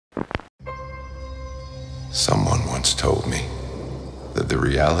Someone once told me that the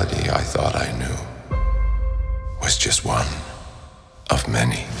reality I thought I knew was just one of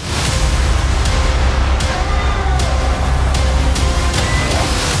many.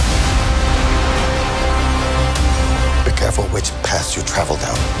 Be careful which path you travel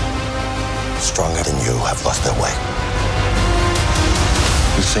down. Stronger than you have lost their way.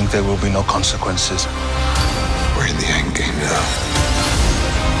 You think there will be no consequences? We're in the end game now.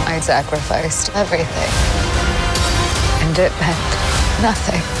 I sacrificed everything. And it meant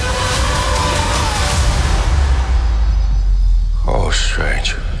nothing. Oh,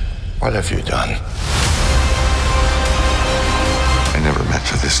 Strange. What have you done? I never meant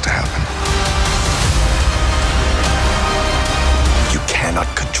for this to happen. You cannot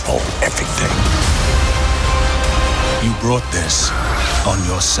control everything. You brought this on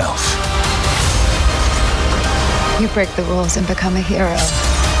yourself. You break the rules and become a hero.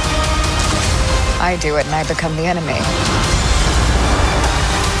 I do it and I become the enemy.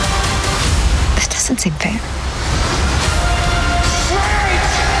 This doesn't seem fair.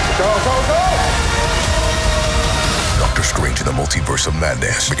 Doctor Strange in the Multiverse of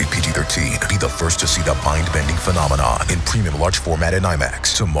Madness. Rated PG-13. Be the first to see the mind-bending phenomenon in premium large format and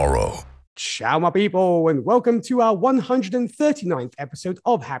IMAX tomorrow. Ciao, my people, and welcome to our 139th episode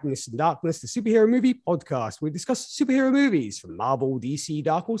of Happiness and Darkness, the superhero movie podcast. We discuss superhero movies from Marvel, DC,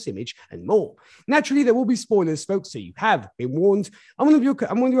 Dark Horse Image, and more. Naturally, there will be spoilers, folks, so you have been warned. I'm one of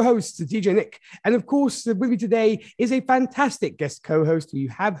your hosts, DJ Nick, and of course, with me today is a fantastic guest co-host who you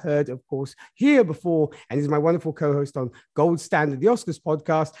have heard, of course, here before, and is my wonderful co-host on Gold Standard, the Oscars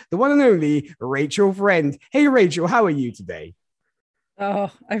podcast, the one and only Rachel Friend. Hey, Rachel, how are you today?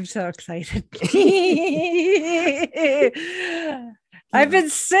 Oh, I'm so excited. I've been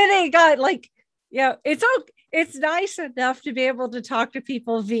sitting on it's nice enough to be able to talk to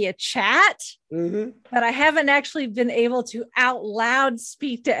people via chat, but I haven't actually been able to out loud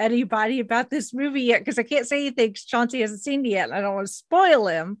speak to anybody about this movie yet because I can't say anything because Chauncey hasn't seen it yet and I don't want to spoil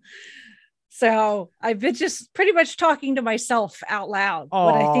him. So I've been just pretty much talking to myself out loud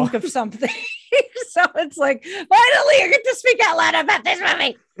when I think of something. So it's like, finally, I get to speak out loud about this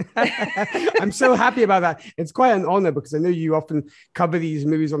movie. I'm so happy about that. It's quite an honor because I know you often cover these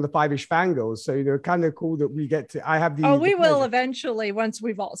movies on the Five-ish Fangirls. So they're kind of cool that we get to, I have the. Oh, we will eventually once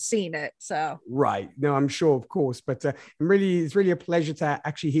we've all seen it. So. Right. No, I'm sure, of course. But it's really a pleasure to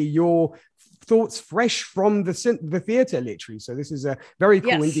actually hear your thoughts fresh from the theater, literally. So this is very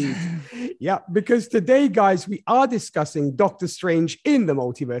cool indeed. Yeah, because today, guys, we are discussing Doctor Strange in the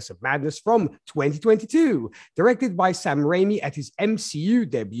Multiverse of Madness from 2022, directed by Sam Raimi at his MCU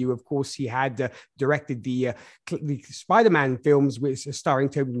debut. Of course, he had directed the Spider-Man films with starring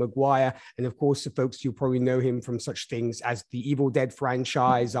Tobey Maguire, and of course, the folks you probably know him from such things as the Evil Dead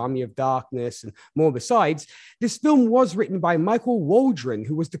franchise, Army of Darkness, and more besides. This film was written by Michael Waldron,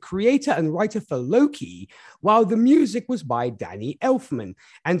 who was the creator and writer for Loki, while the music was by Danny Elfman.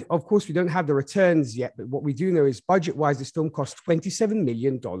 And of course, we don't have the returns yet, but what we do know is budget-wise, this film cost $27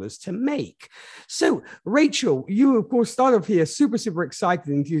 million to make. So, Rachel, you of course start off here super excited,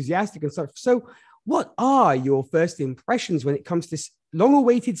 enthusiastic and stuff. So, what are your first impressions when it comes to this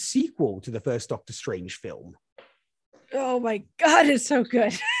long-awaited sequel to the first Doctor Strange film? Oh my God, it's so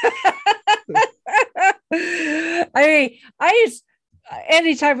good. I just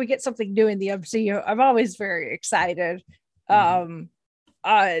anytime we get something new in the MCU, I'm always very excited. Doctor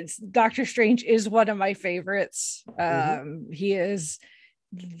Strange is one of my favorites. He is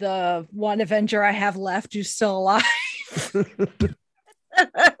the one Avenger I have left who's still alive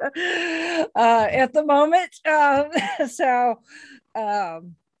at the moment.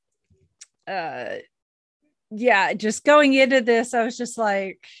 Just going into this, I was just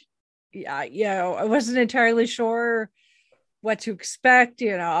like, I wasn't entirely sure what to expect.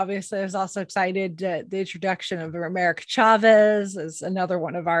 Obviously I was also excited the introduction of America Chavez as another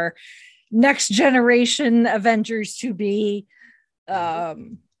one of our next generation Avengers to be,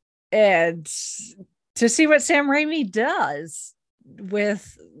 and to see what Sam Raimi does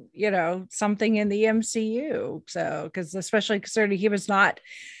with, something in the MCU. So, because especially considering he was not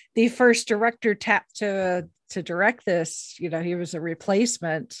the first director tapped to direct this, he was a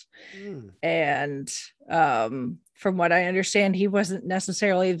replacement. And from what I understand, he wasn't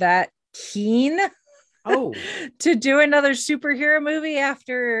necessarily that keen to do another superhero movie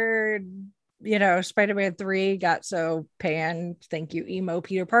after, Spider-Man 3 got so panned. Thank you, emo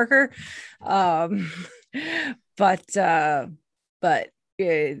Peter Parker. But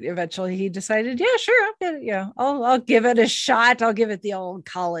eventually he decided, yeah, sure, I'll give it a shot. I'll give it the old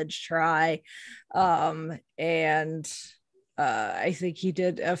college try. I think he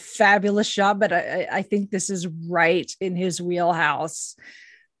did a fabulous job, but I think this is right in his wheelhouse.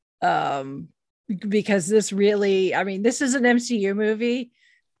 Because this really, I mean, this is an MCU movie,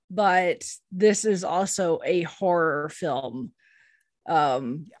 but this is also a horror film.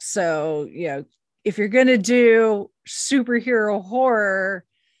 So, you know, if you're going to do superhero horror,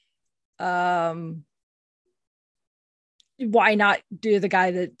 why not do the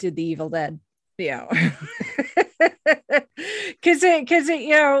guy that did the Evil Dead? You know, because it, you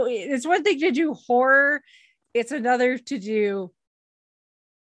know, it's one thing to do horror. It's another to do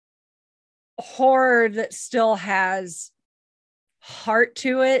horror that still has heart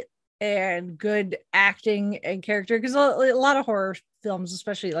to it and good acting and character, because a lot of horror films,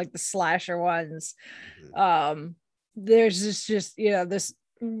 especially like the slasher ones, there's just you know, this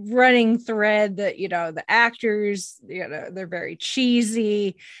running thread that, you know, the actors, you know, they're very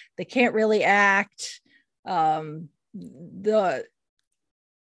cheesy, they can't really act, the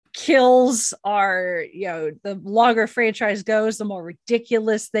kills are, you know, the longer franchise goes, the more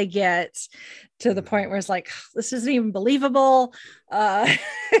ridiculous they get, to the point where it's like, this isn't even believable.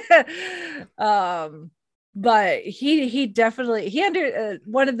 But he definitely, he under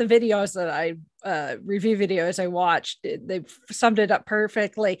one of the videos that I review videos I watched, they summed it up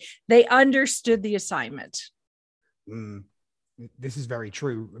perfectly. They understood the assignment. This is very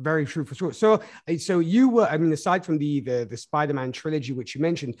true for sure. So you were, I mean, aside from the Spider-Man trilogy, which you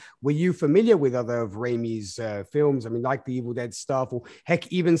mentioned, were you familiar with other of Raimi's films? I mean, like the Evil Dead stuff, or heck,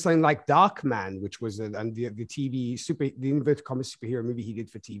 even something like Darkman, which was the TV the inverted commas superhero movie he did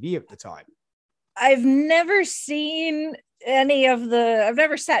for TV at the time. I've never seen any of the, I've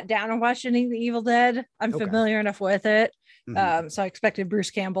never sat down and watched any of the Evil Dead. I'm familiar enough with it. So I expected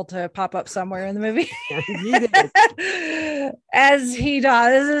Bruce Campbell to pop up somewhere in the movie. He did. As he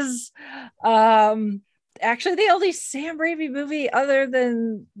does. Actually the only Sam Raimi movie other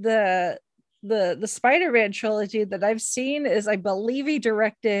than the Spider-Man trilogy that I've seen is, I believe he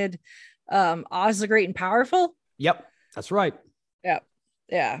directed Oz the Great and Powerful. Yep, that's right. Yep.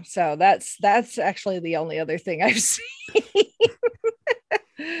 Yeah, so that's actually the only other thing I've seen.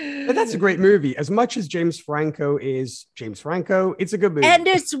 But that's a great movie. As much as James Franco is James Franco, it's a good movie. And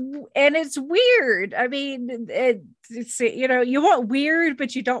it's weird. I mean, it's, you know, you want weird,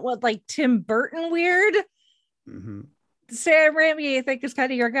 but you don't want like Tim Burton weird. Sam Raimi, I think, is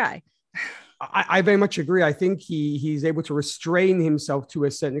kind of your guy. I very much agree. I think he's able to restrain himself to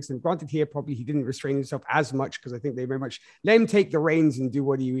a certain extent. Granted, here probably he didn't restrain himself as much, because I think they very much let him take the reins and do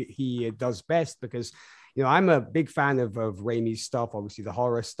what he does best. Because, you know, I'm a big fan of Raimi's stuff, obviously the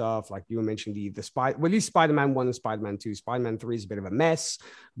horror stuff, like you mentioned, at least Spider-Man 1 and Spider-Man 2. Spider-Man 3 is a bit of a mess,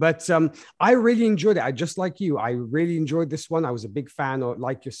 but I really enjoyed it. I just like you, I really enjoyed this one. I was a big fan,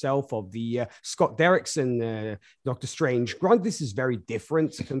 like yourself, of the Scott Derrickson Doctor Strange. Granted, this is very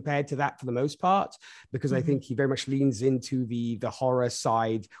different compared to that for the most part, because I think he very much leans into the horror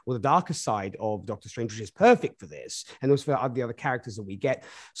side, or the darker side of Doctor Strange, which is perfect for this, and also for the other characters that we get.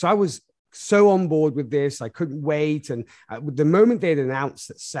 So I was so on board with this. I couldn't wait. And the moment they'd announced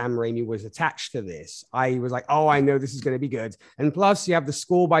that Sam Raimi was attached to this, I was like, oh, I know this is going to be good. And plus you have the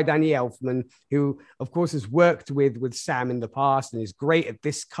score by Danny Elfman, who of course has worked with Sam in the past and is great at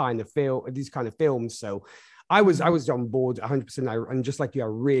these kind of films. So I was on board 100%. And just like you, I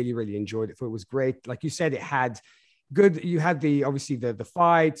really, really enjoyed it. So it was great. Like you said, it had good, you had obviously the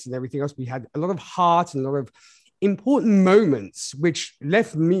fights and everything else. We had a lot of heart and a lot of important moments, which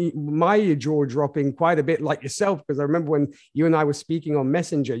left my jaw dropping quite a bit, like yourself, because I remember when you and I were speaking on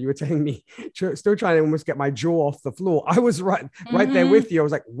Messenger, you were telling me, still trying to almost get my jaw off the floor. I was right there with you. I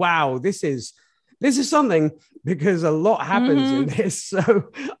was like, wow, this is something, because a lot happens in this.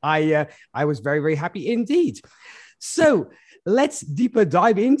 So I was very, very happy indeed. So let's deeper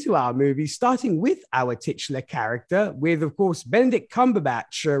dive into our movie, starting with our titular character, with, of course, Benedict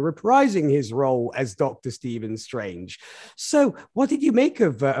Cumberbatch reprising his role as Dr. Stephen Strange. So what did you make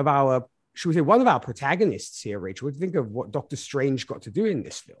of our, should we say, one of our protagonists here, Rachel? What do you think of what Dr. Strange got to do in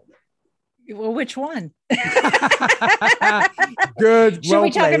this film? Well, which one? Good. Should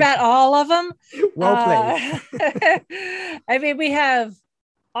we talk about all of them? Well played. I mean, we have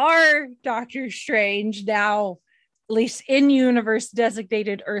our Doctor Strange now, at least in universe,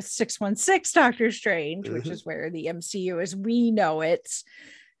 designated Earth 616 Doctor Strange, which is where the MCU as we know it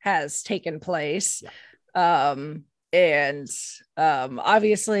has taken place. And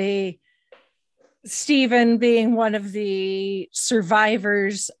obviously Stephen being one of the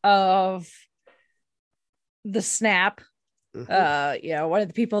survivors of the snap, you know, one of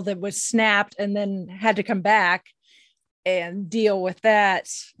the people that was snapped and then had to come back. and deal with that,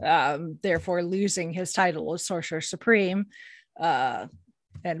 therefore losing his title as Sorcerer Supreme, and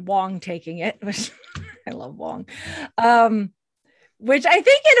Wong taking it, which I love Wong. Which I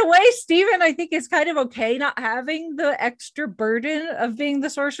think in a way, Steven, I think is kind of okay not having the extra burden of being the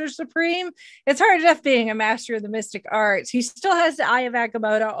Sorcerer Supreme. It's hard enough being a master of the mystic arts. He still has the Eye of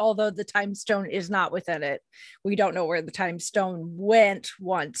Agamotto, although the Time Stone is not within it. We don't know where the Time Stone went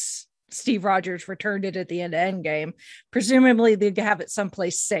once Steve Rogers returned it at the end of Endgame. Presumably they'd have it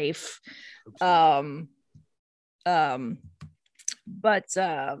someplace safe. But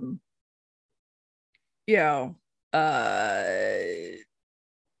you know,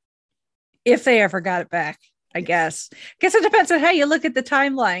 if they ever got it back, I guess it depends on how you look at the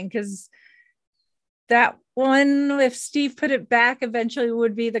timeline, because that one, if Steve put it back, eventually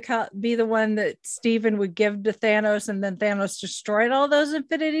would be the one that Steven would give to Thanos, and then Thanos destroyed all those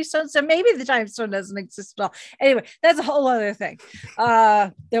Infinity Stones. So maybe the Time Stone doesn't exist at all. Anyway, that's a whole other thing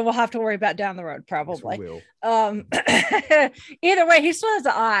that we'll have to worry about down the road, probably. Yes, either way, he still has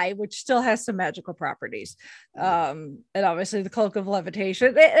the eye, which still has some magical properties, and obviously the Cloak of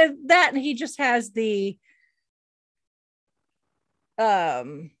Levitation. That, and he just has the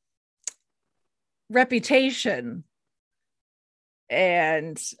reputation,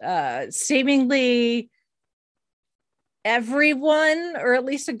 and seemingly everyone, or at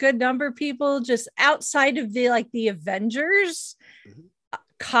least a good number of people just outside of the Avengers,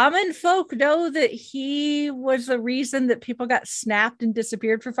 common folk know that he was the reason that people got snapped and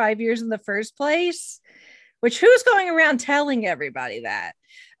disappeared for 5 years in the first place. Which, who's going around telling everybody that?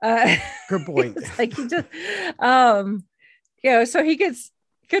 Good point. Like he just so he gets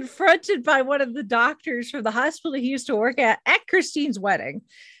confronted by one of the doctors from the hospital he used to work at Christine's wedding,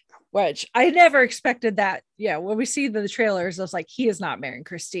 which I never expected that. Yeah, when we see the trailers, I was like, he is not marrying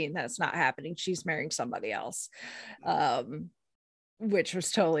Christine. That's not happening. She's marrying somebody else, which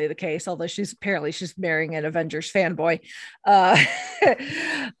was totally the case, although she's marrying an Avengers fanboy. But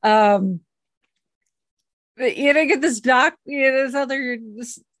you know, get this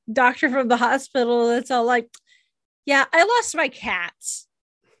this doctor from the hospital that's all like, yeah, I lost my cats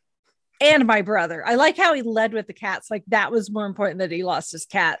and my brother. I like how he led with the cats. Like, that was more important that he lost his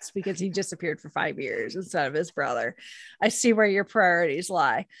cats because he disappeared for 5 years instead of his brother. I see where your priorities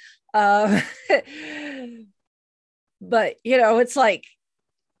lie. But, you know, it's like,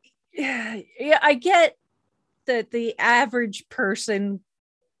 yeah, I get that the average person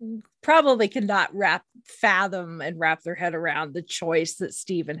probably cannot fathom and wrap their head around the choice that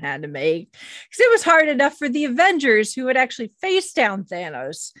Steven had to make, because it was hard enough for the Avengers, who had actually faced down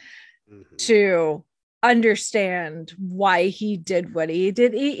Thanos, to understand why he did what he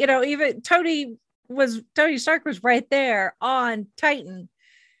did. Even Tony Stark was right there on Titan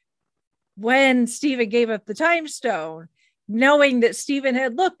when Steven gave up the Time Stone, knowing that Steven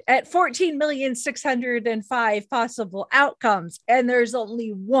had looked at 14,605 possible outcomes, and there's only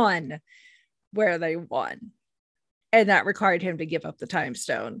one where they won, and that required him to give up the Time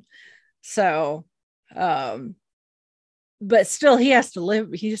Stone. So, but still, he has to live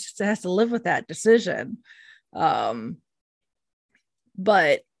with that decision. But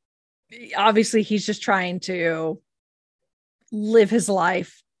obviously he's just trying to live his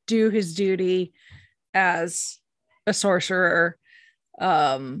life, do his duty as a sorcerer,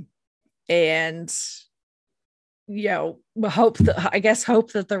 and hope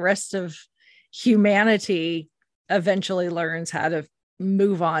that the rest of humanity eventually learns how to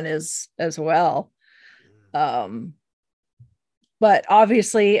move on as well. But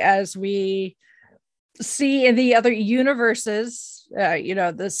obviously, as we see in the other universes,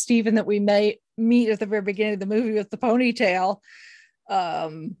 the Steven that we may meet at the very beginning of the movie with the ponytail,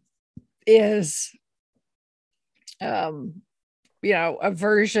 is a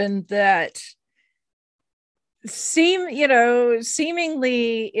version that seemingly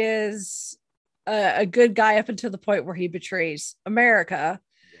is a good guy up until the point where he betrays America.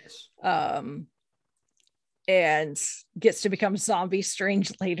 Yes. And gets to become zombie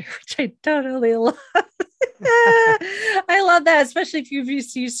strange later, which I totally love. I love that, especially if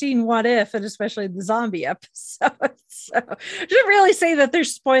you've seen What If, and especially the zombie episode. So I should really say that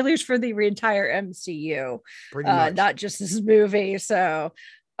there's spoilers for the entire MCU, not just this movie. So,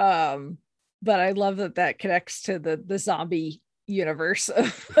 but I love that connects to the zombie universe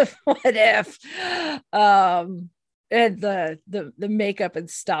of What If. And the makeup and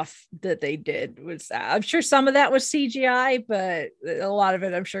stuff that they did was, I'm sure some of that was CGI, but a lot of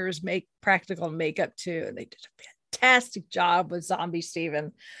it, I'm sure, was practical makeup too. And they did a fantastic job with Zombie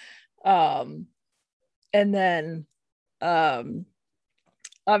Steven. And then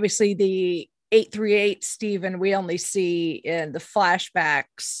obviously the 838 Stephen we only see in the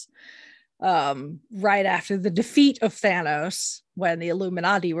flashbacks right after the defeat of Thanos, when the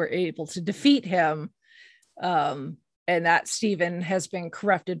Illuminati were able to defeat him. And that Stephen has been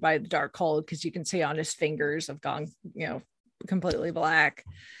corrupted by the Darkhold, because you can see on his fingers have gone, completely black.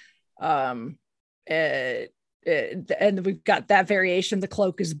 And we've got that variation. The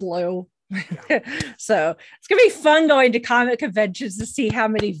cloak is blue. So it's gonna be fun going to comic conventions to see how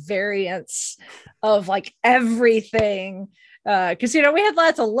many variants of like everything. Because we had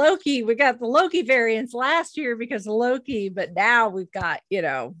lots of Loki. We got the Loki variants last year because of Loki, but now we've got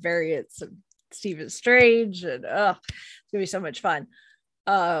variants of Stephen Strange, and it's gonna be so much fun.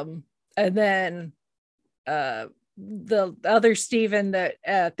 And then the other Stephen that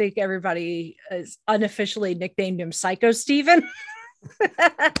I think everybody is unofficially nicknamed him Psycho Stephen,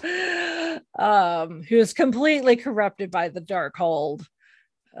 who is completely corrupted by the Darkhold.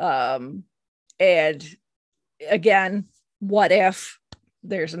 And again, what if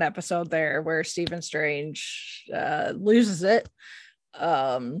there's an episode there where Stephen Strange loses it?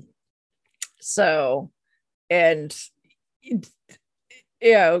 So, and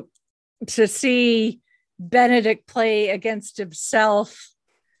to see Benedict play against himself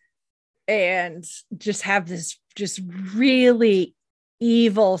and just have this just really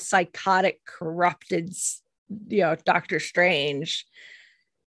evil, psychotic, corrupted, Doctor Strange,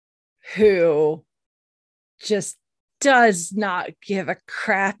 who just does not give a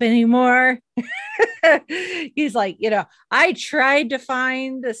crap anymore. He's like, I tried to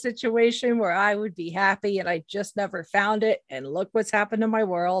find a situation where I would be happy, and I just never found it. And look what's happened to my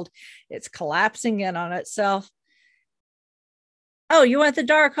world. It's collapsing in on itself. Oh, you want the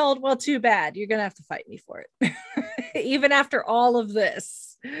Darkhold? Well, too bad. You're going to have to fight me for it. Even after all of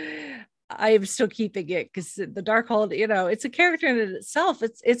this, I am still keeping it, because the Darkhold, it's a character in itself.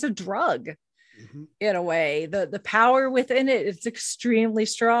 It's a drug. Mm-hmm. In a way, the power within it is extremely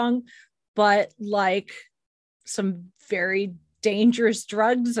strong, but like some very dangerous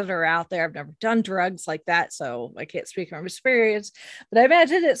drugs that are out there. I've never done drugs like that, so I can't speak from experience, but I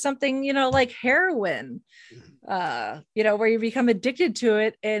imagine it's something, like heroin, where you become addicted to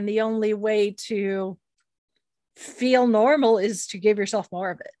it, and the only way to feel normal is to give yourself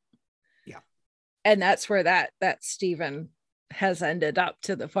more of it. Yeah. And that's where that Stephen has ended up,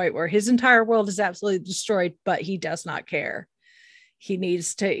 to the point where his entire world is absolutely destroyed, but he does not care. He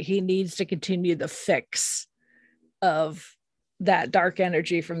needs to continue the fix of that dark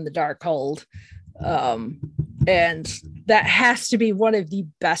energy from the Darkhold. And that has to be one of the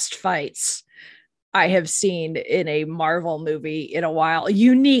best fights I have seen in a Marvel movie in a while.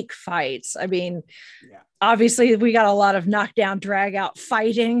 Unique fights. I mean, Obviously we got a lot of knockdown, drag out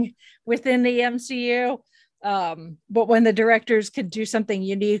fighting within the MCU. But when the directors could do something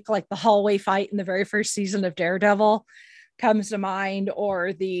unique, like the hallway fight in the very first season of Daredevil comes to mind,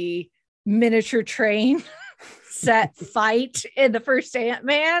 or the miniature train set fight in the first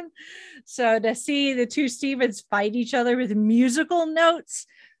Ant-Man. So to see the two Stevens fight each other with musical notes,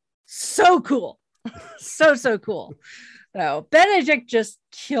 so cool. so cool. So Benedict just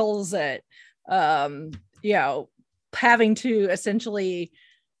kills it. Having to essentially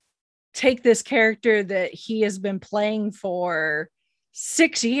take this character that he has been playing for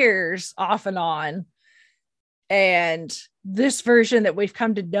 6 years off and on, and this version that we've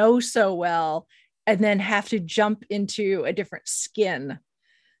come to know so well, and then have to jump into a different skin.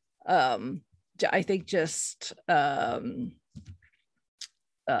 I think just I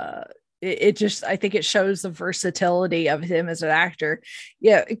think it shows the versatility of him as an actor.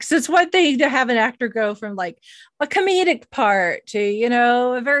 Yeah, because it's one thing to have an actor go from like a comedic part to,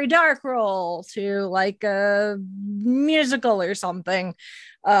 a very dark role to like a musical or something.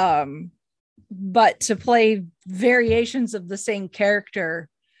 But to play variations of the same character,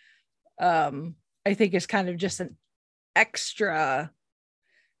 I think is kind of just an extra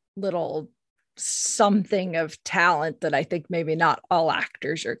little something of talent that I think maybe not all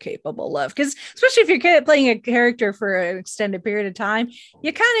actors are capable of, because especially if you're playing a character for an extended period of time,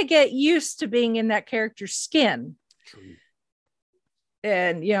 you kind of get used to being in that character's skin. True.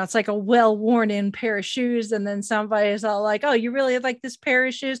 And it's like a well-worn in pair of shoes, and then somebody's all like, oh, you really like this pair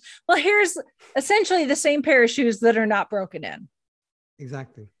of shoes? Well, here's essentially the same pair of shoes that are not broken in.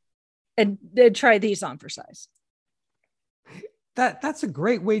 Exactly. And try these on for size. That's a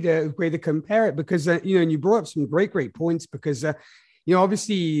great way to compare it, because and you brought up some great points, because you know,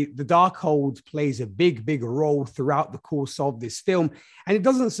 obviously the Darkhold plays a big role throughout the course of this film. And it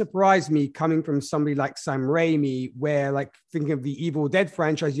doesn't surprise me coming from somebody like Sam Raimi, where, like, thinking of the Evil Dead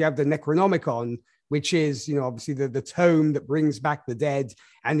franchise, you have the Necronomicon, which is, you know, obviously the tome that brings back the dead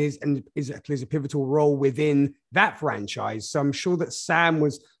and plays a pivotal role within that franchise. So I'm sure that Sam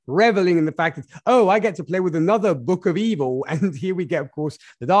was reveling in the fact that, oh, I get to play with another book of evil. And here we get, of course,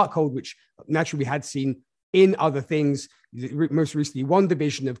 the Darkhold, which naturally we had seen in other things, most recently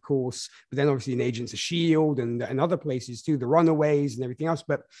WandaVision, of course, but then obviously in Agents of S.H.I.E.L.D. and other places too, the Runaways and everything else.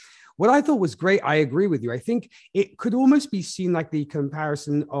 But what I thought was great, I agree with you. I think it could almost be seen like the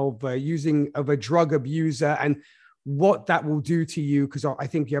comparison of a drug abuser and what that will do to you, because I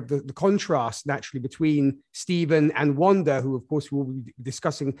think you have the contrast naturally between Stephen and Wanda, who of course we'll be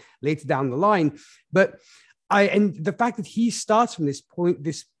discussing later down the line. But and the fact that he starts from this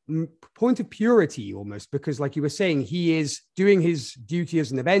point of purity almost, because like you were saying, he is doing his duty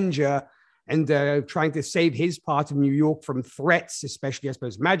as an Avenger and trying to save his part of New York from threats, especially, I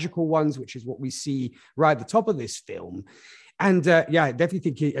suppose, magical ones, which is what we see right at the top of this film. And yeah, I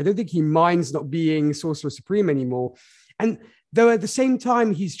definitely think I don't think he minds not being Sorcerer Supreme anymore. And though at the same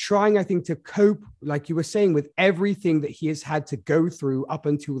time, he's trying, I think, to cope, like you were saying, with everything that he has had to go through up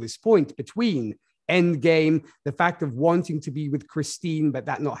until this point between Endgame, the fact of wanting to be with Christine, but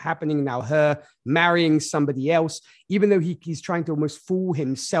that not happening, now her marrying somebody else, even though he's trying to almost fool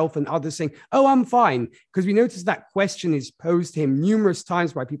himself and others, saying, oh, I'm fine. Because we noticed that question is posed to him numerous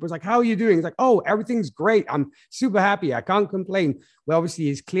times by people. It's like, how are you doing? It's like, oh, everything's great. I'm super happy. I can't complain. Well, obviously,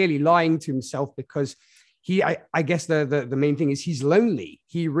 he's clearly lying to himself, because I guess the main thing is he's lonely.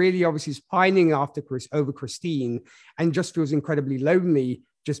 He really obviously is pining over Christine and just feels incredibly lonely,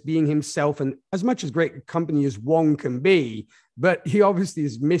 just being himself, and as much as great company as Wong can be, but he obviously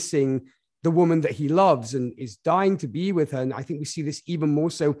is missing the woman that he loves and is dying to be with her. And I think we see this even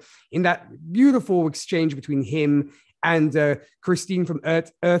more so in that beautiful exchange between him and Christine from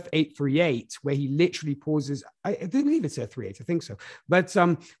Earth 838, where he literally pauses. I believe it's Earth 38, I think so. But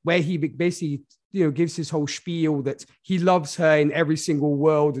where he basically, you know, gives his whole spiel that he loves her in every single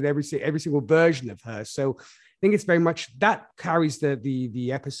world and every single version of her. So I think it's very much that carries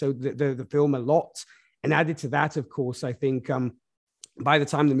the episode, the film a lot. And added to that, of course, I think by the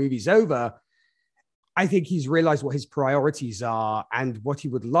time the movie's over, I think he's realized what his priorities are and what he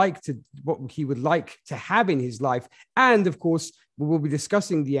would like to have in his life. And of course, we will be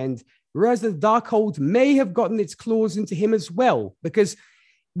discussing the end, whereas the Darkhold may have gotten its claws into him as well, because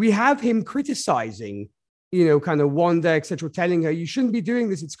we have him criticizing, you know, kind of Wanda, etc., telling her, you shouldn't be doing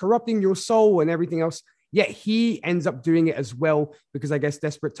this. It's corrupting your soul and everything else. Yet he ends up doing it as well, because I guess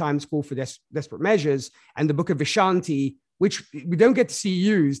desperate times call for desperate measures. And the Book of Vishanti, which we don't get to see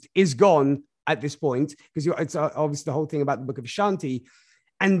used, is gone at this point, because it's obviously the whole thing about the Book of Vishanti.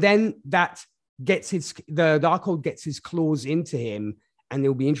 And then that gets the Darkhold gets his claws into him, and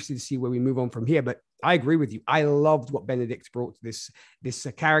it'll be interesting to see where we move on from here. But I agree with you. I loved what Benedict brought to this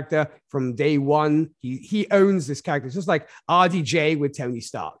character from day one. He owns this character. It's just like RDJ with Tony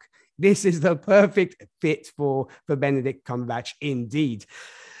Stark. This is the perfect fit for Benedict Cumberbatch indeed.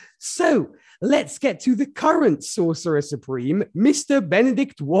 So let's get to the current Sorcerer Supreme, Mr.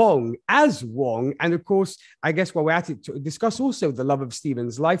 Benedict Wong, as Wong. And of course, I guess while we're at it, to discuss also the love of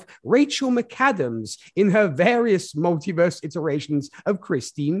Stephen's life, Rachel McAdams in her various multiverse iterations of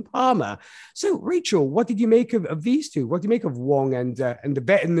Christine Palmer. So Rachel, what did you make of these two? What do you make of Wong and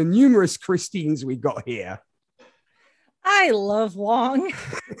the numerous Christines we got here? I love Wong.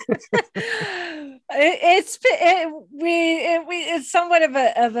 It's somewhat of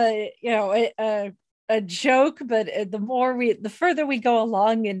a you know a joke, but the further we go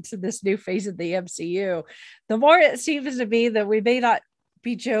along into this new phase of the MCU, the more it seems to me that we may not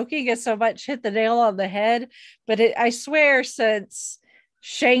be joking as so much hit the nail on the head. But I swear, since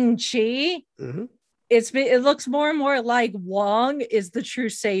Shang-Chi, it looks more and more like Wong is the true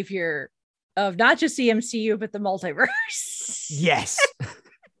savior of not just the MCU, but the multiverse. Yes.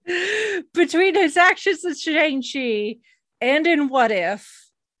 Between his actions in Shang-Chi and in What If,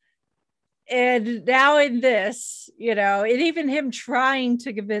 and now in this, you know, and even him trying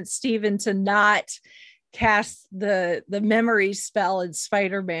to convince Stephen to not cast the memory spell in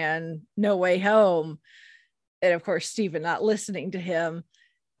Spider-Man No Way Home. And of course, Stephen not listening to him.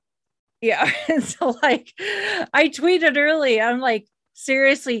 Yeah. And so, like, I tweeted early, I'm like,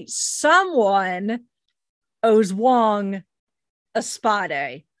 seriously, someone owes Wong a spa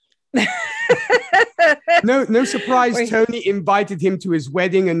day. No surprise Tony invited him to his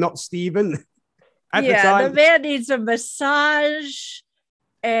wedding and not Stephen at the time. The man needs a massage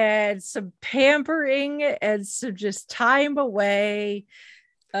and some pampering and some just time away.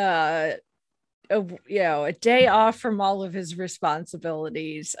 A day off from all of his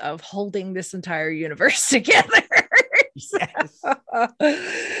responsibilities of holding this entire universe together. Yes.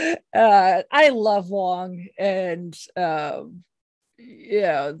 I love Wong, and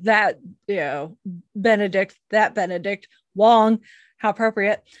Benedict Wong, how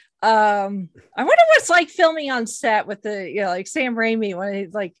appropriate. I wonder what it's like filming on set with the like Sam Raimi, when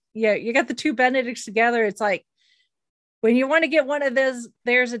it's like, you got the two Benedicts together. It's like, when you want to get one of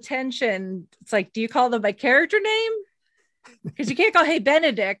theirs attention, it's like, do you call them by character name? Because you can't call, hey,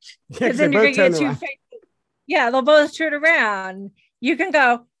 Benedict, because then you're gonna get two faces. Yeah, they'll both turn around. You can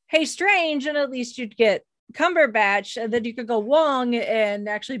go, hey, Strange, and at least you'd get Cumberbatch, and then you could go Wong, and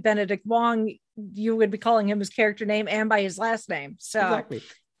actually Benedict Wong, you would be calling him his character name and by his last name. So exactly.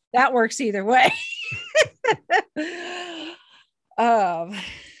 That works either way.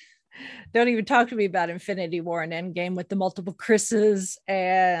 Don't even talk to me about Infinity War and Endgame with the multiple Chris's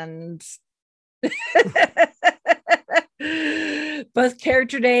and both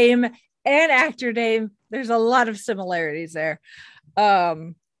character name and actor name. There's a lot of similarities there.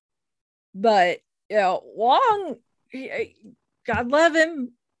 But Wong, God love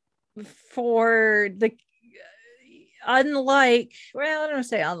him for the I don't want to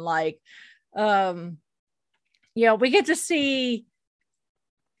say unlike. We get to see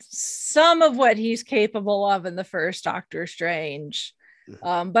some of what he's capable of in the first Doctor Strange,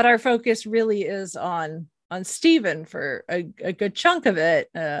 but our focus really is on Stephen for a good chunk of it,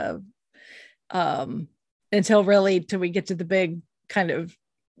 until we get to the big kind of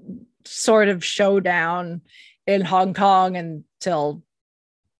sort of showdown in Hong Kong, until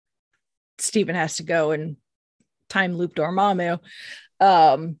Stephen has to go and time loop Dormammu,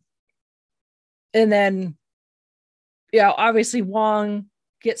 and then obviously Wong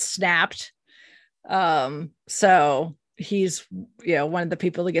gets snapped, so he's one of the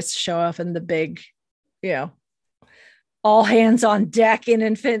people that gets to show off in the big all hands on deck in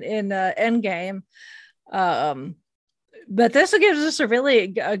Endgame, but this gives us a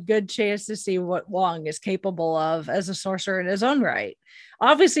really a good chance to see what Wong is capable of as a sorcerer in his own right.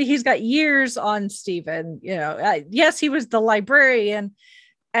 Obviously he's got years on Stephen. Yes, he was the librarian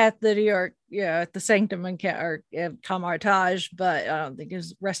at the New York, at the Sanctum and Camartage, but I don't think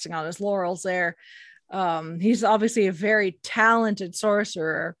he's resting on his laurels there. He's obviously a very talented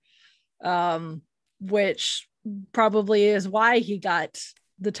sorcerer, which probably is why he got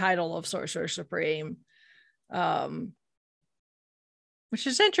the title of Sorcerer Supreme, which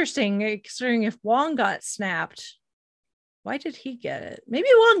is interesting considering if Wong got snapped, why did he get it? Maybe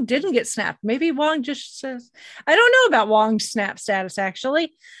Wong didn't get snapped. Maybe Wong just says, I don't know about Wong's snap status,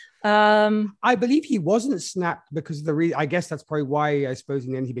 actually. I believe he wasn't snapped because I guess that's probably why, I suppose,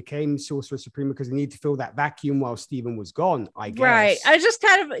 in the end he became Sorcerer Supreme, because he needed to fill that vacuum while Stephen was gone, I guess. Right. I just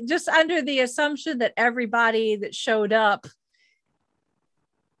kind of under the assumption that everybody that showed up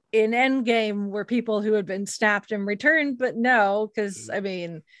in Endgame were people who had been snapped and returned, but no, because I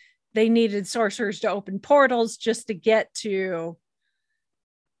mean, they needed sorcerers to open portals just to get to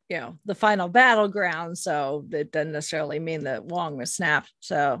the final battleground, so that doesn't necessarily mean that Wong was snapped.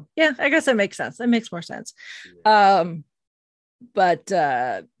 So yeah, I guess that makes sense. That makes more sense. But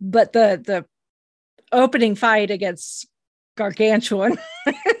the opening fight against Gargantuan,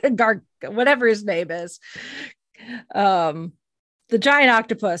 whatever his name is, the giant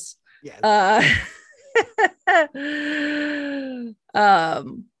octopus. Yes.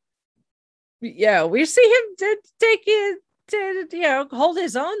 We see him take it to hold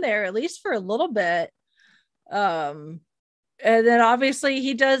his own there, at least for a little bit, and then obviously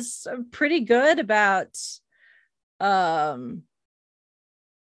he does pretty good about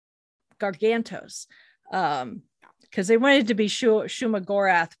Gargantos, because they wanted to be Shuma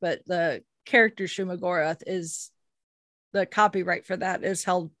Gorath, but the character Shuma Gorath is the copyright for that is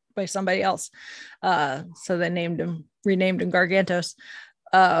held by somebody else, so they renamed him Gargantos.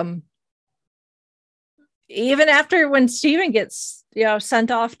 Even after when Stephen gets sent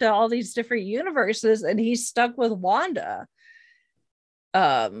off to all these different universes and he's stuck with Wanda,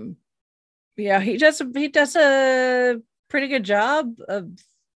 he does a pretty good job of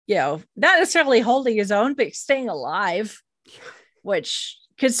not necessarily holding his own, but staying alive, which,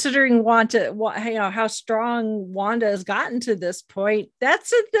 considering Wanda, how strong Wanda has gotten to this point,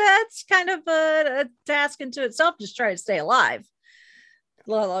 that's kind of a task into itself, just trying to stay alive,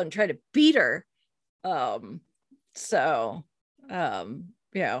 let alone try to beat her. I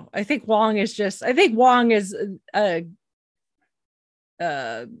think Wong is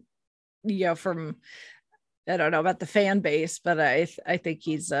from I don't know about the fan base, but I think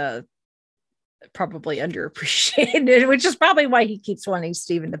he's probably underappreciated, which is probably why he keeps wanting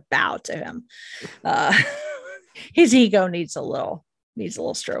Steven to bow to him. His ego needs a little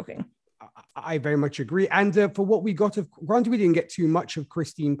stroking. I very much agree. And for what we got of, granted, we didn't get too much of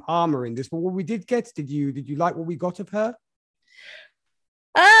Christine Palmer in this, but what we did get, did you like what we got of her?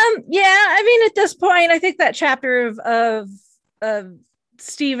 Yeah, I mean, at this point, I think that chapter of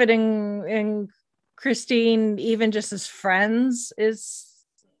Steven and Christine, even just as friends, is,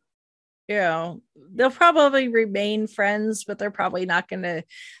 you know, they'll probably remain friends, but they're probably not going to,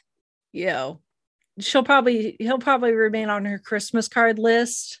 you know, he'll probably remain on her Christmas card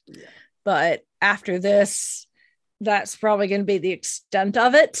list. Yeah. But after this, that's probably going to be the extent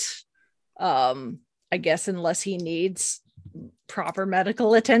of it. I guess, unless he needs proper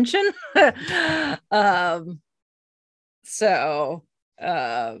medical attention. But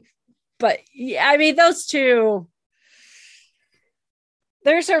yeah, I mean, those two,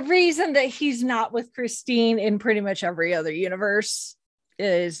 there's a reason that he's not with Christine in pretty much every other universe.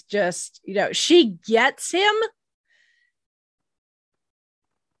 Is just, you know, she gets him,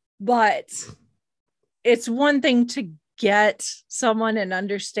 but it's one thing to get someone and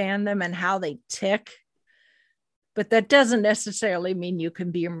understand them and how they tick, but that doesn't necessarily mean you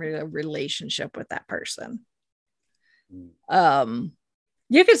can be in a relationship with that person.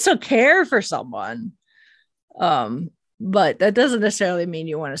 You can still care for someone, but that doesn't necessarily mean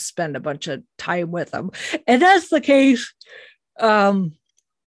you want to spend a bunch of time with them. And that's the case,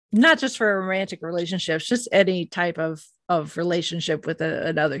 not just for romantic relationships, just any type of relationship with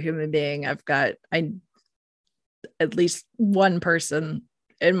another human being. I've got at least one person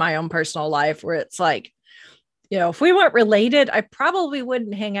in my own personal life where it's like, you know, if we weren't related, I probably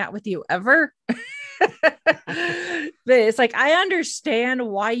wouldn't hang out with you ever. But it's like, I understand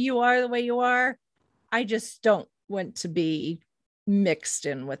why you are the way you are. I just don't want to be mixed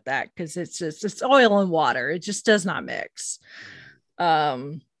in with that, because it's oil and water. It just does not mix.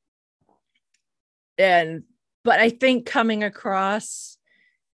 But I think coming across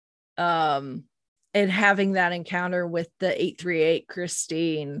and having that encounter with the 838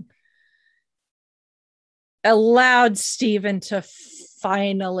 Christine allowed Steven to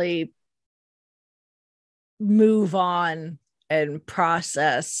finally move on and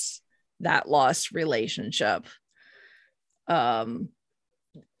process that lost relationship. Yeah,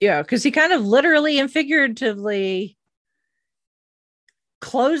 because he kind of literally and figuratively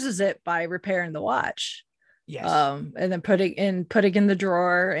closes it by repairing the watch. Yes. And then putting in the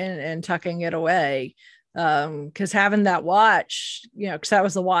drawer and tucking it away. Because having that watch, you know, because that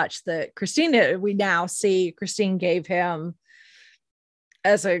was the watch that we now see Christine gave him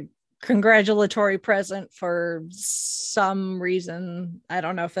as a congratulatory present for some reason. I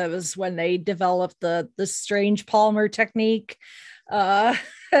don't know if that was when they developed the strange Palmer technique,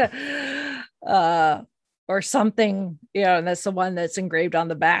 or something, you know, and that's the one that's engraved on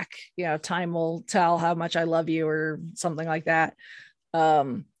the back, you know, time will tell how much I love you, or something like that.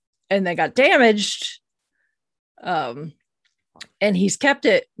 And they got damaged. And he's kept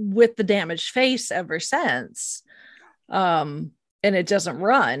it with the damaged face ever since. And it doesn't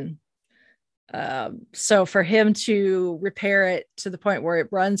run. So for him to repair it to the point where it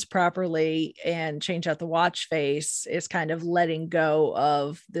runs properly and change out the watch face is kind of letting go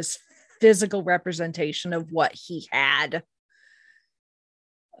of this physical representation of what he had,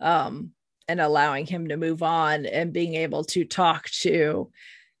 and allowing him to move on and being able to talk to,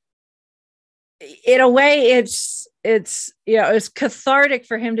 in a way, it's you know, it's cathartic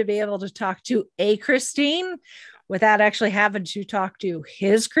for him to be able to talk to a Christine without actually having to talk to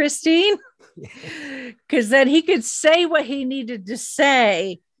his Christine, because then he could say what he needed to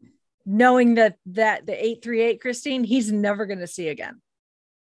say, knowing that the 838 Christine he's never going to see again.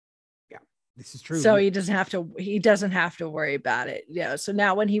 This is true. So he doesn't have to worry about it. Yeah. So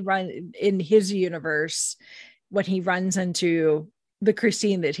now when he runs in his universe, when he runs into the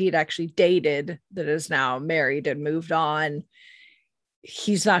Christine that he'd actually dated, that is now married and moved on,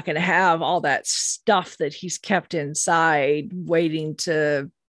 he's not going to have all that stuff that he's kept inside waiting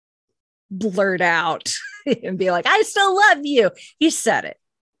to blurt out and be like, I still love you. He said it.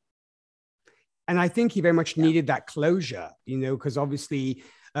 And I think he very much needed that closure, you know, because obviously,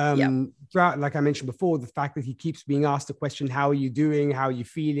 throughout, like I mentioned before, the fact that he keeps being asked the question, how are you doing, how are you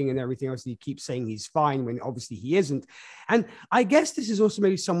feeling, and everything else, and he keeps saying he's fine when obviously he isn't. And I guess this is also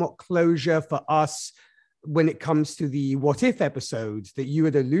maybe somewhat closure for us when it comes to the what if episodes that you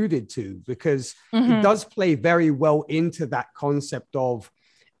had alluded to, because it does play very well into that concept of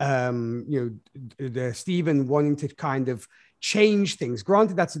you know, the Steven wanting to kind of change things.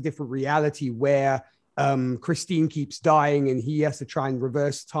 Granted, that's a different reality where Christine keeps dying and he has to try and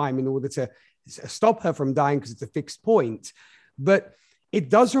reverse time in order to stop her from dying because it's a fixed point. But it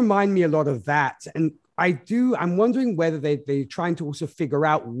does remind me a lot of that. And I'm wondering whether they're trying to also figure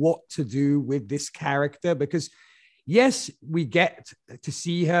out what to do with this character, because yes, we get to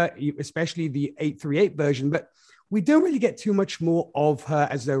see her, especially the 838 version, but we don't really get too much more of her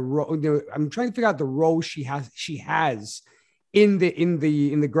as a role. I'm trying to figure out the role she has in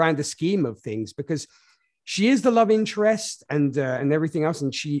the grander scheme of things, because she is the love interest and everything else.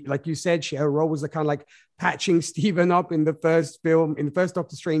 And she, like you said, her role was the kind of like patching Stephen up in the first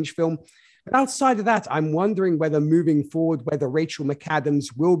Doctor Strange film. But outside of that, I'm wondering whether moving forward, whether Rachel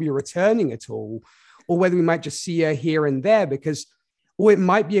McAdams will be returning at all, or whether we might just see her here and there, or it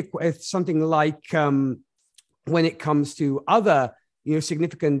might be something like when it comes to other,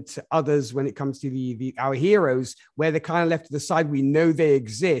 significant others, when it comes to our heroes, where they're kind of left to the side. We know they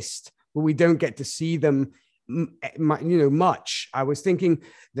exist, but we don't get to see them, much. I was thinking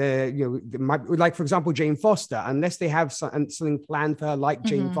like, for example, Jane Foster, unless they have something planned for her, like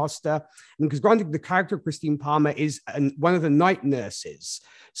Jane Foster, because granted, the character of Christine Palmer is one of the night nurses.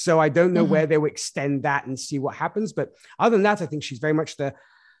 So I don't know where they will extend that and see what happens. But other than that, I think she's very much the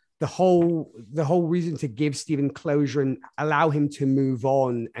whole reason to give Stephen closure and allow him to move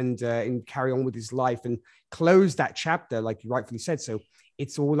on and carry on with his life and close that chapter, like you rightfully said. So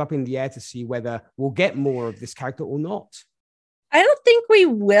it's all up in the air to see whether we'll get more of this character or not. I don't think we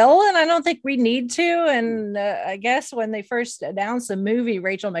will, and I don't think we need to. And I guess when they first announced the movie,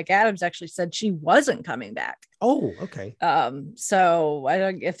 Rachel McAdams actually said she wasn't coming back. Oh, okay. So I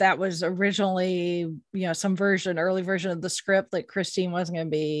don't, if that was originally, some early version of the script, that Christine wasn't going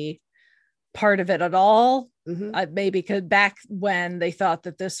to be part of it at all. Maybe because back when they thought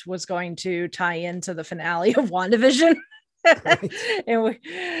that this was going to tie into the finale of WandaVision. Right.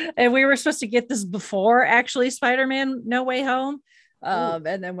 and we were supposed to get this before actually Spider-Man No Way Home,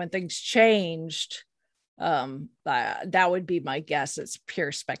 and then when things changed, that would be my guess. It's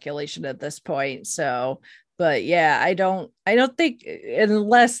pure speculation at this point. So, but yeah, I don't think,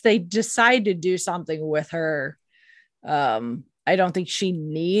 unless they decide to do something with her, I don't think she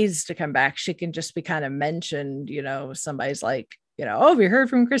needs to come back. She can just be kind of mentioned, somebody's like, oh, we heard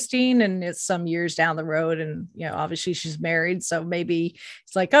from Christine, and it's some years down the road, and obviously she's married, so maybe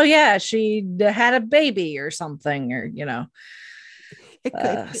it's like, oh yeah, she had a baby or something, or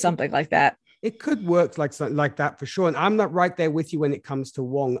something like that. It could work like something like that for sure. And I'm not right there with you when it comes to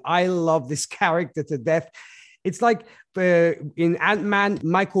Wong. I love this character to death. It's like in Ant-Man,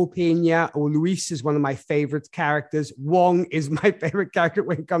 Michael Pena or Luis is one of my favorite characters. Wong is my favorite character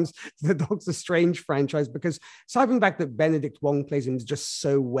when it comes to the Doctor Strange franchise, because aside from the fact that Benedict Wong plays him just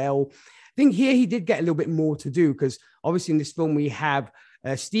so well, I think here he did get a little bit more to do, because obviously in this film we have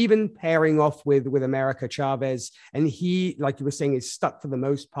Stephen pairing off with America Chavez, and he, like you were saying, is stuck for the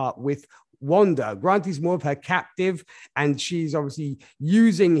most part with Wanda. Granted, he's more of her captive, and she's obviously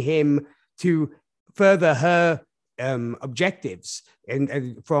using him to further her objectives,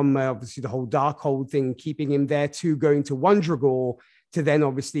 and from obviously the whole Darkhold thing, keeping him there, to going to Wondragore to then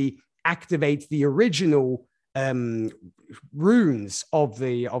obviously activate the original runes of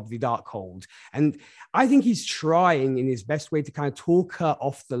the Darkhold. And I think he's trying in his best way to kind of talk her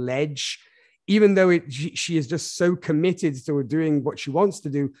off the ledge, even though she is just so committed to doing what she wants to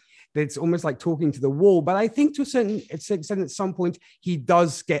do that it's almost like talking to the wall. But I think to a certain extent, at some point, he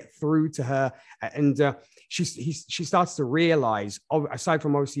does get through to her, and she starts to realize, aside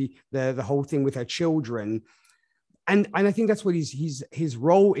from obviously the whole thing with her children, and I think that's what his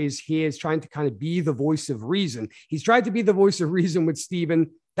role is here, is trying to kind of be the voice of reason. He's tried to be the voice of reason with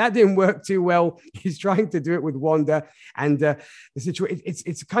Stephen. That didn't work too well. He's trying to do it with Wanda, and the situation,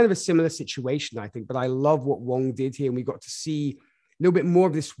 it's kind of a similar situation, I think. But I love what Wong did here, and we got to see a little bit more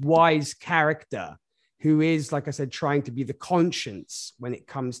of this wise character who is, like I said, trying to be the conscience when it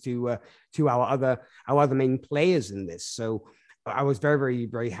comes to our other main players in this. So I was very, very,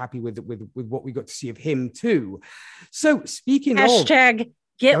 very happy with what we got to see of him too. So speaking hashtag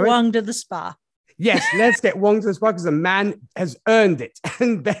get Wong to the spa. Yes, let's get Wong to the spa, because the man has earned it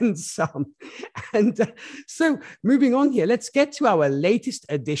and then some. And so moving on here, let's get to our latest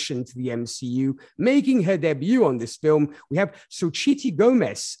addition to the MCU. Making her debut on this film, we have Xochitl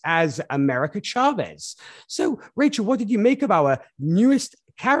Gomez as America Chavez. So Rachel, what did you make of our newest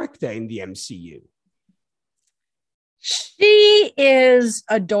character in the MCU? She is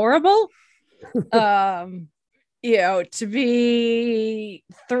adorable. To be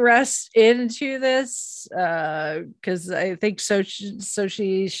thrust into this, because I think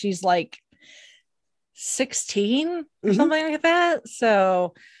she's like 16 or something like that.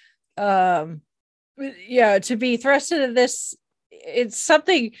 So to be thrust into this, it's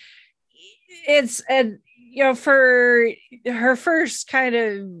something, and for her first kind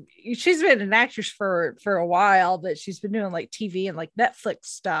of, she's been an actress for a while, but she's been doing like TV and like Netflix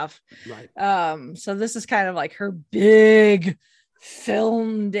stuff. Right. So this is kind of like her big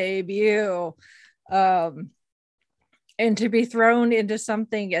film debut. And to be thrown into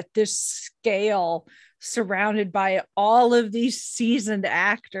something at this scale, surrounded by all of these seasoned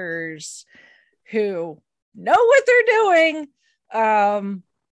actors who know what they're doing,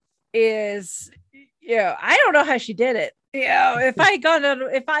 is, I don't know how she did it. If I gone on,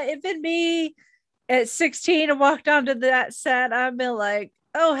 if been me at 16 and walked onto that set, I'd be like,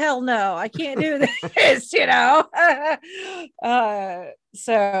 oh hell no, I can't do this,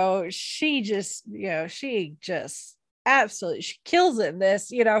 so she just, absolutely, she kills it in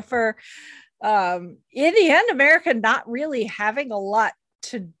this, for in the end, America not really having a lot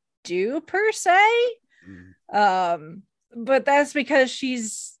to do per se. But that's because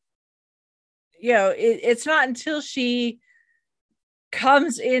she's, it's not until she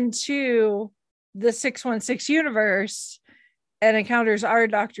comes into the 616 universe and encounters our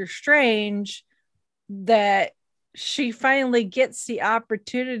Doctor Strange that she finally gets the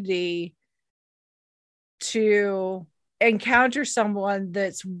opportunity to encounter someone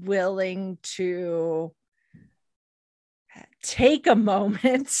that's willing to take a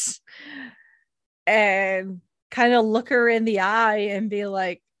moment and kind of look her in the eye and be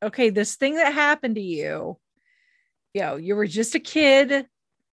like, okay, this thing that happened to you, you were just a kid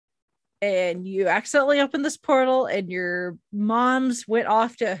and you accidentally opened this portal and your moms went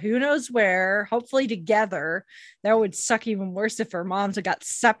off to who knows where, hopefully together. That would suck even worse if her moms had got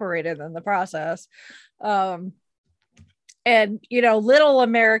separated in the process. And little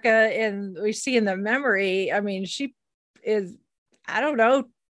America, and we see in the memory, I mean, she is, I don't know,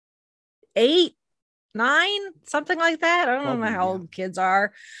 8, 9, something like that. I don't know how old kids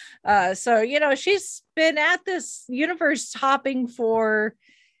are. So she's been at this universe hopping for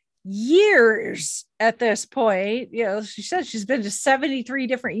years at this point. She said she's been to 73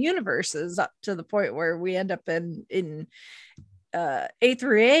 different universes up to the point where we end up in 8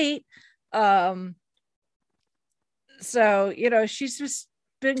 through 8. So she's just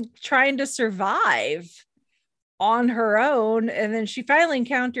been trying to survive on her own, and then she finally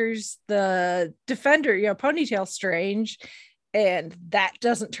encounters the Defender, Ponytail Strange, and that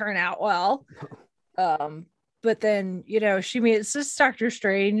doesn't turn out well. But then she meets this Doctor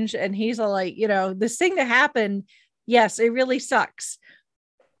Strange, and he's all like, this thing that happened, yes, it really sucks,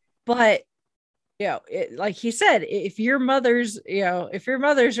 but like he said, if your mothers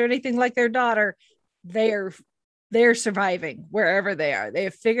are anything like their daughter, they're surviving wherever they are. They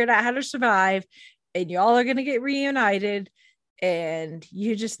have figured out how to survive, and y'all are going to get reunited, and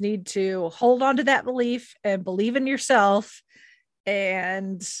you just need to hold on to that belief and believe in yourself.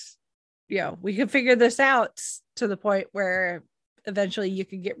 And, we can figure this out to the point where eventually you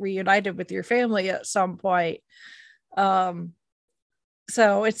can get reunited with your family at some point.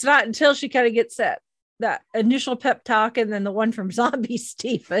 So it's not until she kind of gets that initial pep talk, and then the one from Zombie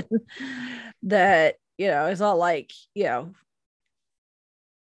Stephen, that, is all like,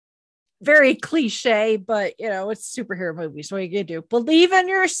 very cliche, but it's superhero movies. So what are you gonna do? Believe in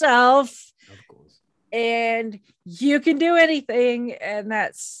yourself, of course, and you can do anything. And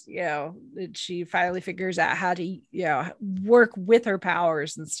that's that she finally figures out how to work with her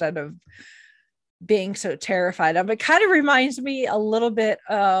powers instead of being so terrified of it. Kind of reminds me a little bit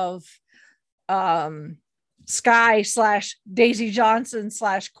of Sky / Daisy Johnson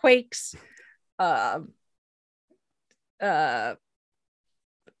 / Quake's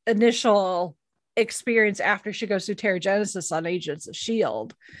initial experience after she goes through Terrigenesis on Agents of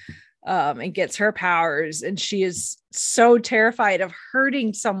S.H.I.E.L.D. And gets her powers, and she is so terrified of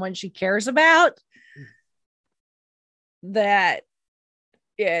hurting someone she cares about that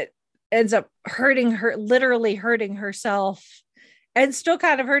it ends up hurting her, literally hurting herself, and still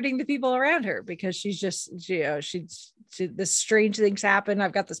kind of hurting the people around her, because she's just, this strange things happen.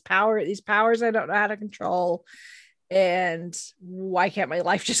 I've got these powers I don't know how to control. And why can't my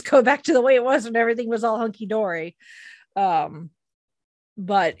life just go back to the way it was when everything was all hunky dory?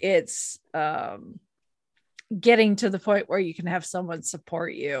 But it's getting to the point where you can have someone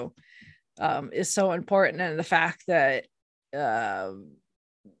support you is so important. And the fact that,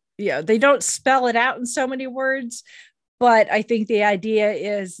 they don't spell it out in so many words, but I think the idea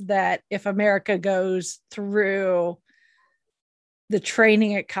is that if America goes through the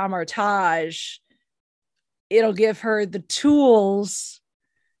training at Kamar-Taj, it'll give her the tools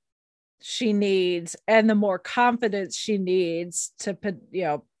she needs and the more confidence she needs to,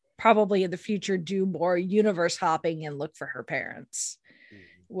 probably in the future do more universe hopping and look for her parents.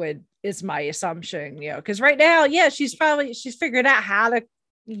 Is my assumption, because right now, she's figured out how to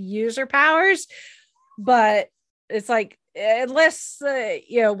use her powers, but it's like, unless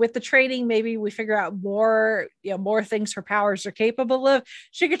with the training, maybe we figure out more things her powers are capable of.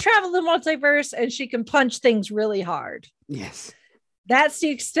 She could travel the multiverse and she can punch things really hard. Yes, that's the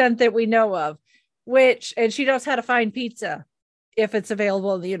extent that we know of. And she knows how to find pizza if it's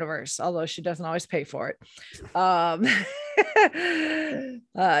available in the universe, although she doesn't always pay for it.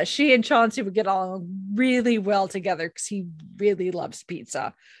 She and Chauncey would get along really well together because he really loves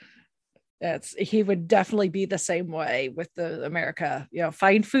pizza. He would definitely be the same way with the America,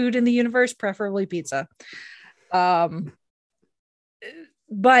 find food in the universe, preferably pizza. But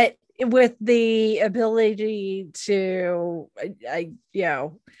with the ability to,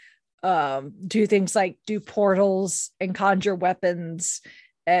 do things like do portals and conjure weapons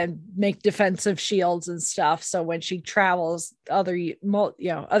and make defensive shields and stuff. So when she travels other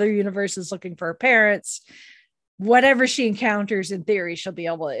universes looking for her parents, whatever she encounters, in theory,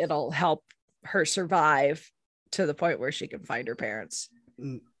 it'll help her survive to the point where she can find her parents.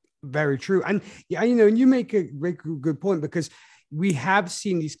 Very true. And and you make a very good point, because we have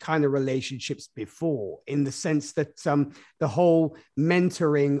seen these kind of relationships before, in the sense that the whole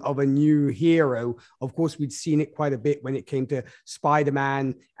mentoring of a new hero, of course, we'd seen it quite a bit when it came to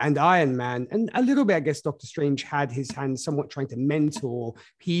Spider-Man and Iron Man, and a little bit, I guess, Doctor Strange had his hand somewhat trying to mentor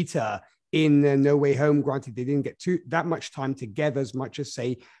Peter in No Way Home. Granted, they didn't get that much time together as much as,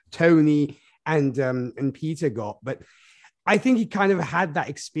 say, Tony and Peter got, but I think he kind of had that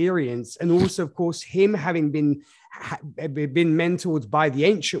experience. And also, of course, him having been mentored by the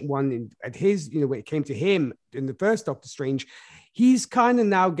Ancient One at his, when it came to him in the first Doctor Strange, he's kind of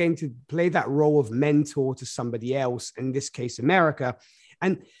now going to play that role of mentor to somebody else, in this case, America.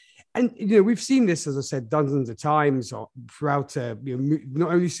 And we've seen this, as I said, dozens of times throughout not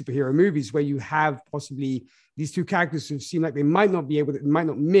only superhero movies, where you have possibly these two characters who seem like they might not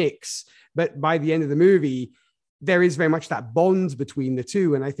mix, but by the end of the movie, there is very much that bond between the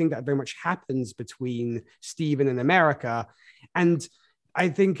two. And I think that very much happens between Stephen and America. And I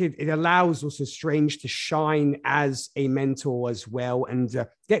think it allows also Strange to shine as a mentor as well, and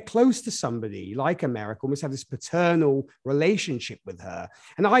get close to somebody like America, almost have this paternal relationship with her.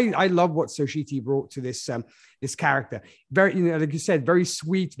 And I love what Soshiti brought to this character. Very, like you said, very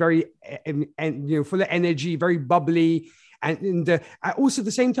sweet, very and full of energy, very bubbly. And also at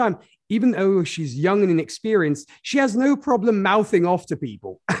the same time, even though she's young and inexperienced, she has no problem mouthing off to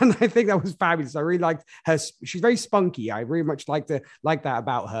people. And I think that was fabulous. I really liked her. She's very spunky. I very much like that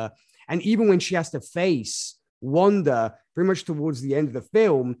about her. And even when she has to face Wanda pretty much towards the end of the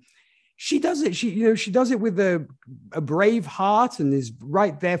film, she does it. She does it with a brave heart and is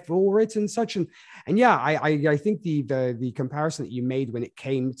right there for it and such. And yeah, I think the comparison that you made when it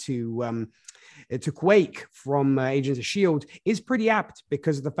came to Quake from Agents of S.H.I.E.L.D. is pretty apt,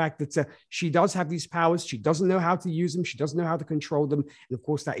 because of the fact that she does have these powers. She doesn't know how to use them. She doesn't know how to control them. And of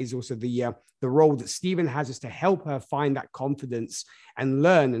course, that is also the role that Stephen has, is to help her find that confidence and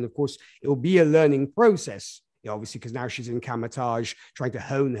learn. And of course, it will be a learning process, obviously, because now she's in Kamar-Taj trying to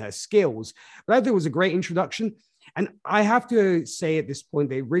hone her skills. But I think it was a great introduction. And I have to say at this point,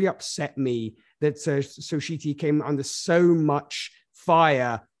 they really upset me that Soshiti came under so much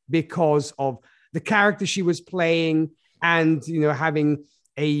fire because of the character she was playing, and having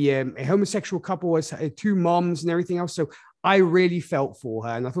a homosexual couple as two moms and everything else. So I really felt for her,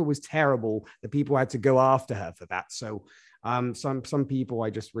 and I thought it was terrible that people had to go after her for that. So some people,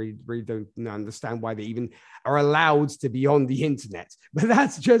 I just really don't understand why they even are allowed to be on the internet. But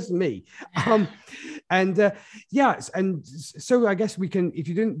that's just me. Yes, and so I guess we can. If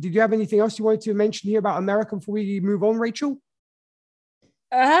you didn't, did you have anything else you wanted to mention here about America before we move on, Rachel?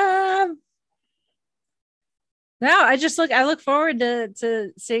 No, I look forward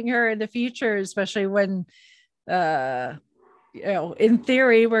to seeing her in the future, especially when, in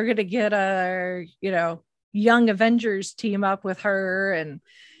theory, we're going to get our, young Avengers team up with her and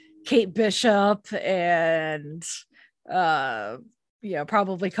Kate Bishop and,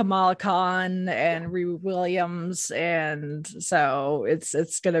 probably Kamala Khan and Riri Williams. And so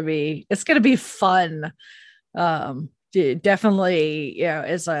it's going to be fun. Definitely,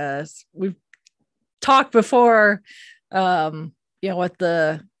 as we've talked before, with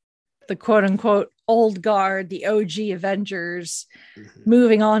the quote unquote old guard, the OG Avengers,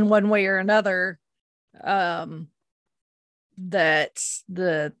 moving on one way or another, that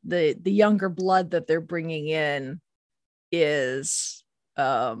the younger blood that they're bringing in is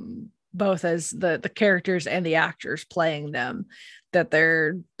both as the characters and the actors playing them, that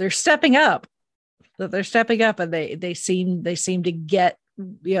they're stepping up, and they seem to get,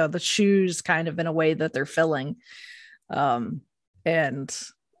 you know, the shoes kind of in a way that they're filling. And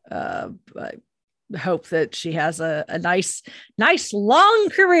I hope that she has a nice long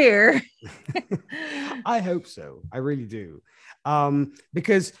career. I hope so. I really do.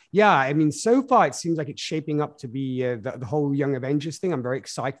 Because I mean, so far it seems like it's shaping up to be the whole Young Avengers thing. I'm very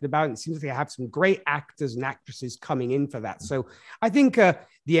excited about it. It seems like they have some great actors and actresses coming in for that. So I think the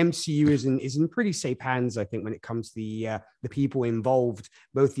MCU is in pretty safe hands, I think, when it comes to the people involved,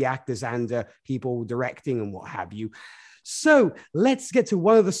 both the actors and people directing and what have you. So let's get to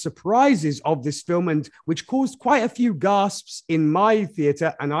one of the surprises of this film, and which caused quite a few gasps in my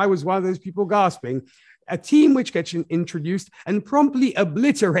theater, and I was one of those people gasping. A team which gets introduced and promptly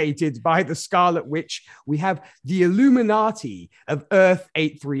obliterated by the Scarlet Witch. We have the Illuminati of Earth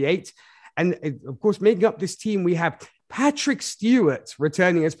 838. And of course, making up this team, we have Patrick Stewart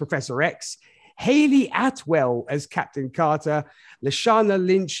returning as Professor X, Haley Atwell as Captain Carter, Lashana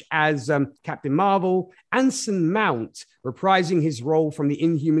Lynch as Captain Marvel, Anson Mount reprising his role from the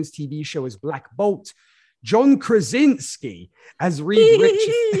Inhumans TV show as Black Bolt, John Krasinski as Reed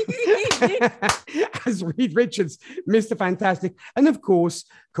Richards, Mr. Fantastic, and of course,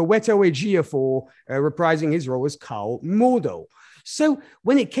 Kweto Ejiofor reprising his role as Carl Mordo. So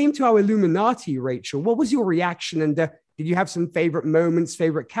when it came to our Illuminati, Rachel, what was your reaction? And did you have some favorite moments,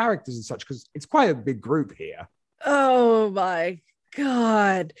 favorite characters and such? Because it's quite a big group here. Oh my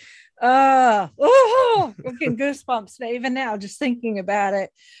God. I'm getting goosebumps even now, just thinking about it.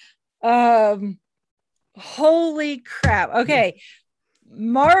 Holy crap. Okay.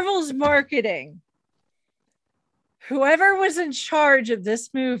 Marvel's marketing. Whoever was in charge of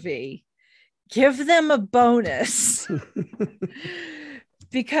this movie, give them a bonus.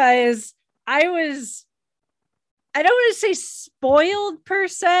 Because I don't want to say spoiled per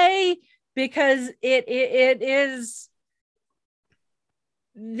se, because it is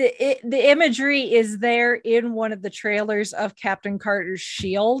the imagery is there in one of the trailers of Captain Carter's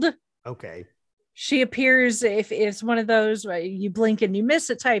shield. Okay. She appears, if it's one of those where you blink and you miss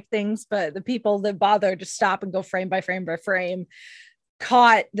it type things, but the people that bother to stop and go frame by frame by frame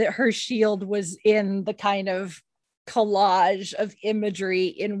caught that her shield was in the kind of collage of imagery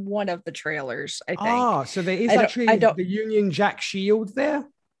in one of the trailers, I think. So there is actually the Union Jack shield there?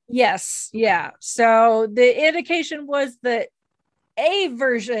 Yes. Yeah. So the indication was that a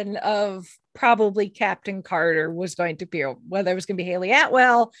version of probably Captain Carter was going to be, whether it was going to be Haley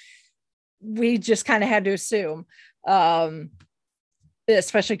Atwell, we just kind of had to assume,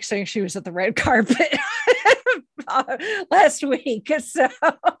 especially considering she was at the red carpet last week. So,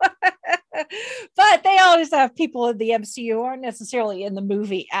 but they always have people in the MCU who aren't necessarily in the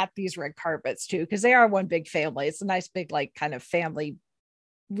movie at these red carpets too, because they are one big family. It's a nice big, like, kind of family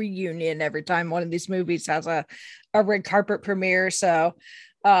reunion every time one of these movies has a red carpet premiere. So,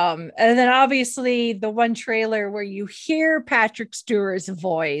 and then obviously the one trailer where you hear Patrick Stewart's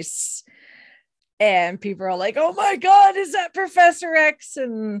voice and people are like, oh my God, is that Professor X?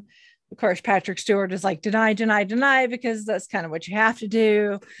 And of course, Patrick Stewart is like, deny, because that's kind of what you have to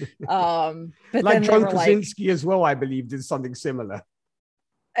do. But like John Krasinski as well, I believe, did something similar.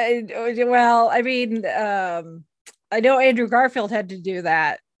 Well, I mean, I know Andrew Garfield had to do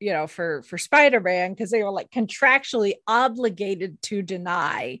that, you know, for Spider-Man, because they were like contractually obligated to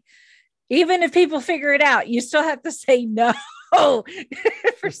deny. Even if people figure it out, you still have to say no.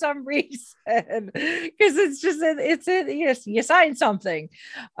 For some reason, because it's just you sign something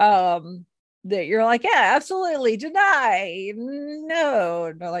that you're like, yeah, absolutely, deny.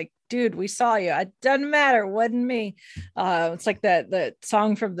 No, like, dude, we saw you. It doesn't matter, it wasn't me. It's like the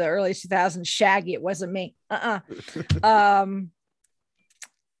song from the early 2000s, Shaggy, it wasn't me.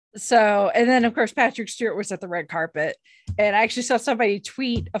 So, and then of course Patrick Stewart was at the red carpet, and I actually saw somebody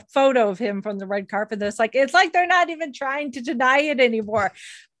tweet a photo of him from the red carpet that's like, it's like they're not even trying to deny it anymore.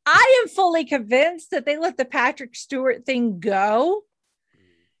 I am fully convinced that they let the Patrick Stewart thing go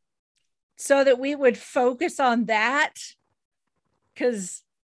so that we would focus on that, because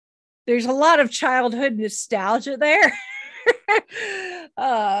there's a lot of childhood nostalgia there.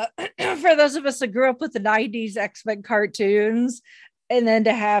 For those of us that grew up with the 90s X-Men cartoons, and then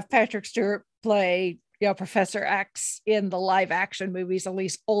to have Patrick Stewart play, you know, Professor X in the live action movies, at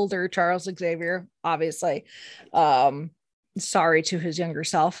least older Charles Xavier, obviously. Sorry to his younger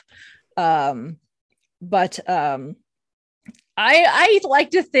self. But I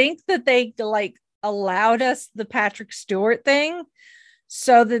like to think that they like allowed us the Patrick Stewart thing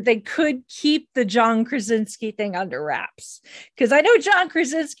so that they could keep the John Krasinski thing under wraps. Because I know John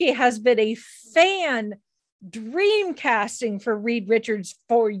Krasinski has been a fan dream casting for Reed Richards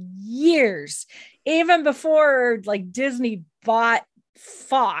for years, even before like Disney bought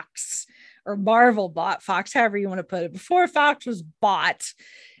Fox, or Marvel bought Fox, however you want to put it, before Fox was bought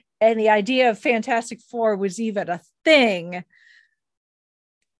and the idea of Fantastic Four was even a thing.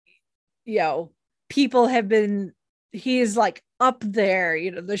 You know, people have been, he is like up there, you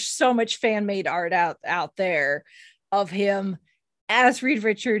know, there's so much fan made art out there of him as Reed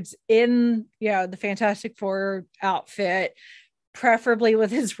Richards in, you know, the Fantastic Four outfit, preferably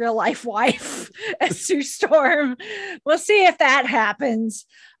with his real life wife as Sue Storm. We'll see if that happens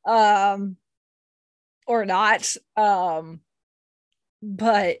or not.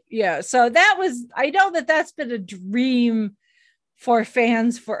 But yeah, so that was, I know that that's been a dream for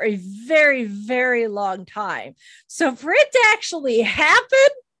fans for a very, very long time. So for it to actually happen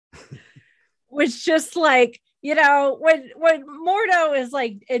was just like, you know, when Mordo is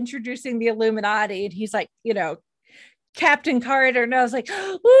like introducing the Illuminati and he's like, you know, Captain Carter, and I was like,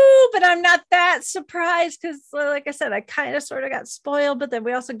 ooh, but I'm not that surprised because, like I said, I kind of sort of got spoiled, but then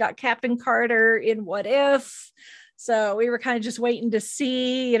we also got Captain Carter in What If. So we were kind of just waiting to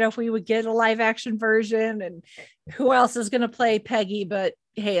see, you know, if we would get a live action version and who else is going to play Peggy but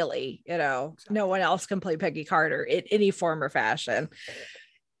Haley. You know, no one else can play Peggy Carter in any form or fashion.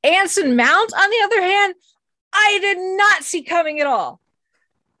 Anson Mount, on the other hand, I did not see coming at all.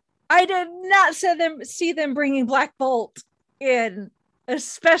 I did not see them bringing Black Bolt in,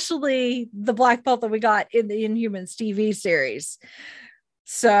 especially the Black Bolt that we got in the Inhumans TV series.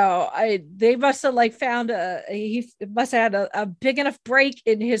 So they must have like found he must have had a big enough break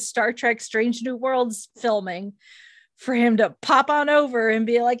in his Star Trek Strange New Worlds filming for him to pop on over and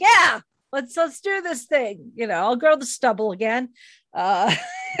be like, yeah, let's do this thing. You know, I'll grow the stubble again. You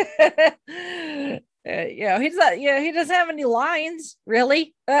know, he's not, you know, he doesn't have any lines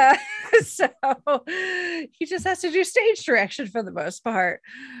really. So he just has to do stage direction for the most part.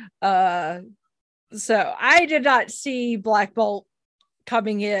 So I did not see Black Bolt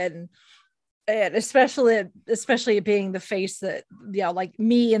coming in, and especially it being the face that, you know, like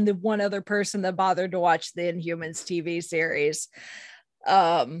me and the one other person that bothered to watch the Inhumans TV series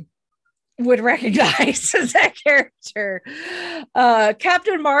would recognize as that character.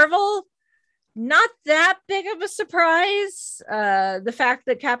 Captain Marvel, not that big of a surprise. The fact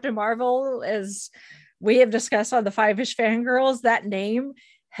that Captain Marvel, as we have discussed on the Five-ish Fangirls, that name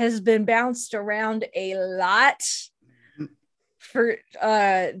has been bounced around a lot. For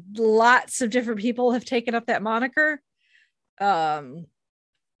lots of different people have taken up that moniker.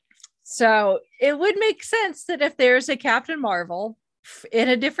 So it would make sense that if there's a Captain Marvel in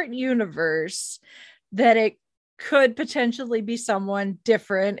a different universe, that it could potentially be someone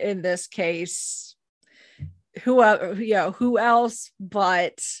different. In this case, who else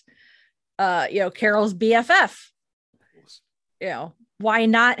but you know, Carol's BFF. You know, why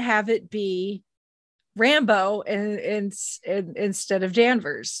not have it be Rambo and instead of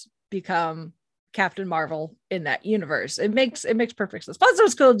Danvers become Captain Marvel in that universe? It makes perfect sense. Plus, it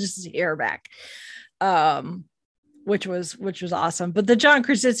was cool just to see her back, which was awesome. But the John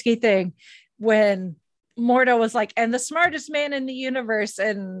Krasinski thing, when Mordo was like, and the smartest man in the universe,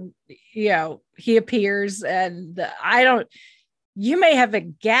 and you know, he appears, and you may have a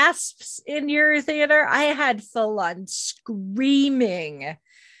gasps in your theater. I had full on screaming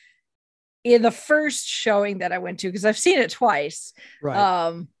in the first showing that I went to, because I've seen it twice.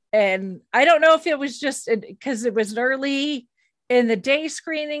 Right. And I don't know if it was just because it was an early in the day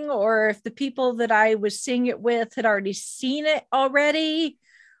screening, or if the people that I was seeing it with had already seen it already,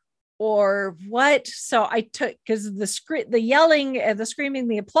 or what. So I took, because the yelling and the screaming,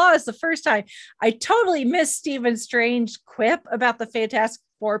 the applause the first time, I totally missed Stephen Strange's quip about the Fantastic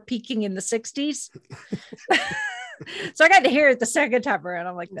Four peaking in the 60s. So I got to hear it the second time around.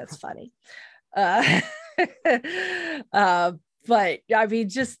 I'm like, that's funny. But I mean,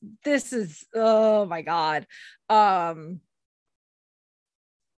 just, this is, oh my God.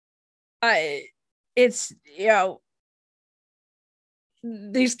 It's, you know,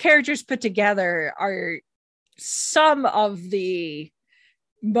 these characters put together are some of the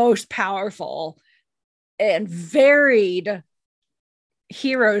most powerful and varied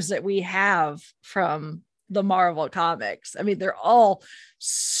heroes that we have from the Marvel comics. I mean, they're all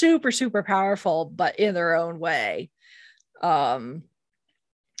super, super powerful, but in their own way.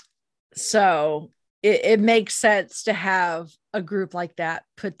 So it makes sense to have a group like that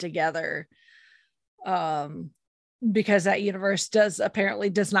put together, because that universe does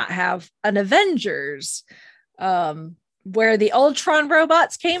not have an Avengers. where the Ultron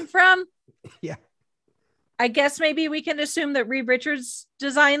robots came from. Yeah. I guess maybe we can assume that Reed Richards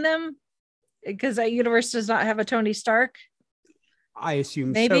designed them because that universe does not have a Tony Stark. I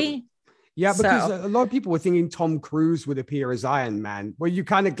assume maybe. So. Yeah, because a lot of people were thinking Tom Cruise would appear as Iron Man. Were you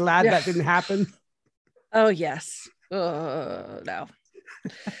kind of glad that didn't happen? Oh, yes. No.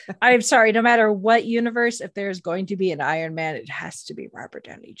 I'm sorry. No matter what universe, if there's going to be an Iron Man, it has to be Robert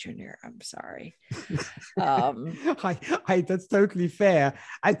Downey Jr. I'm sorry. That's totally fair.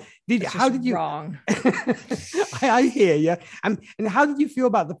 And how did you? Wrong. I hear you. And how did you feel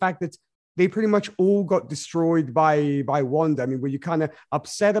about the fact that they pretty much all got destroyed by Wanda? I mean, were you kind of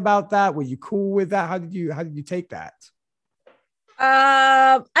upset about that? Were you cool with that? How did you take that?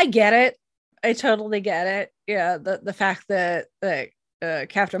 I get it. I totally get it. Yeah, the fact that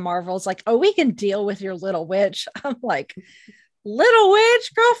Captain Marvel's like, oh, we can deal with your little witch. I'm like, little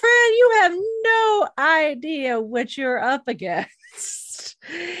witch, girlfriend, you have no idea what you're up against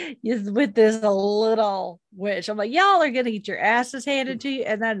with this little witch. I'm like, y'all are gonna get your asses handed to you,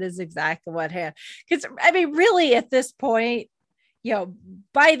 and that is exactly what happened. Because I mean, really, at this point,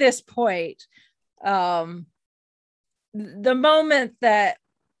 by this point, the moment that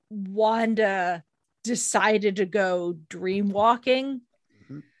Wanda decided to go dream walking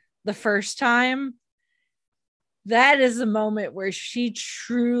the first time, that is the moment where she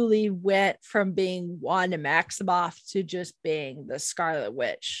truly went from being Wanda Maximoff to just being the Scarlet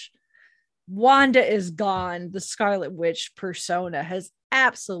Witch. Wanda is gone. The Scarlet Witch persona has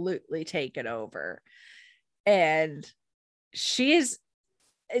absolutely taken over. And she's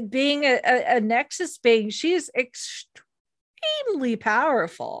being a Nexus being, she is extremely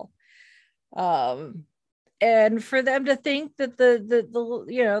powerful. And for them to think that the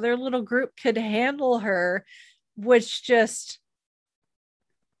their little group could handle her, which just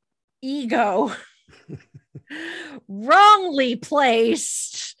ego wrongly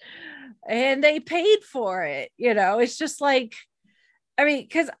placed, and they paid for it. It's just like,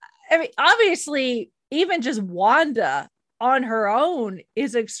 because obviously even just Wanda on her own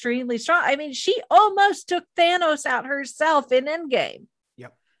is extremely strong. I mean, she almost took Thanos out herself in Endgame.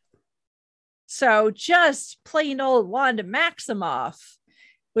 So just plain old Wanda Maximoff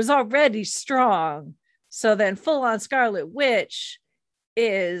was already strong. So then full on Scarlet Witch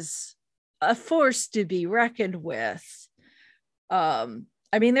is a force to be reckoned with.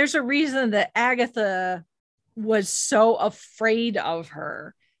 There's a reason that Agatha was so afraid of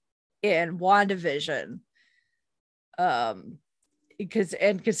her in WandaVision.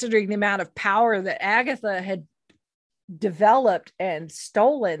 Considering the amount of power that Agatha had developed and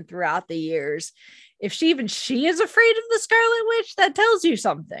stolen throughout the years, if she is afraid of the Scarlet Witch, that tells you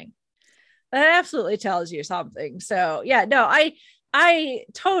something. That absolutely tells you something. So yeah, no, I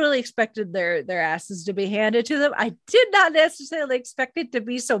totally expected their asses to be handed to them. I did not necessarily expect it to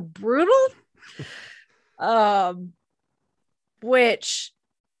be so brutal. Which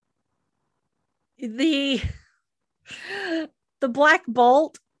the Black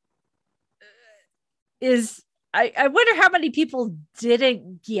Bolt is, I wonder how many people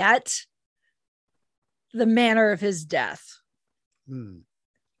didn't get the manner of his death.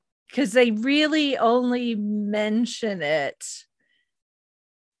 Because they really only mention it,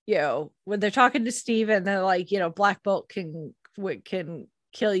 when they're talking to Steven, they're like, Black Bolt can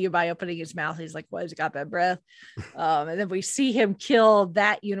kill you by opening his mouth. He's like, what, has he got bad breath? And then we see him kill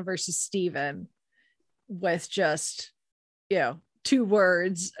that universe's Steven with just, 2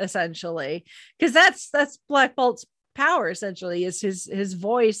 words, essentially, because that's Black Bolt's power. Essentially, is his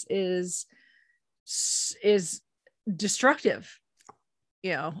voice is destructive.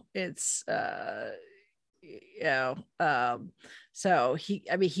 It's so he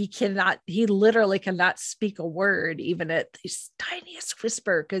literally cannot speak a word, even at the tiniest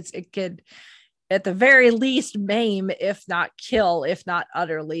whisper, because it could at the very least maim, if not kill, if not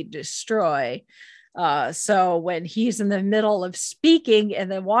utterly destroy. So when he's in the middle of speaking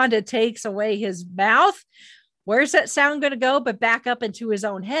and then Wanda takes away his mouth, where's that sound going to go but back up into his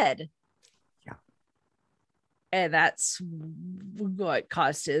own head? Yeah. And that's what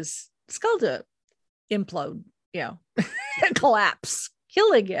caused his skull to implode, collapse,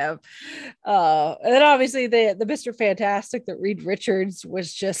 killing him. And then obviously the Mr. Fantastic that Reed Richards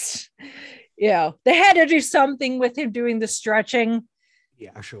was just, they had to do something with him doing the stretching.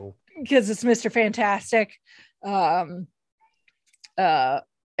 Yeah, sure. Because it's Mr. Fantastic. And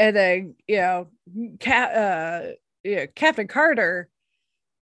then, Captain Carter.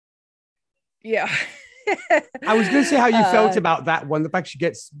 Yeah. I was going to say how you felt about that one. The fact she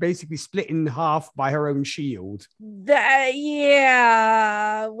gets basically split in half by her own shield.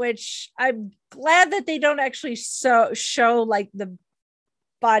 Yeah, which I'm glad that they don't actually show like the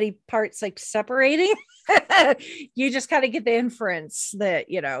body parts like separating. You just kind of get the inference that,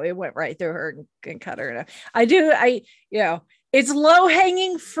 you know, it went right through her and cut her. It's low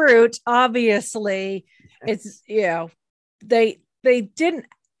hanging fruit. Obviously, it's, you know, they didn't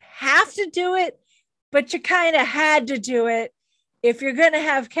have to do it, but you kind of had to do it. If you're going to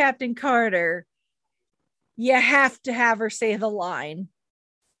have Captain Carter, you have to have her say the line.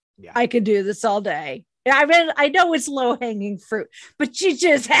 Yeah. I could do this all day. I mean, I know it's low hanging fruit, but you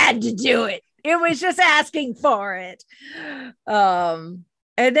just had to do it. It was just asking for it. And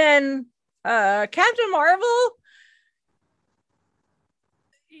then Captain Marvel,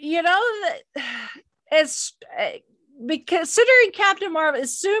 you know, it's considering Captain Marvel,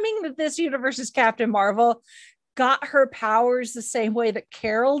 assuming that this universe's Captain Marvel got her powers the same way that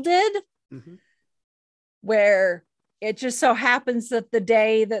Carol did, where it just so happens that the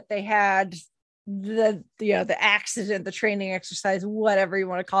day that they had the accident, the training exercise, whatever you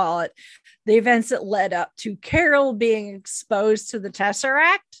want to call it, the events that led up to Carol being exposed to the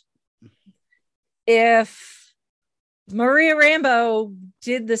Tesseract. If Maria Rambeau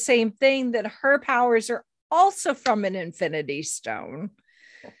did the same thing, that her powers are also from an Infinity Stone,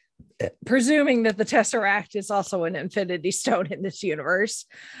 presuming that the Tesseract is also an Infinity Stone in this universe,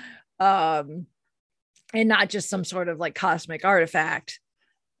 and not just some sort of like cosmic artifact,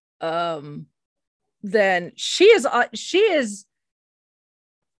 then she is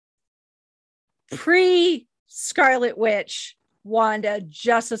pre Scarlet Witch Wanda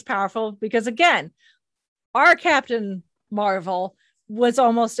just as powerful, because again, our Captain Marvel was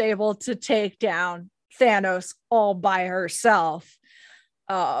almost able to take down Thanos all by herself.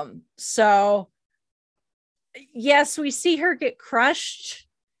 So yes, we see her get crushed,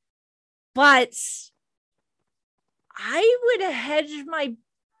 but I would hedge my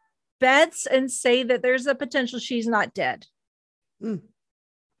bets and say that there's a potential she's not dead.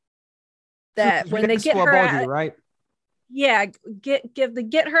 That when they get her out, right? Yeah,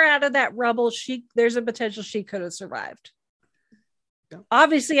 get her out of that rubble. There's a potential she could have survived. Yeah.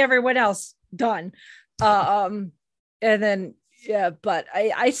 Obviously, everyone else done. And then but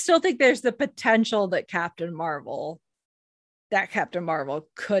I still think there's the potential that Captain Marvel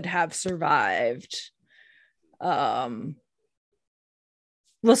could have survived.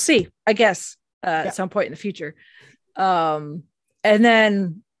 We'll see, I guess, at some point in the future. And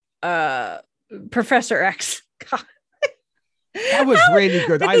then Professor X. God. That was really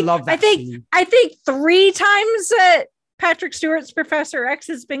good. I love that. I think 3 times that Patrick Stewart's Professor X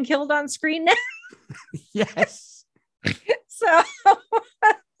has been killed on screen now. Yes. So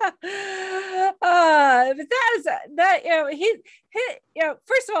but that is that, you know, he you know,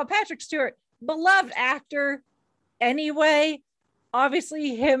 first of all, Patrick Stewart, beloved actor anyway.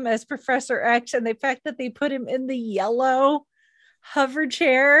 Obviously him as Professor X, and the fact that they put him in the yellow hover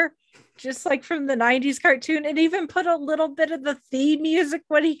chair, just like from the 90s cartoon, and even put a little bit of the theme music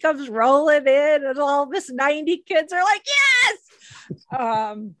when he comes rolling in, and all this 90 kids are like, yes.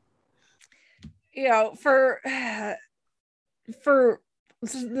 You know, for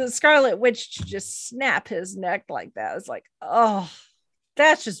the Scarlet Witch to just snap his neck like that, it's like, oh,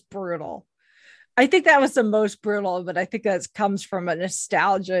 that's just brutal. I think that was the most brutal, but I think that comes from a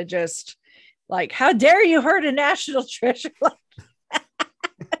nostalgia, just like, how dare you hurt a national treasure like that?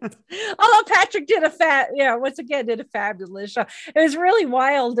 Although Patrick did once again did a fabulous show. It was really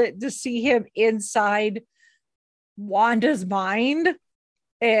wild to see him inside Wanda's mind,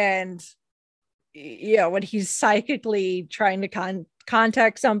 and you know, when he's psychically trying to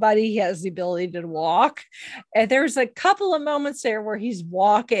contact somebody, he has the ability to walk, and there's a couple of moments there where he's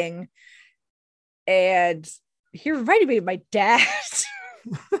walking, and he reminded me of my dad.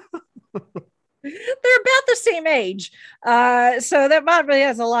 They're about the same age, so that probably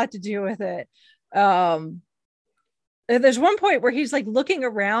has a lot to do with it. And there's one point where he's like looking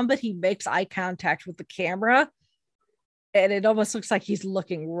around, but he makes eye contact with the camera, and it almost looks like he's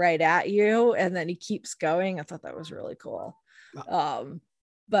looking right at you, and then he keeps going. I thought that was really cool. But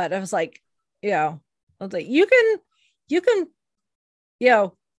I was like, you know, you can, you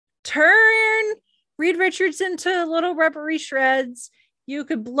know, turn Reed Richards into little rubbery shreds. You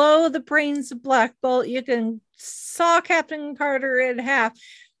could blow the brains of Black Bolt. You can saw Captain Carter in half.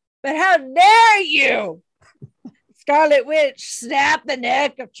 But how dare you, Scarlet Witch, snap the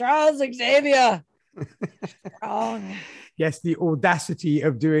neck of Charles Xavier? Wrong. Yes, the audacity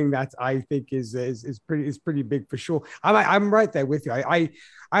of doing that, I think, is pretty big for sure. I'm right there with you.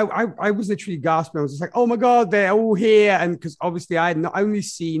 I was literally gasping. I was just like, oh my god, they're all here, and because obviously I had not only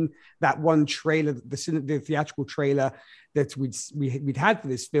seen that one trailer, the theatrical trailer that we'd had for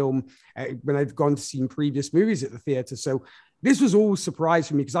this film when I'd gone to see previous movies at the theater. So this was all surprise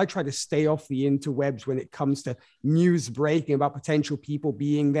for me because I try to stay off the interwebs when it comes to news breaking about potential people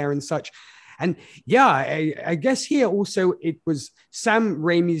being there and such. And yeah, I guess here also it was Sam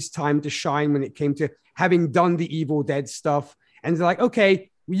Raimi's time to shine when it came to having done the Evil Dead stuff. And they're like, okay,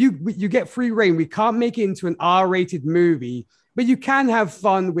 you get free reign. We can't make it into an R-rated movie, but you can have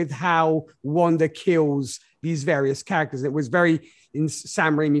fun with how Wanda kills these various characters. It was very in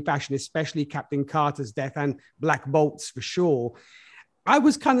Sam Raimi fashion, especially Captain Carter's death and Black Bolt's for sure. I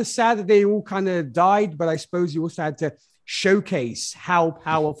was kind of sad that they all kind of died, but I suppose you also had to showcase how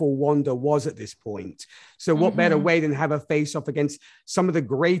powerful Wanda was at this point. So what better way than have her face off against some of the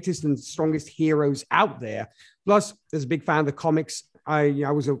greatest and strongest heroes out there? Plus, as a big fan of the comics, I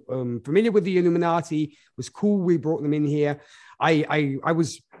was familiar with the Illuminati. It was cool we brought them in here. I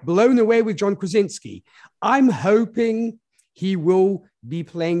was blown away with John Krasinski. I'm hoping he will be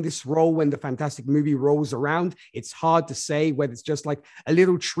playing this role when the Fantastic movie rolls around. It's hard to say whether it's just like a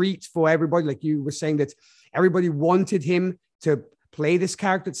little treat for everybody. Like you were saying that everybody wanted him to play this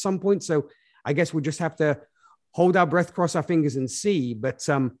character at some point. So I guess we'll just have to hold our breath, cross our fingers and see. But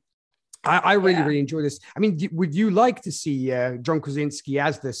I really enjoy this. I mean, would you like to see John Krasinski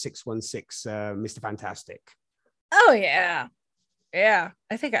as the 616, Mr. Fantastic? Oh yeah. Yeah.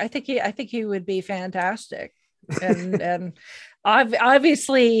 I think he would be fantastic. And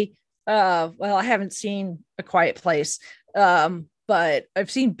obviously, well, I haven't seen A Quiet Place, but I've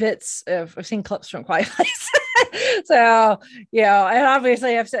seen I've seen clips from Quiet Place. So, yeah, and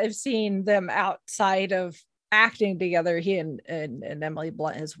obviously I've seen them outside of acting together. He and Emily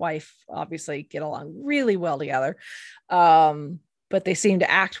Blunt, his wife, obviously get along really well together. But they seem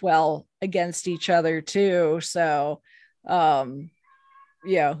to act well against each other too. So,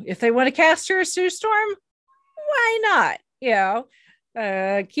 if they want to cast her as Sue Storm, why not?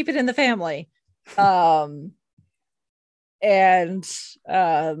 Keep it in the family. And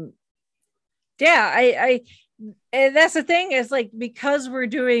that's the thing is like, because we're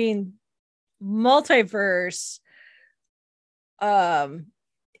doing multiverse, at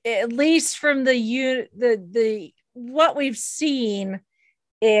least from the what we've seen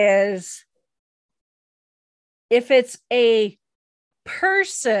is if it's a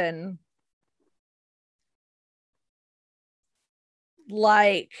person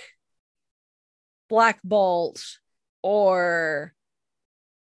like Black Bolt or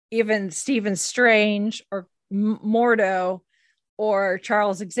even Stephen Strange or Mordo or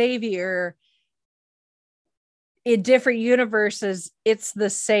Charles Xavier, in different universes, it's the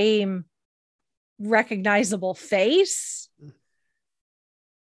same recognizable face.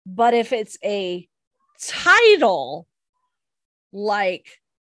 But if it's a title like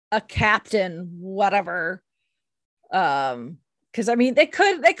a Captain whatever, because I mean they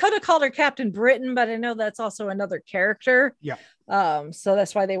could have called her Captain Britain, but I know that's also another character. Yeah. So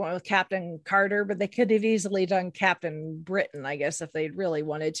that's why they went with Captain Carter, but they could have easily done Captain Britain, I guess, if they really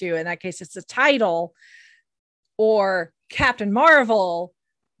wanted to. In that case, it's a title, or Captain Marvel,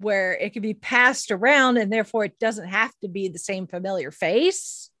 where it could be passed around and therefore it doesn't have to be the same familiar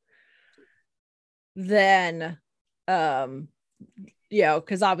face. Then,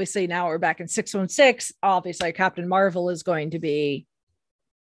 because obviously now we're back in 616. Obviously, Captain Marvel is going to be,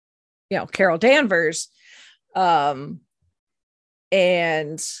 Carol Danvers. But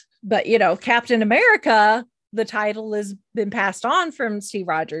Captain America, the title has been passed on from Steve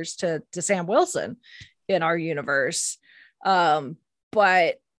Rogers to Sam Wilson in our universe.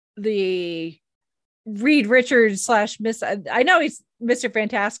 But the Reed Richards / I know he's Mr.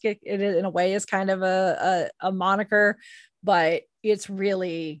 Fantastic in a way is kind of a moniker, but it's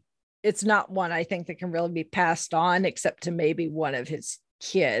not one I think that can really be passed on except to maybe one of his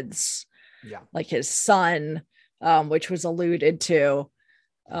kids, like his son, which was alluded to.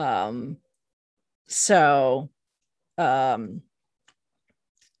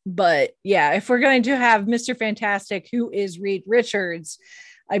 But yeah, if we're going to have Mr. Fantastic, who is Reed Richards,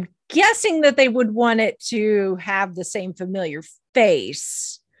 I'm guessing that they would want it to have the same familiar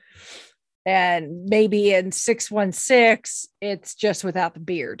face. And maybe in 616, it's just without the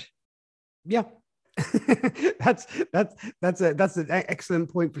beard. Yeah. That's an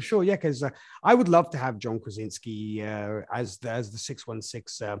excellent point for sure. Yeah, because I would love to have John Krasinski as the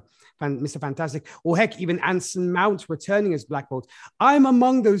 616 Mr. Fantastic, or heck, even Anson Mount returning as Black Bolt. I'm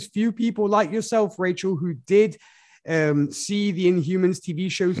among those few people like yourself, Rachel, who did see the Inhumans TV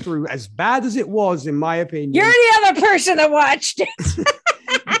show through, as bad as it was, in my opinion. You're the other person that watched it.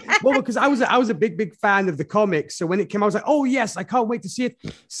 Well, because I was a big fan of the comics, so when it came, I was like, oh yes, I can't wait to see it.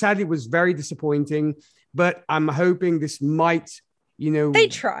 Sadly, it was very disappointing, but I'm hoping this might, they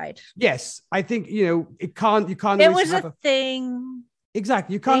tried. Yes, I think it can't. You can't. It was a thing.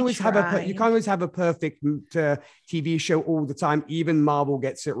 Exactly. You can't always have a perfect TV show all the time. Even Marvel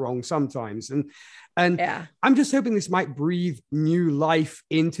gets it wrong sometimes, and yeah. I'm just hoping this might breathe new life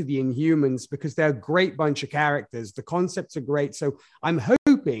into the Inhumans, because they're a great bunch of characters. The concepts are great. So I'm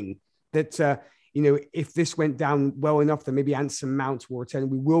hoping that, if this went down well enough, then maybe Anson Mount will return.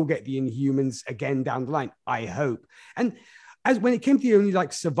 We will get the Inhumans again down the line, I hope. And as when it came to the only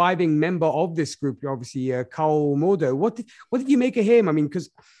surviving member of this group, obviously Carl Mordo, what did you make of him? I mean, because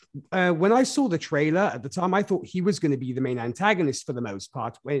when I saw the trailer at the time, I thought he was going to be the main antagonist for the most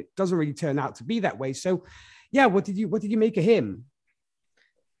part. It doesn't really turn out to be that way. So, yeah, what did you make of him?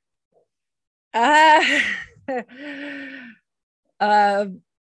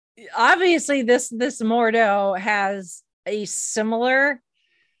 Obviously, this Mordo has a similar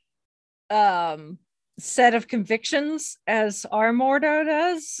set of convictions as our Mordo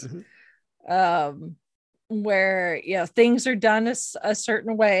does. Mm-hmm. Where things are done a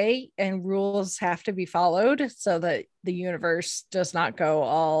certain way and rules have to be followed so that the universe does not go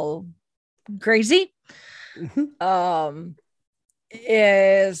all crazy. Mm-hmm.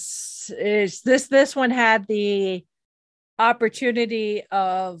 Is this one had the opportunity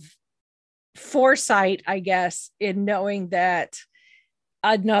of foresight, I guess, in knowing that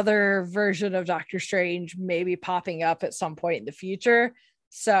another version of Doctor Strange may be popping up at some point in the future.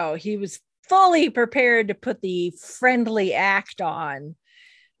 So he was fully prepared to put the friendly act on,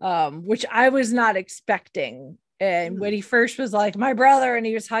 which I was not expecting. And when he first was like, my brother, and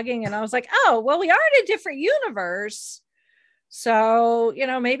he was hugging, and I was like, oh, well, we are in a different universe. So,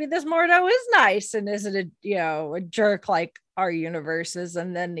 maybe this Mordo is nice and isn't a jerk like our universe is.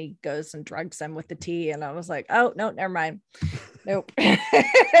 And then he goes and drugs him with the tea. And I was like, oh, no, never mind. Nope.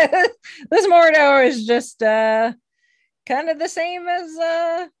 This Mordo is just kind of the same as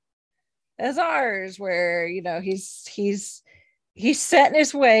ours, where he's set in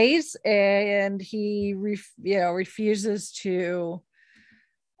his ways, and he refuses to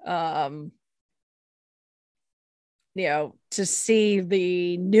to see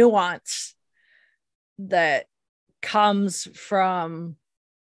the nuance that comes from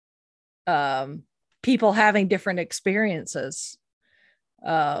people having different experiences.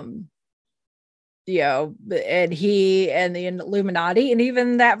 And he and the Illuminati, and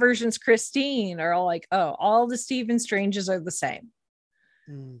even that version's Christine, are all like, oh, all the Stephen Stranges are the same.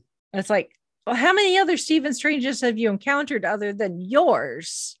 And it's like, well, how many other Stephen Stranges have you encountered other than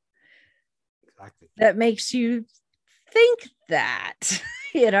yours? Exactly. That makes you think that,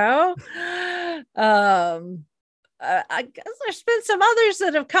 I guess there's been some others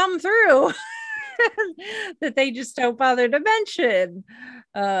that have come through that they just don't bother to mention.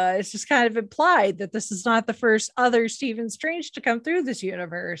 It's just kind of implied that this is not the first other Stephen Strange to come through this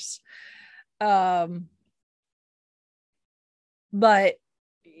universe. But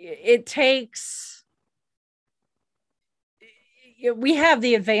it takes, we have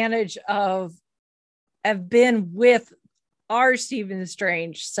the advantage of have been with our Stephen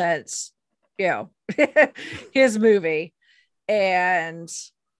Strange since, his movie, and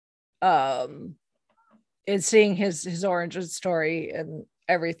seeing his origin story and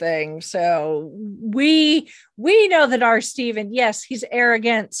everything. So we know that our Stephen, yes, he's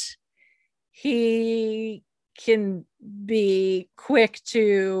arrogant. He can be quick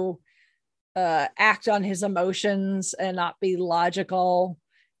to act on his emotions and not be logical,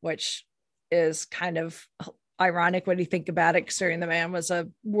 which is kind of ironic when you think about it, considering the man was a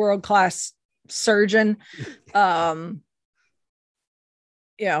world-class surgeon.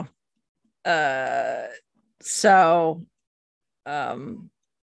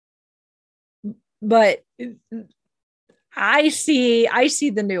 But I see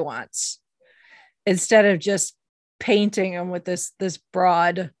the nuance instead of just painting him with this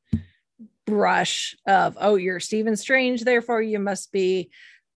broad brush of, oh, you're Stephen Strange, therefore you must be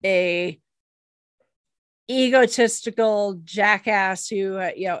a egotistical jackass who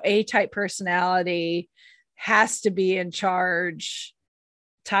A-type personality, has to be in charge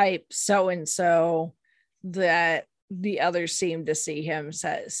type so and so, that the others seem to see him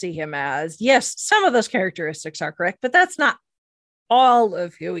as. Yes, some of those characteristics are correct, but that's not all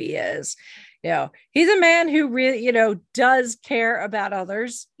of who he is. He's a man who really, does care about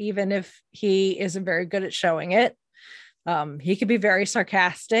others, even if he isn't very good at showing it. He can be very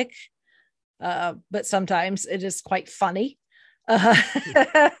sarcastic, but sometimes it is quite funny.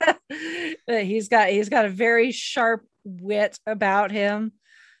 He's got a very sharp wit about him.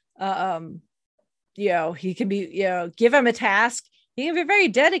 He can be, give him a task, he can be very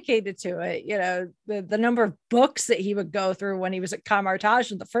dedicated to it. The number of books that he would go through when he was at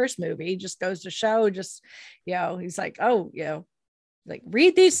Kamar-Taj in the first movie just goes to show, he's like, like,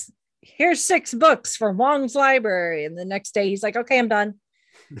 read these, here's 6 books from Wong's library. And the next day he's like, okay, I'm done.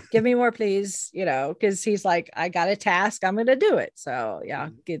 Give me more, please. Because he's like, I got a task, I'm going to do it. So yeah,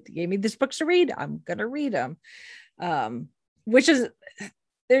 gave me these books to read, I'm going to read them. Which is,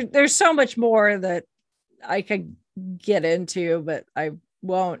 there's so much more that I could get into, but I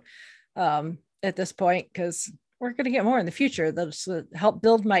won't at this point, because we're going to get more in the future that'll help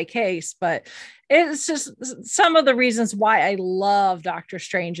build my case. But it's just some of the reasons why I love Doctor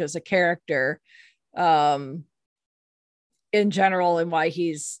Strange as a character in general, and why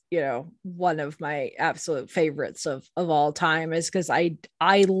he's one of my absolute favorites of all time, is because I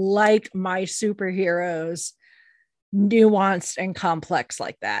like my superheroes nuanced and complex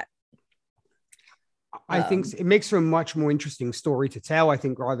like that. I think it makes for a much more interesting story to tell, I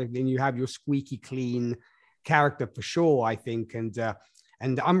think, rather than you have your squeaky clean character, for sure, I think. And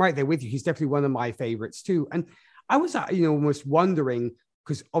I'm right there with you. He's definitely one of my favorites too. And I was, almost wondering,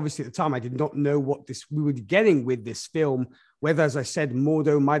 because obviously at the time I did not know what we were getting with this film, whether, as I said,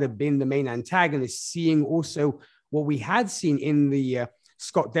 Mordo might have been the main antagonist, seeing also what we had seen in the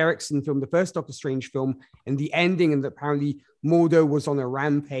Scott Derrickson film, the first Doctor Strange film, and the ending, and that apparently Mordo was on a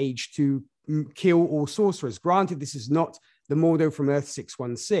rampage to kill all sorcerers. Granted, this is not the Mordo from Earth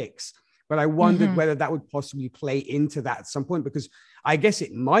 616, but I wondered whether that would possibly play into that at some point, because I guess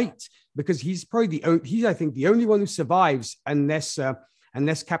it might, because he's probably I think the only one who survives, unless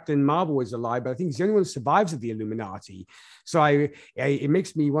Captain Marvel is alive, but I think he's the only one who survives of the Illuminati. So it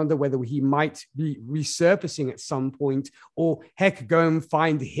makes me wonder whether he might be resurfacing at some point, or heck, go and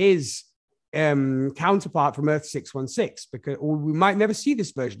find his counterpart from Earth 616, or we might never see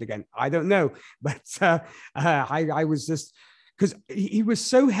this version again. I don't know, but I was just, because he was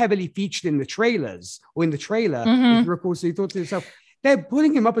so heavily featured in the trailers, or in the trailer, if you recall, so you thought to yourself, they're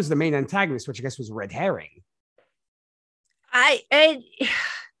putting him up as the main antagonist, which I guess was a red herring.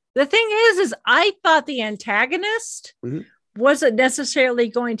 The thing is I thought the antagonist wasn't necessarily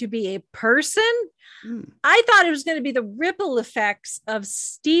going to be a person. I thought it was going to be the ripple effects of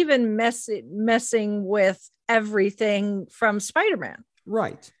Steven messing with everything from Spider-Man.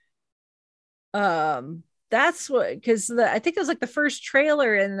 Right. That's what, because I think it was like the first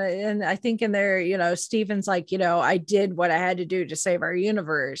trailer, and I think in there, Steven's like, I did what I had to do to save our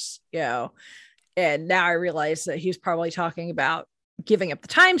universe, and now I realize that he's probably talking about giving up the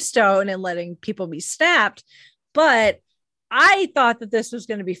time stone and letting people be snapped. But I thought that this was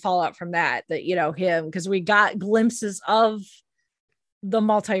going to be fallout from that him, because we got glimpses of the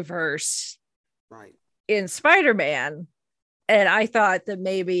multiverse right in Spider-Man. And I thought that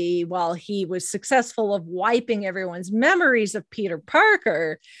maybe while he was successful of wiping everyone's memories of Peter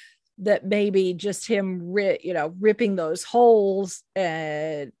Parker, that maybe just him, ripping those holes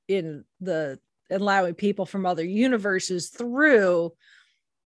and allowing people from other universes through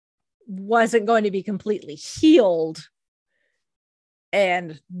wasn't going to be completely healed.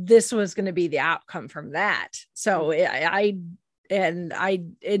 And this was going to be the outcome from that. So it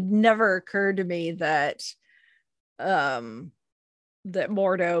never occurred to me that that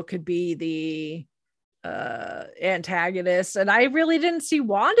Mordo could be the antagonist. And I really didn't see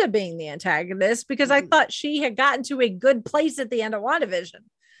Wanda being the antagonist, because I thought she had gotten to a good place at the end of WandaVision.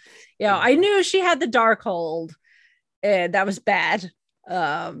 I knew she had the Darkhold, and that was bad.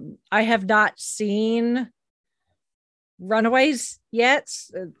 I have not seen Runaways yet.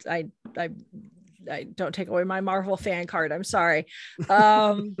 I don't take away my Marvel fan card, I'm sorry,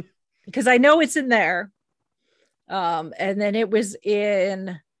 because I know it's in there. And then it was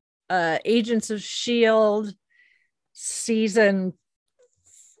in Agents of S.H.I.E.L.D. season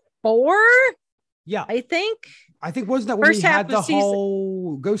 4. Yeah, I think wasn't that when we had the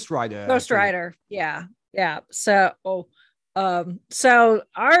whole Ghost Rider? Yeah. So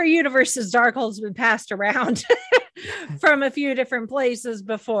our universe's Darkhold's been passed around from a few different places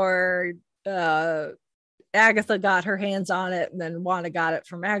before Agatha got her hands on it, and then Wanda got it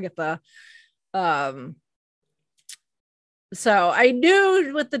from Agatha. So I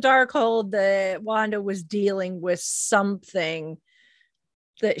knew with the Darkhold that Wanda was dealing with something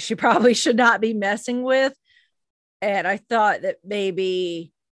that she probably should not be messing with. And I thought that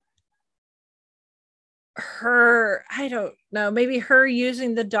maybe her, I don't know, maybe her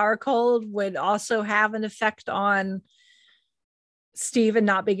using the Darkhold would also have an effect on Steven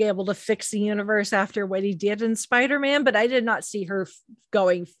not being able to fix the universe after what he did in Spider-Man. But I did not see her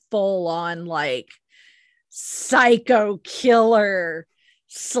going full on like psycho killer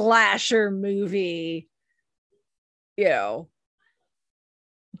slasher movie, you know,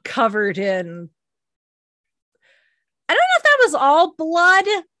 covered in, I don't know if that was all blood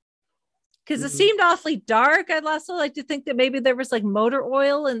because it seemed awfully dark. I'd also like to think that maybe there was like motor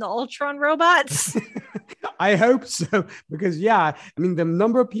oil in the Ultron robots. I hope so, because I mean, the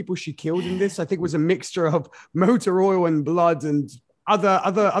number of people she killed in this, I think, was a mixture of motor oil and blood and other.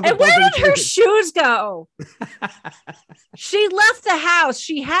 And where did her shoes go? She left the house.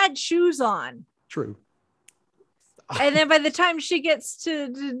 She had shoes on. True. And then by the time she gets to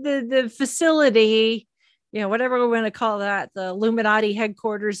the facility, you know, whatever we're going to call that, the Illuminati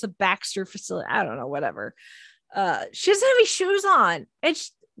headquarters, the Baxter facility, I don't know, whatever. She doesn't have any shoes on. And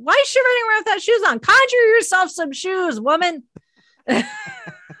why is she running around without shoes on? Conjure yourself some shoes, woman.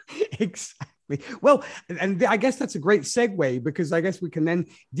 Exactly. Well, and I guess that's a great segue, because I guess we can then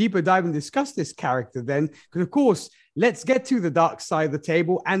deeper dive and discuss this character then. Because, of course, let's get to the dark side of the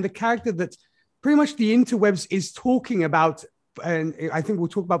table and the character that pretty much the interwebs is talking about, and I think we'll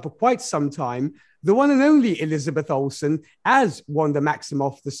talk about for quite some time, the one and only Elizabeth Olsen as Wanda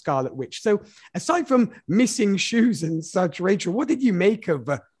Maximoff, the Scarlet Witch. So aside from missing shoes and such, Rachel, what did you make of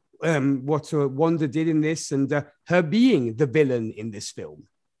what Wanda did in this and her being the villain in this film?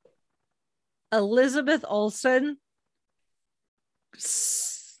 Elizabeth Olsen,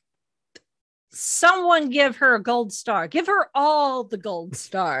 someone give her a gold star. Give her all the gold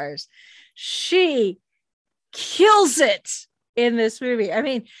stars. She kills it in this movie. I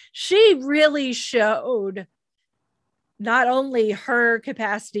mean, she really showed not only her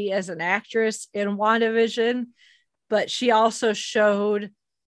capacity as an actress in WandaVision, but she also showed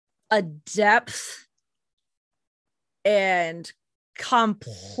a depth and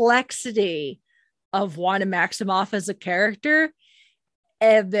complexity of Wanda Maximoff as a character,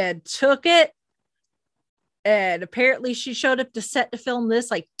 and then took it. And apparently she showed up to set to film this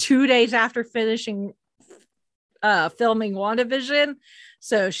like 2 days after finishing filming WandaVision.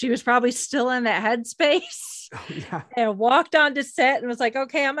 So she was probably still in that headspace. And walked onto set and was like,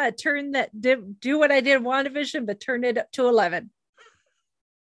 okay, I'm going to turn that, do what I did in WandaVision, but turn it up to 11.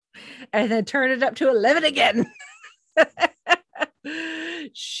 And then turn it up to 11 again.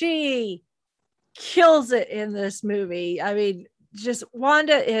 She kills it in this movie. I mean, just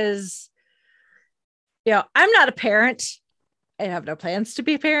Wanda is, you know, I'm not a parent. I have no plans to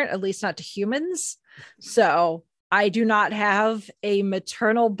be a parent, at least not to humans. So I do not have a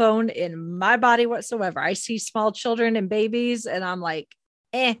maternal bone in my body whatsoever. I see small children and babies and I'm like,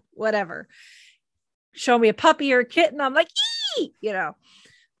 whatever. Show me a puppy or a kitten, I'm like, ee! You know,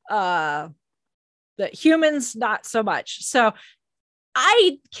 the humans, not so much. So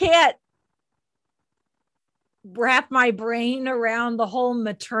I can't wrap my brain around the whole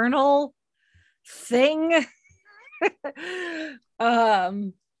maternal thing.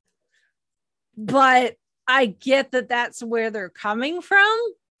 But I get that that's where they're coming from.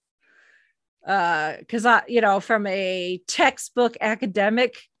 Because from a textbook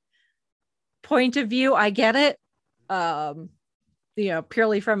academic point of view, I get it.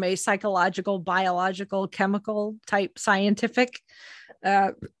 Purely from a psychological, biological, chemical type scientific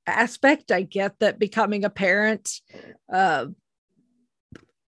aspect, I get that becoming a parent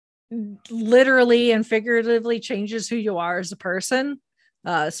literally and figuratively changes who you are as a person,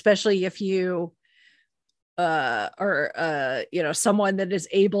 especially if you are someone that is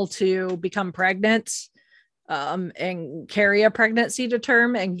able to become pregnant and carry a pregnancy to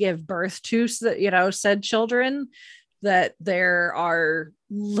term and give birth to said children, that there are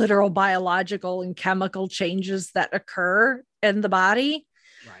literal biological and chemical changes that occur in the body,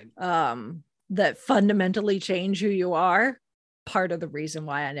 right, that fundamentally change who you are. Part of the reason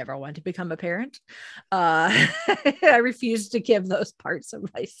why I never want to become a parent. I refuse to give those parts of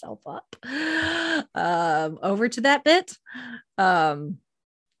myself up over to that bit. I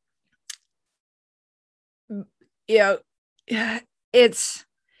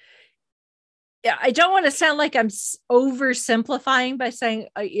don't want to sound like I'm oversimplifying by saying,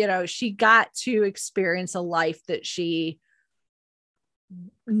 she got to experience a life that she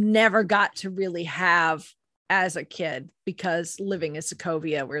never got to really have as a kid, because living in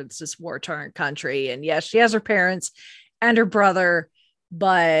Sokovia, where it's this war-torn country, and yes, she has her parents and her brother,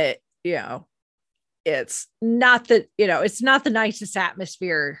 but it's not the it's not the nicest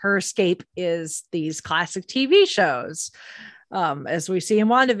atmosphere. Her escape is these classic TV shows, as we see in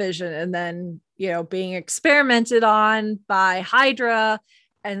WandaVision, and then being experimented on by Hydra,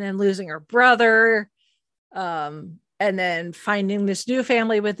 and then losing her brother, and then finding this new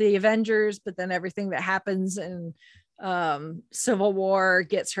family with the Avengers, but then everything that happens in Civil War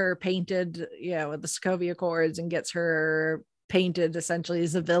gets her painted with the Sokovia Accords, and gets her painted essentially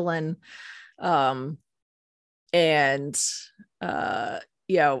as a villain, and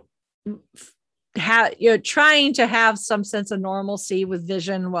trying to have some sense of normalcy with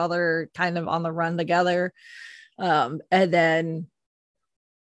Vision while they're kind of on the run together, and then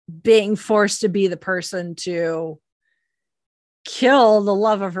being forced to be the person to kill the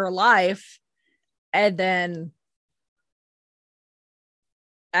love of her life, and then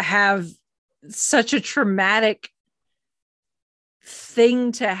have such a traumatic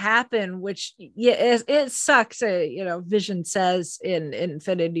thing to happen, which it sucks. Vision says in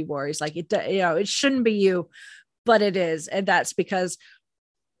Infinity War, he's like, it shouldn't be you, but it is, and that's because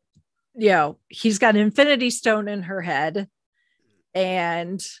he's got an Infinity Stone in her head,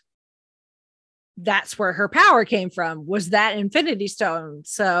 and that's where her power came from, was that Infinity Stone.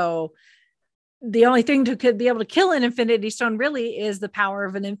 So the only thing could be able to kill an Infinity Stone really is the power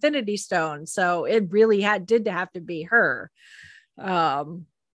of an Infinity Stone. So it really did have to be her. But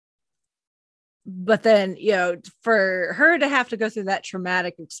then, for her to have to go through that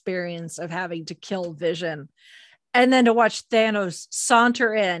traumatic experience of having to kill Vision, and then to watch Thanos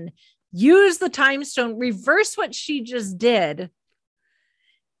saunter in, use the time stone, reverse what she just did,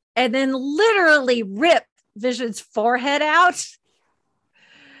 and then literally rip Vision's forehead out.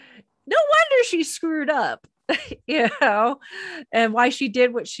 No wonder she screwed up, and why she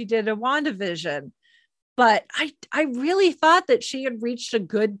did what she did in WandaVision. But I really thought that she had reached a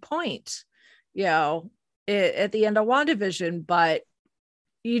good point, at the end of WandaVision, but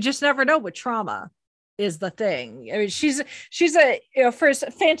you just never know with trauma is the thing. I mean, she's a, for as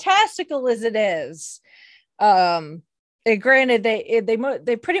fantastical as it is, and granted,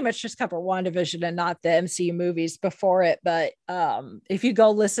 they pretty much just cover WandaVision and not the MCU movies before it. But if you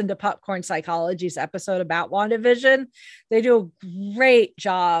go listen to Popcorn Psychology's episode about WandaVision, they do a great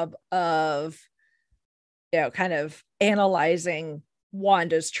job of, kind of analyzing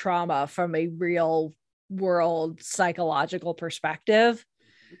Wanda's trauma from a real world psychological perspective.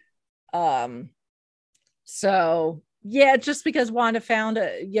 So yeah, just because Wanda found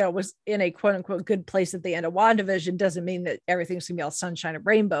was in a quote unquote good place at the end of WandaVision doesn't mean that everything's gonna be all sunshine and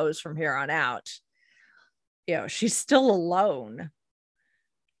rainbows from here on out. She's still alone,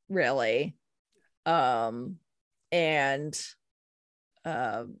 really. Any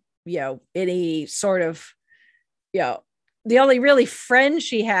sort of, the only really friend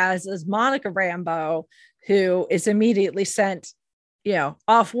she has is Monica Rambeau, who is immediately sent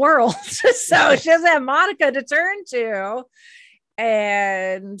off world. So she doesn't have Monica to turn to,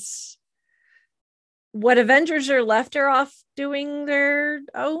 and what Avengers are left are off doing their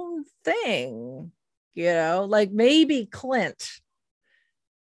own thing. Like maybe Clint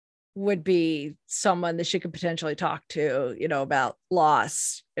would be someone that she could potentially talk to, about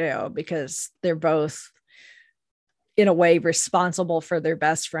loss, because they're both in a way responsible for their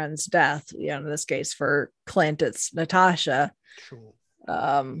best friend's death. In this case for Clint, it's Natasha. Sure.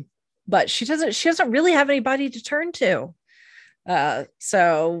 But she doesn't really have anybody to turn to.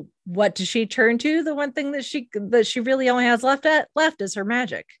 So what does she turn to? The one thing that she really only has left is her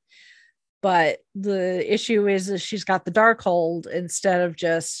magic. But the issue is she's got the Darkhold instead of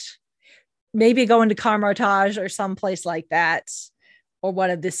just maybe going to Kamar-Taj or someplace like that, or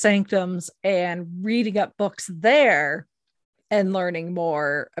one of the sanctums, and reading up books there and learning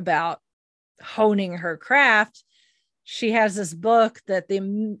more about honing her craft. She has this book that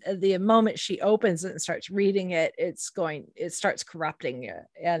the moment she opens it and starts reading it, it starts corrupting it,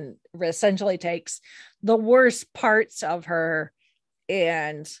 and essentially takes the worst parts of her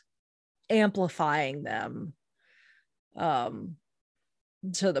and amplifying them,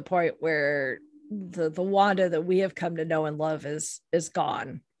 to the point where the Wanda that we have come to know and love is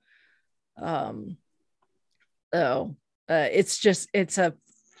gone. It's a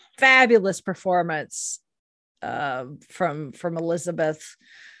fabulous performance from Elizabeth,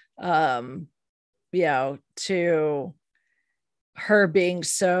 to her being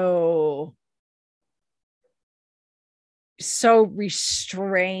so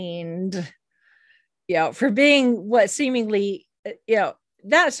restrained, for being what seemingly,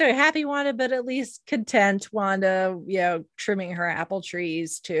 not so happy Wanda, but at least content Wanda, trimming her apple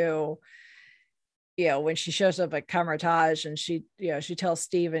trees, to, when she shows up at Kamar-Taj and she tells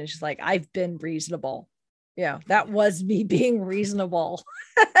Steven, she's like, I've been reasonable. That was me being reasonable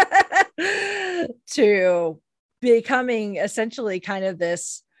to becoming essentially kind of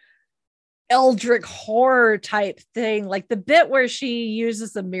this eldritch horror type thing. Like the bit where she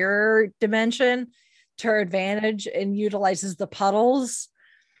uses the mirror dimension to her advantage and utilizes the puddles,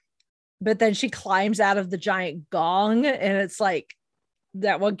 but then she climbs out of the giant gong, and it's like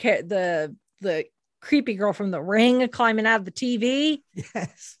that one the creepy girl from The Ring climbing out of the TV.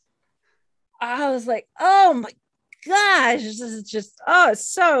 Yes. I was like, oh my gosh, this is just, it's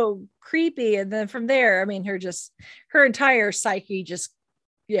so creepy. And then from there, I mean, her entire psyche just,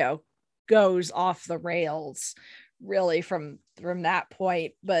 goes off the rails really from that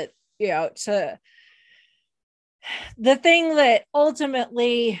point. But, to the thing that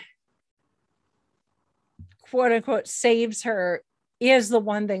ultimately, quote unquote, saves her is the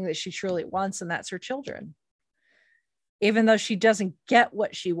one thing that she truly wants, and that's her children. Even though she doesn't get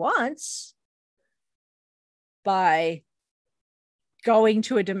what she wants by going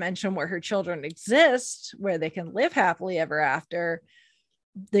to a dimension where her children exist, where they can live happily ever after,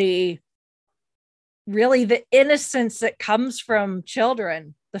 the innocence that comes from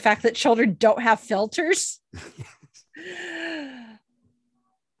children, the fact that children don't have filters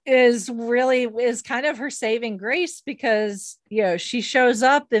is kind of her saving grace, because she shows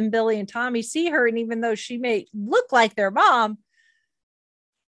up and Billy and Tommy see her, and even though she may look like their mom,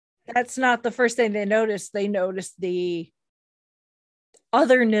 that's not the first thing they notice. They notice the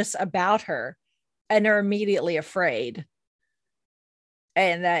otherness about her and are immediately afraid.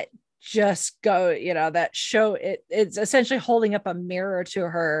 And that just it's essentially holding up a mirror to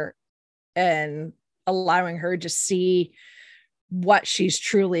her and allowing her to see what she's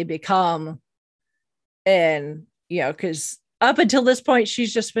truly become. And, because up until this point,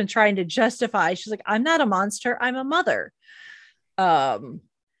 she's just been trying to justify. She's like, I'm not a monster. I'm a mother. I'm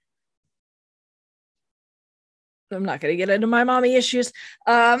not going to get into my mommy issues.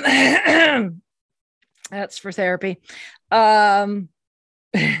 That's for therapy. But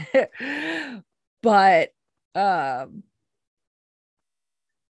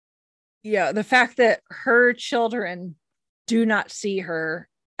the fact that her children do not see her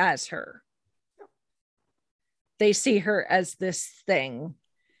as her. They see her as this thing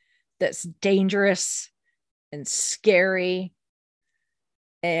that's dangerous and scary,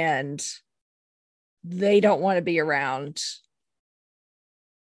 and they don't want to be around.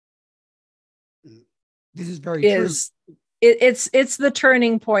 This is very true. It's the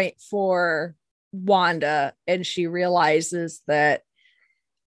turning point for Wanda, and she realizes that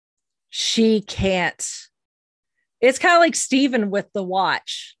she can't. It's kind of like Steven with the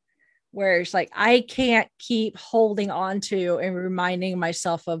watch, where it's like, I can't keep holding on to and reminding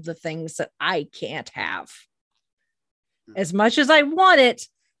myself of the things that I can't have. As much as I want it,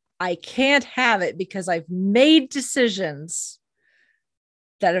 I can't have it because I've made decisions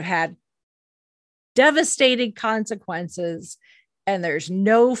that have had devastating consequences, and there's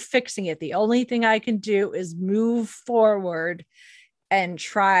no fixing it. The only thing I can do is move forward and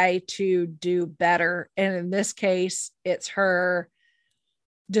try to do better. And in this case, it's her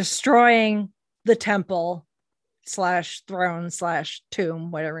destroying the temple / throne /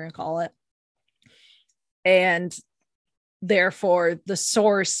 tomb, whatever you call it. And therefore the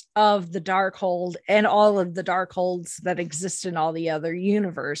source of the Darkhold and all of the Darkholds that exist in all the other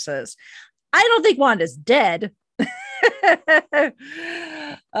universes. I don't think Wanda's dead.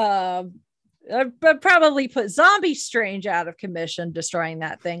 But probably put Zombie Strange out of commission destroying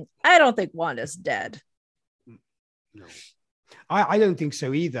that thing. I don't think Wanda's dead. No, I don't think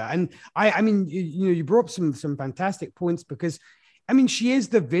so either. And I mean, you brought up some fantastic points, because I mean, she is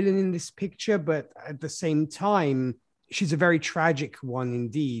the villain in this picture, but at the same time, she's a very tragic one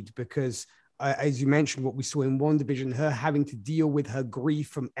indeed, because as you mentioned, what we saw in WandaVision, her having to deal with her grief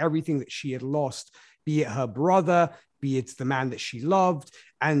from everything that she had lost, be it her brother, be it the man that she loved,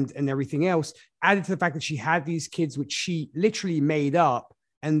 and everything else, added to the fact that she had these kids, which she literally made up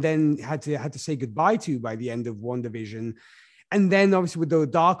and then had to say goodbye to by the end of WandaVision. And then obviously with the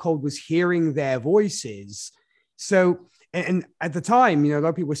Darkhold was hearing their voices. So, and at the time, a lot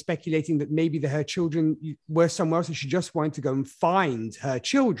of people were speculating that maybe her children were somewhere else, and she just wanted to go and find her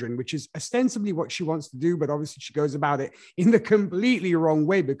children, which is ostensibly what she wants to do. But obviously she goes about it in the completely wrong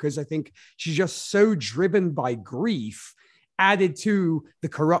way, because I think she's just so driven by grief, added to the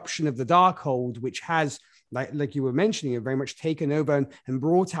corruption of the Darkhold, which has, like you were mentioning, very much taken over and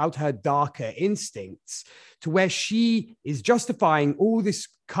brought out her darker instincts, to where she is justifying all this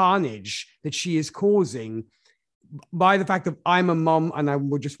carnage that she is causing by the fact of, I'm a mom and I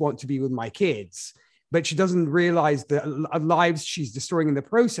would just want to be with my kids. but she doesn't realize the lives she's destroying in the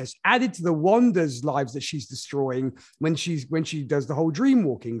process, added to the Wanda's lives that she's destroying when she does the whole dream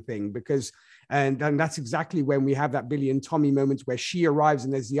walking thing. Because and that's exactly when we have that Billy and Tommy moment where she arrives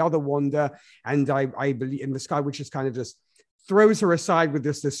and there's the other Wanda, and I believe in the Sky Witch just kind of just throws her aside with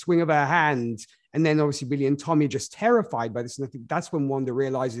just the swing of her hand. And then obviously Billy and Tommy are just terrified by this. And I think that's when Wanda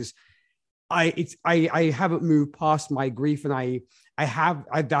realizes I haven't moved past my grief, and I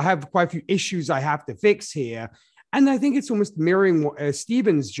have quite a few issues I have to fix here. And I think it's almost mirroring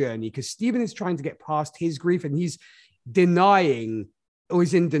Stephen's journey, because Stephen is trying to get past his grief, and he's denying, or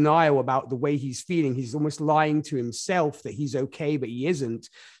is in denial about the way he's feeling. He's almost lying to himself that he's okay, but he isn't.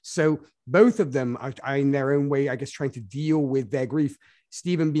 So both of them are in their own way, I guess, trying to deal with their grief.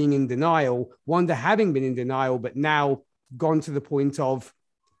 Stephen being in denial, Wanda having been in denial, but now gone to the point of,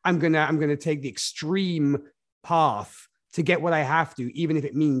 I'm gonna take the extreme path to get what I have to, even if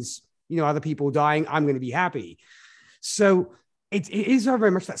it means, other people dying. I'm going to be happy. So it is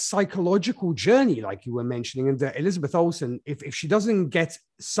very much that psychological journey, like you were mentioning. And Elizabeth Olsen, if she doesn't get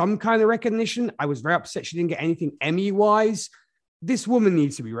some kind of recognition, I was very upset she didn't get anything Emmy-wise. This woman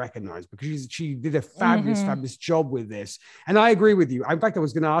needs to be recognized, because she did a fabulous job with this. And I agree with you. In fact, I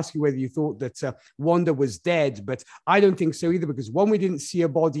was going to ask you whether you thought that Wanda was dead, but I don't think so either, because one, we didn't see a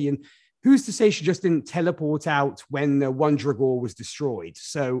body, and who's to say she just didn't teleport out when Wondragor was destroyed?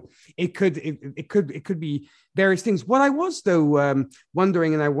 So it could be various things. What I was though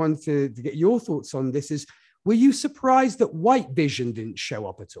wondering, and I wanted to get your thoughts on this, is were you surprised that White Vision didn't show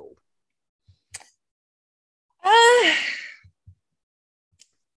up at all?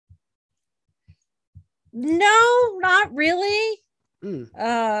 No, not really.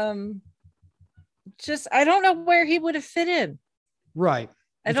 Just I don't know where he would have fit in. Right.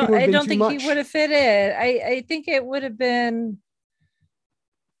 I don't think he would have fit in. I think it would have been,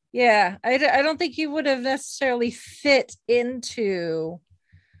 I don't think he would have necessarily fit into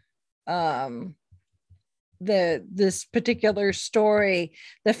this particular story.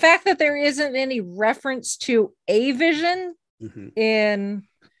 The fact that there isn't any reference to a Vision in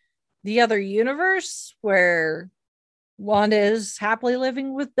the other universe where Wanda is happily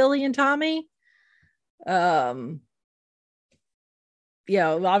living with Billy and Tommy.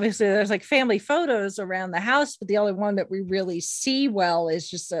 Obviously there's like family photos around the house, but the only one that we really see well is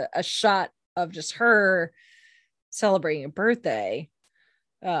just a shot of just her celebrating a birthday.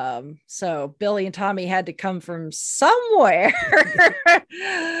 So Billy and Tommy had to come from somewhere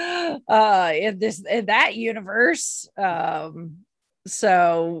in that universe.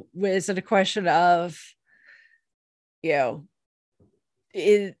 So is it a question of,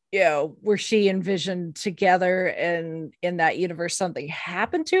 were she and Vision together, and in that universe something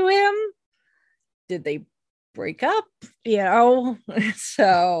happened to him? Did they break up?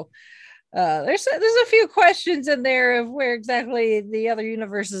 So there's a few questions in there of where exactly the other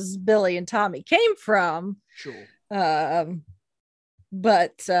universes Billy and Tommy came from. Sure. But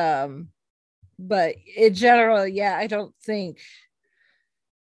in general, I don't think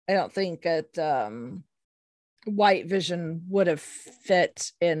that White Vision would have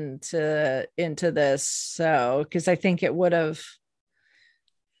fit into this. So, because I think it would have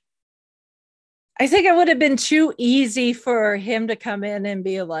been too easy for him to come in and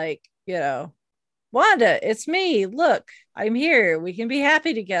be like, Wanda, it's me. Look, I'm here. We can be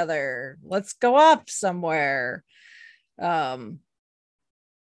happy together. Let's go off somewhere.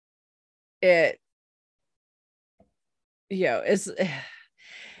 It,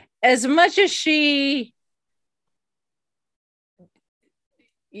 as much as she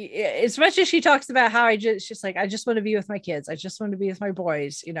talks about how she's like, I just want to be with my kids. I just want to be with my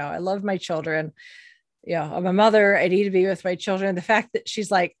boys. I love my children. I'm a mother. I need to be with my children. The fact that she's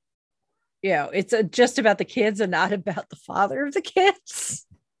like, it's just about the kids and not about the father of the kids.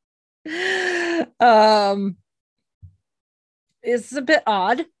 It's a bit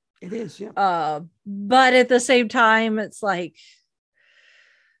odd. It is, yeah. But at the same time, it's like,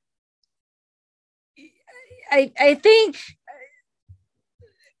 I think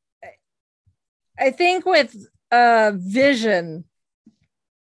with Vision,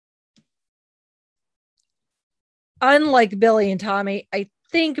 unlike Billy and Tommy, I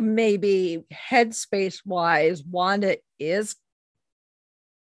think maybe headspace wise, Wanda is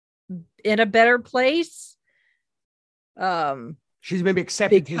in a better place. She's maybe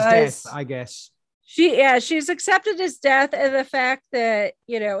accepted his death, I guess. She's accepted his death, and the fact that,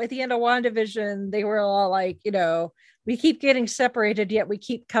 at the end of WandaVision, they were all like, we keep getting separated, yet we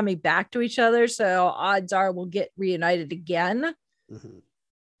keep coming back to each other. So odds are we'll get reunited again.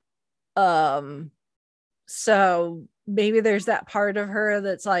 So maybe there's that part of her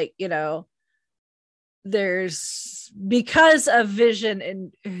that's like, there's, because of Vision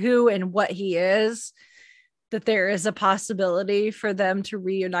and who and what he is, that there is a possibility for them to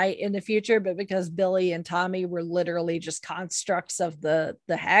reunite in the future, but because Billy and Tommy were literally just constructs of the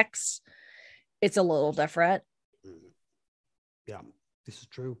hex, it's a little different. Yeah, this is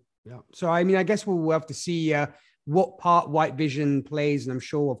true. Yeah. So, I mean, I guess we'll have to see what part White Vision plays. And I'm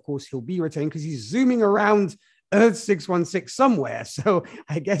sure, of course, he'll be retained because he's zooming around Earth 616 somewhere. So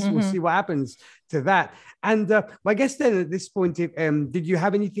I guess we'll see what happens to that. And I guess then at this point, did you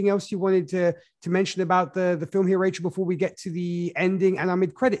have anything else you wanted to mention about the film here, Rachel, before we get to the ending and our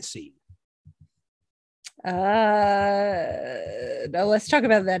mid-credit scene? No, let's talk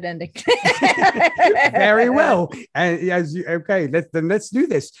about that ending. Very well. And let's do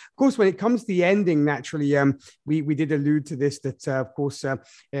this. Of course, when it comes to the ending, naturally, we did allude to this, that of course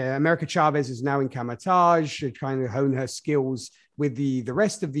America Chavez is now in Kamar-Taj, trying to hone her skills with the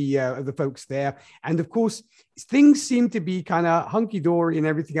rest of the folks there. And of course, things seem to be kind of hunky-dory and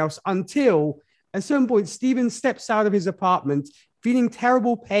everything else until at some point Steven steps out of his apartment feeling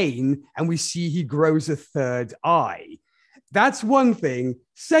terrible pain, and we see he grows a third eye. That's one thing.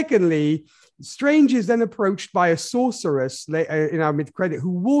 Secondly, Strange is then approached by a sorceress in our mid-credit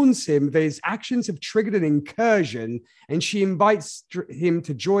who warns him that his actions have triggered an incursion, and she invites him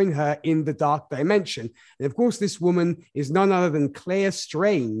to join her in the dark dimension. And of course, this woman is none other than Claire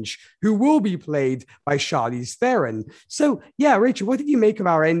Strange, who will be played by Charlize Theron. So, yeah, Rachel, what did you make of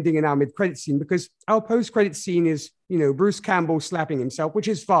our ending and our mid-credit scene? Because our post-credit scene is, Bruce Campbell slapping himself, which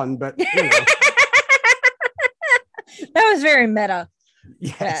is fun, but, That was very meta.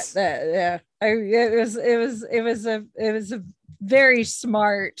 Yes. Yeah. It was a very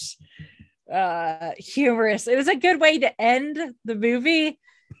smart, humorous. It was a good way to end the movie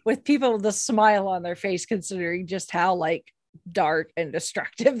with people with a smile on their face, considering just how dark and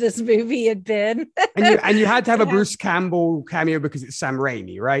destructive this movie had been. and you had to have a Bruce Campbell cameo because it's Sam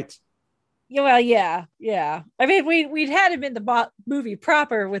Raimi, right? Well, yeah. I mean, we'd had him in the movie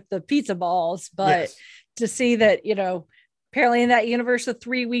proper with the pizza balls, but to see that, apparently in that universe, the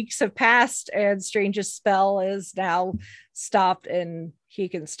 3 weeks have passed and Strange's spell is now stopped and he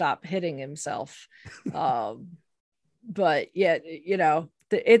can stop hitting himself. But yet,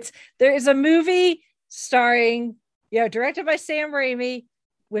 there is a movie starring, directed by Sam Raimi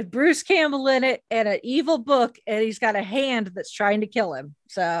with Bruce Campbell in it and an evil book, and he's got a hand that's trying to kill him.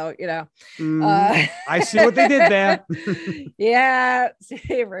 So, I see what they did there. Yeah.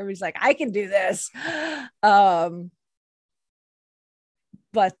 Raimi's like, I can do this.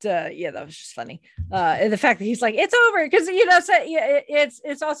 But that was just funny. And the fact that he's like, it's over, because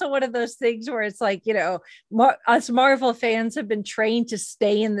it's also one of those things where it's like, us Marvel fans have been trained to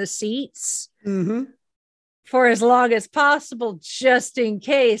stay in the seats for as long as possible, just in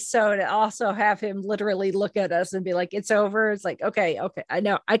case. So to also have him literally look at us and be like, it's over. It's like, okay, I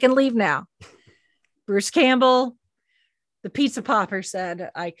know I can leave now. Bruce Campbell, the pizza popper, said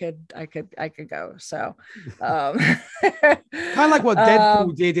I could go. So kind of like what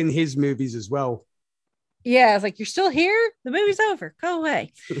Deadpool did in his movies as well. Yeah, it's like, you're still here, the movie's over, go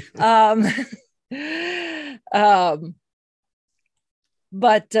away.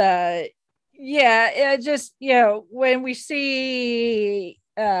 Just when we see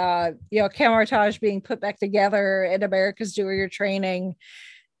Kamar-Taj being put back together and America's doing her training,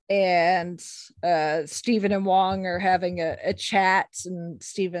 and Steven and Wong are having a chat, and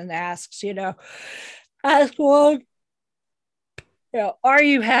Steven asks Wong, are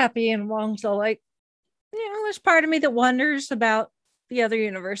you happy? And Wong's all like, there's part of me that wonders about the other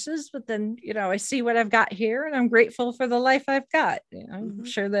universes, but then I see what I've got here and I'm grateful for the life I've got. I'm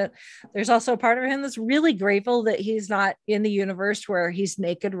sure that there's also a part of him that's really grateful that he's not in the universe where he's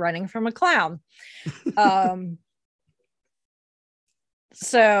naked running from a clown.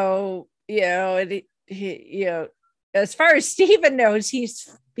 So as far as Steven knows,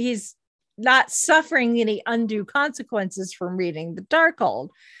 he's not suffering any undue consequences from reading the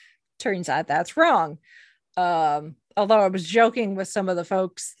Darkhold. Turns out that's wrong. Although I was joking with some of the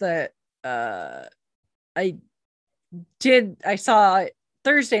folks that I saw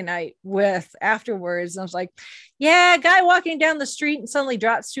Thursday night with afterwards, and I was like, yeah, a guy walking down the street and suddenly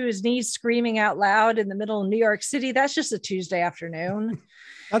drops to his knees screaming out loud in the middle of New York City, that's just a Tuesday afternoon.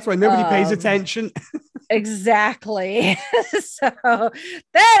 That's why nobody pays attention. Exactly. So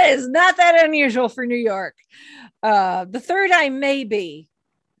that is not that unusual for New York. The third eye may be,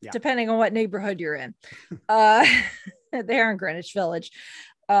 depending on what neighborhood you're in. They're in Greenwich Village.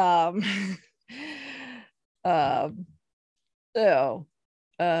 But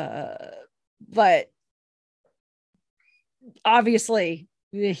obviously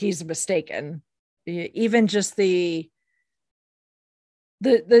he's mistaken even just the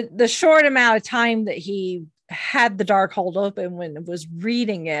short amount of time that he had the Darkhold open when it was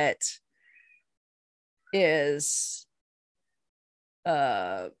reading it is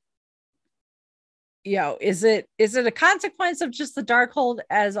is it a consequence of just the Darkhold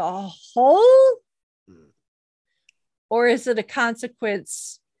as a whole, or is it a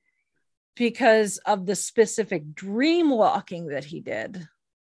consequence because of the specific dream walking that he did?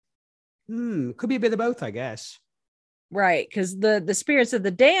 Could be a bit of both, I guess. Right, because the spirits of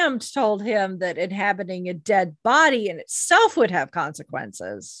the damned told him that inhabiting a dead body in itself would have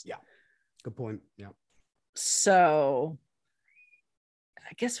consequences. Yeah, good point. Yeah. So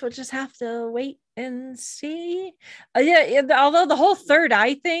I guess we'll just have to wait and see. Although the whole third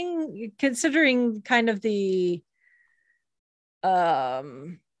eye thing, considering kind of the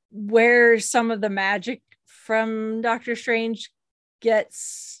where some of the magic from Doctor Strange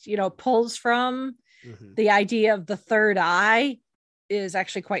gets, pulls from, the idea of the third eye is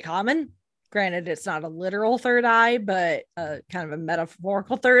actually quite common. Granted, it's not a literal third eye, but kind of a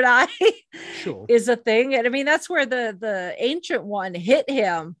metaphorical third eye sure. is a thing. And I mean, that's where the Ancient One hit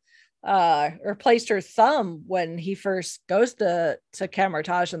him or placed her thumb when he first goes to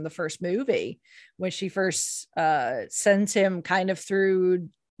Kamar-Taj in the first movie, when she first sends him kind of through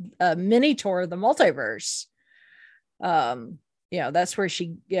a mini tour of the multiverse. That's where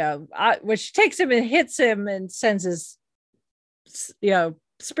she, when she takes him and hits him and sends his,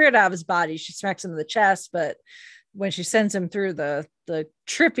 spirit out of his body, she smacks him in the chest. But when she sends him through the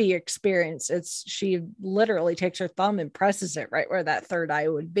trippy experience, she literally takes her thumb and presses it right where that third eye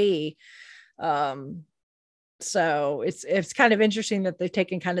would be. So it's kind of interesting that they've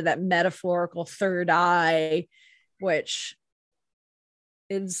taken kind of that metaphorical third eye, which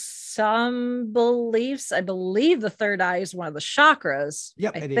in some beliefs, I believe the third eye is one of the chakras.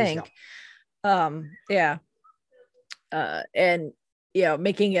 Yep, I it think. Is, and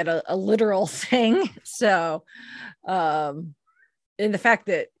making it a literal thing. So, and the fact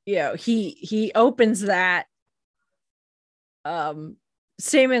that he opens that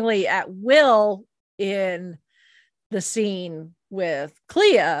seemingly at will in the scene with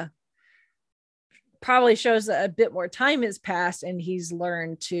Clea probably shows that a bit more time has passed and he's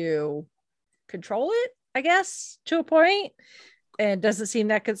learned to control it, I guess, to a point, and doesn't seem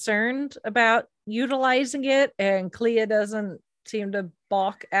that concerned about utilizing it, and Clea doesn't seem to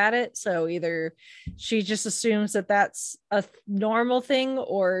balk at it. So either she just assumes that that's a normal thing,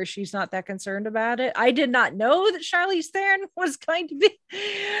 or she's not that concerned about it. I did not know that Charlize Theron was going to be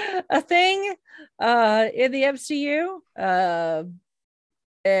a thing in the MCU.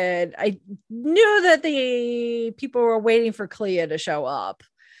 And I knew that the people were waiting for Clea to show up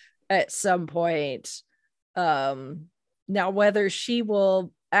at some point. Now, whether she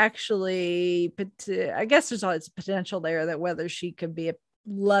will actually, I guess there's always potential there that whether she could be a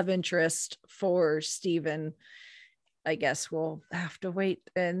love interest for Stephen, I guess we'll have to wait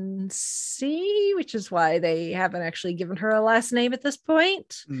and see, which is why they haven't actually given her a last name at this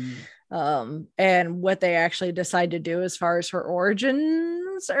point. And what they actually decide to do as far as her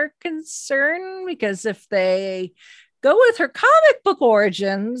origins are concerned, because if they go with her comic book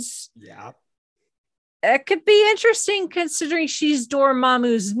origins, it could be interesting considering she's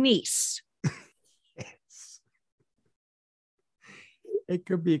Dormammu's niece. It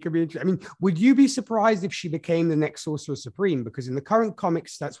could be interesting. I mean, would you be surprised if she became the next Sorcerer Supreme? Because in the current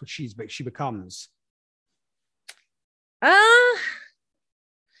comics, that's what she becomes. I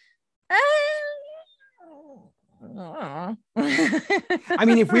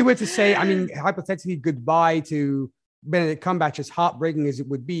mean, if we were to say, hypothetically, goodbye to Benedict Cumberbatch, as heartbreaking as it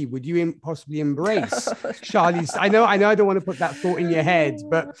would be, would you possibly embrace Charlize? I know I don't want to put that thought in your head,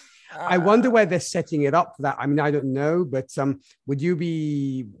 but I wonder where they're setting it up for that. I mean, I don't know, but would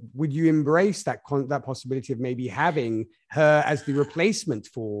you embrace that possibility of maybe having her as the replacement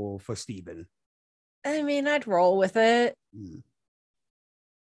for Stephen? I mean, I'd roll with it.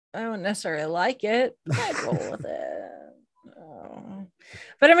 I don't necessarily like it, but I'd roll with it.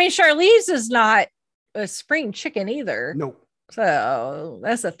 But I mean, Charlize is not a spring chicken either. No. So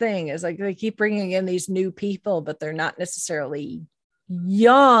that's the thing, is like they keep bringing in these new people, but they're not necessarily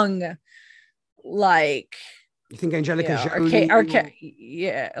young. Like, you think Angelica Jolie,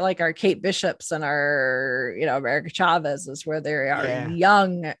 like our Kate Bishops and our America Chavez is where they are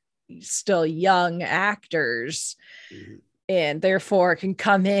young, still young actors, and therefore can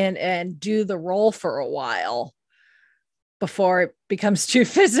come in and do the role for a while before it becomes too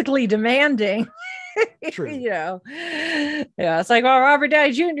physically demanding. True. It's like, well, Robert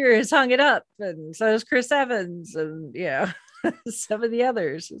Downey Jr. has hung it up, and so does Chris Evans, and some of the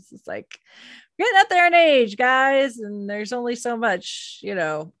others. It's just like getting up there in age, guys, and there's only so much,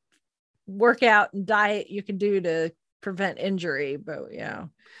 workout and diet you can do to prevent injury. But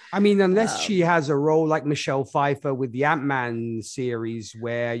I mean, unless she has a role like Michelle Pfeiffer with the Ant-Man series,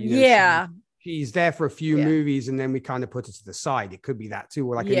 where she's there for a few movies and then we kind of put her to the side. It could be that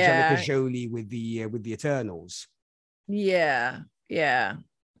too, or like Angelica Jolie with the Eternals. That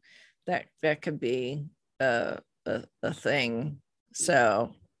could be a thing.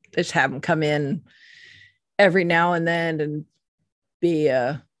 So just have them come in every now and then and be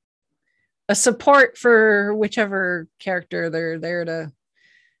a support for whichever character they're there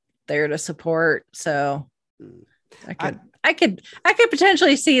to support. So I could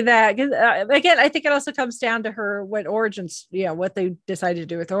potentially see that. Again, I think it also comes down to her what they decided to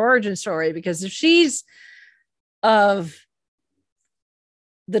do with her origin story, because if she's of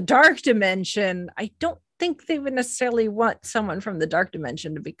the dark dimension, I don't think they would necessarily want someone from the dark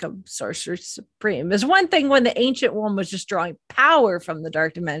dimension to become Sorcerer Supreme. There's one thing when the Ancient One was just drawing power from the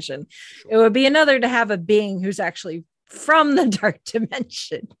dark dimension. It would be another to have a being who's actually from the dark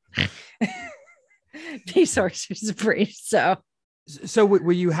dimension be Sorcerer Supreme. So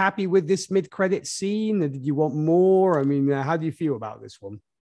were you happy with this mid-credit scene? Did you want more? I mean, how do you feel about this one?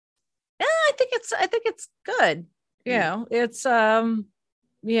 Yeah, I think it's good. It's the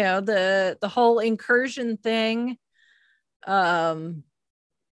whole incursion thing,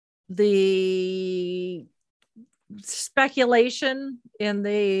 the speculation in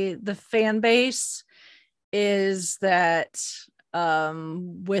the fan base is that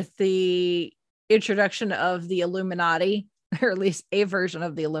with the introduction of the Illuminati, or at least a version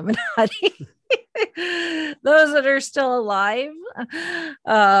of the Illuminati, those that are still alive,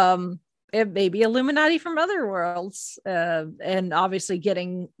 it may be Illuminati from other worlds, and obviously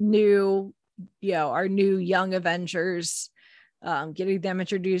getting our new young Avengers, getting them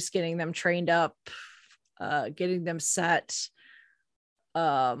introduced, getting them trained up, getting them set,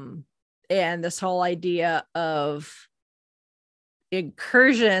 and this whole idea of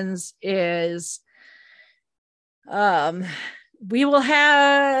incursions is we will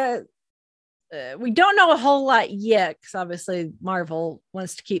have we don't know a whole lot yet, because obviously Marvel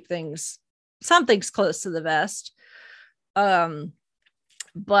wants to keep some things close to the vest. But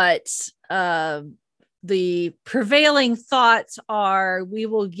the prevailing thoughts are we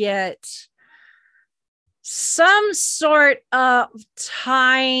will get some sort of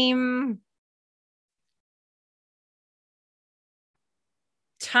timeline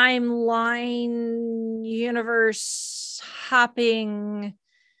universe hopping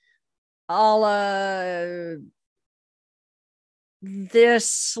a la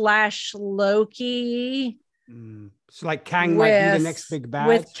this / Loki. So like Kang might be the next big bad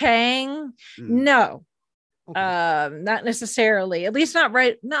with Kang. No, not necessarily, at least not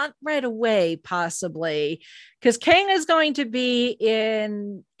right away, possibly, because Kang is going to be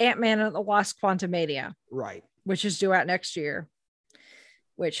in Ant-Man and the Wasp: Quantumania, right, which is due out next year,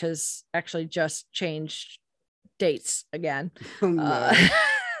 which has actually just changed dates again. Oh, no.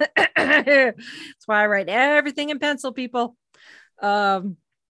 That's why I write everything in pencil, people. I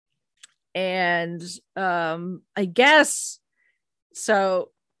guess so.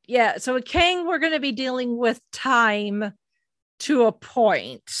 Yeah. So with Kang, we're going to be dealing with time to a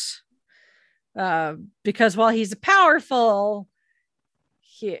point, because while he's powerful,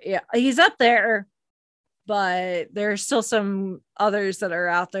 he's up there, but there's still some others that are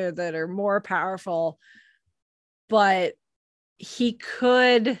out there that are more powerful, but he'll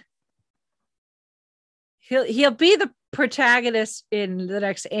be the protagonist in the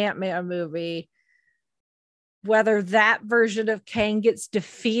next Ant-Man movie. Whether that version of Kang gets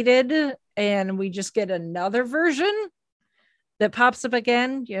defeated and we just get another version that pops up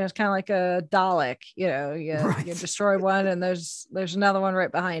again, it's kind of like a Dalek, you destroy one and there's another one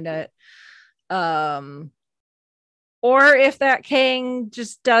right behind it. Or if that Kang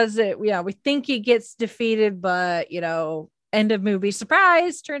just does it, we think he gets defeated, but end of movie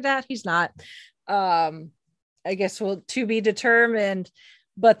surprise, turns out he's not. I guess to be determined.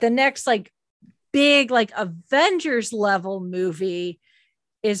 But the next big Avengers level movie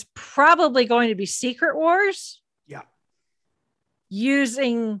is probably going to be Secret Wars. Yeah.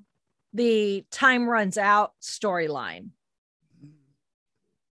 Using the time runs out storyline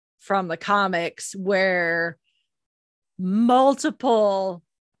from the comics, where multiple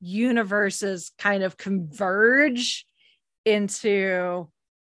universes kind of converge into.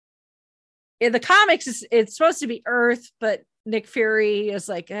 In the comics, it's supposed to be Earth, but Nick Fury is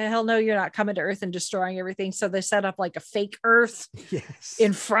like, hell no, you're not coming to Earth and destroying everything. So they set up a fake Earth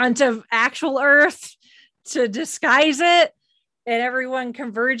in front of actual Earth to disguise it. and everyone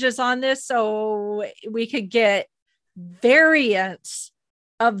converges on this so we could get variants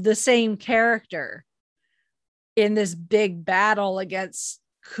of the same character in this big battle against,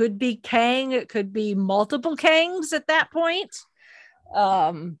 could be Kang, it could be multiple Kangs at that point.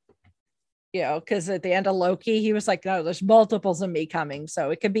 Because at the end of Loki, he was like, no, there's multiples of me coming.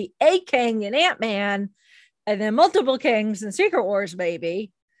 So it could be a Kang in Ant-Man and then multiple Kangs in Secret Wars,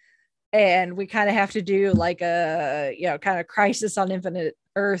 maybe. And we kind of have to do like a, kind of Crisis on Infinite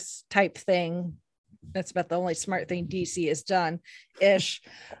Earth type thing. That's about the only smart thing DC has done ish.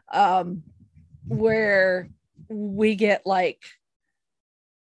 Where we get like,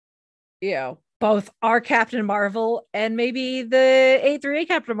 both our Captain Marvel and maybe the A3A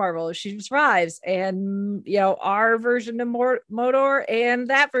Captain Marvel if she survives, and our version of Modor and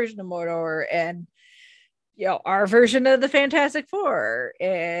that version of Modor, and our version of the Fantastic Four,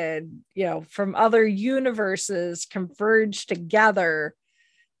 and from other universes converge together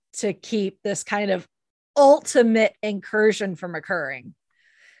to keep this kind of ultimate incursion from occurring.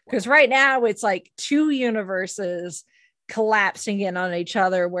 Because right now it's like two universes collapsing in on each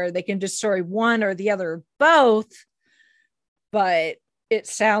other where they can destroy one or the other or both. But it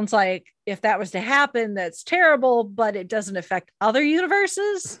sounds like if that was to happen, that's terrible, but it doesn't affect other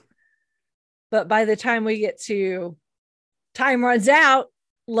universes. But by the time we get to time runs out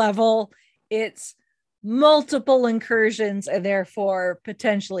level, it's multiple incursions and therefore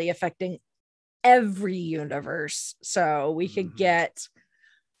potentially affecting every universe. So we could get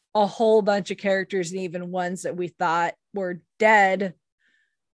a whole bunch of characters, and even ones that we thought were dead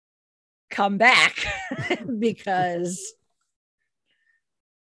come back because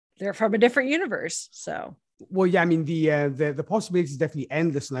they're from a different universe. So well, yeah, I mean, the possibilities is definitely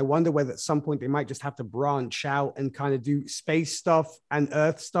endless, and I wonder whether at some point they might just have to branch out and kind of do space stuff and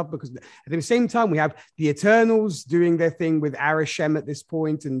Earth stuff, because at the same time we have the Eternals doing their thing with Arishem at this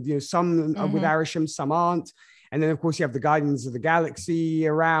point, and some are with Arishem, some aren't. And then, of course, you have the Guardians of the Galaxy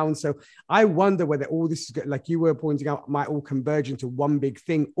around. So I wonder whether all this is, like you were pointing out, might all converge into one big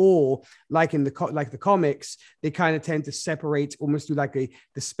thing, or like in the comics, they kind of tend to separate, almost do like the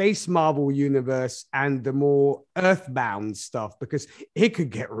space Marvel universe and the more Earthbound stuff, because it could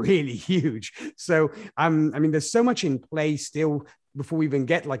get really huge. So I mean, there's so much in play still before we even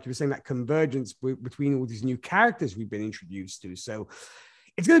get, like you were saying, that convergence between all these new characters we've been introduced to. So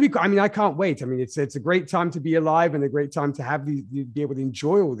it's going to be, I mean, I can't wait. I mean, it's a great time to be alive and a great time to have be able to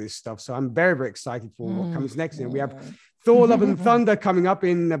enjoy all this stuff. So I'm very, very excited for what comes next. And we have Thor: Love and Thunder coming up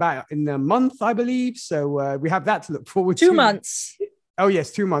in a month, I believe. So we have that to look forward to. 2 months. Oh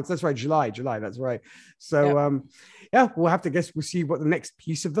yes, 2 months. That's right. July. That's right. So yeah, we'll have to guess. We'll see what the next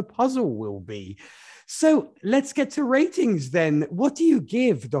piece of the puzzle will be. So let's get to ratings then. What do you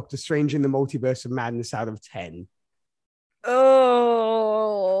give Doctor Strange in the Multiverse of Madness out of 10? Oh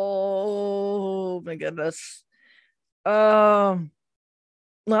my goodness. Well,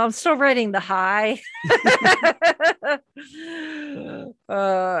 I'm still rating the high.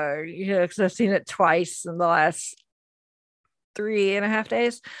 Because I've seen it twice in the last 3.5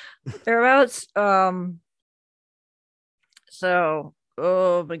 days, thereabouts. So,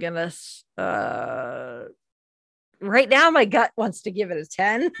 oh my goodness. Right now my gut wants to give it a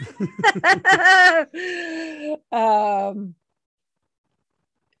 10.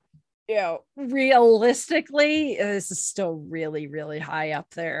 Realistically, this is still really, really high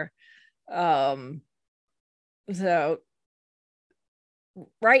up there. So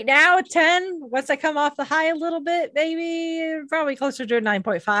right now a 10. Once I come off the high a little bit, maybe probably closer to a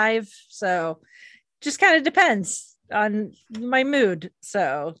 9.5. So just kind of depends on my mood.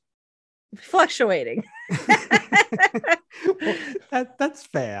 So fluctuating. Well, that's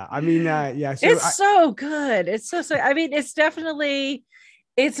fair. I mean, yeah. So it's so good. It's so. I mean, it's definitely.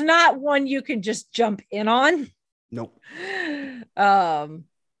 It's not one you can just jump in on. Nope.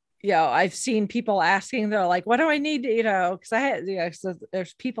 I've seen people asking. They're like, "What do I need to?" Because I had. So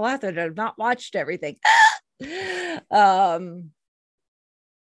there's people out there that have not watched everything. Even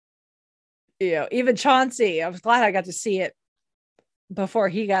Chauncey. I was glad I got to see it before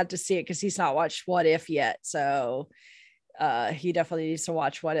he got to see it, because he's not watched What If yet. So he definitely needs to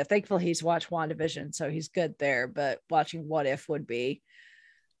watch What If. Thankfully he's watched WandaVision, so he's good there, but watching What If would be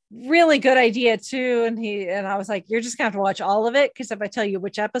really good idea too. And I was like, you're just gonna have to watch all of it, because if I tell you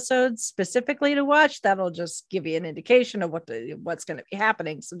which episodes specifically to watch, that'll just give you an indication of what's going to be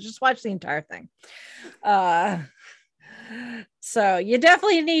happening. So just watch the entire thing. So you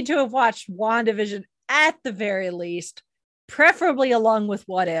definitely need to have watched WandaVision at the very least, preferably along with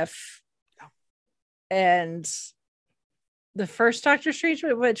What If. And the first Doctor Strange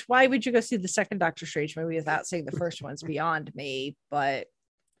movie, which why would you go see the second Doctor Strange movie without saying the first one's beyond me? But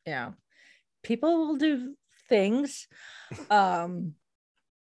people will do things. But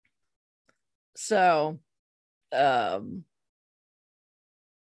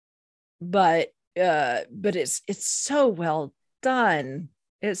it's so well done.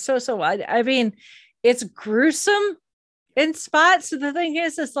 It's so I mean, it's gruesome in spots. So the thing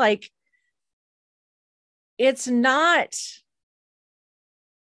is, it's like, it's not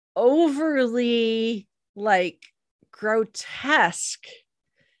overly like grotesque.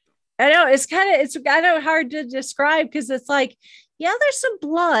 I know it's kind of hard to describe, because it's like, yeah, there's some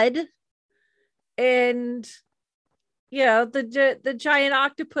blood, and the giant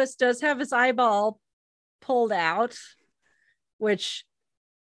octopus does have his eyeball pulled out, which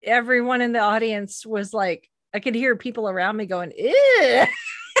everyone in the audience was like, I could hear people around me going, ew,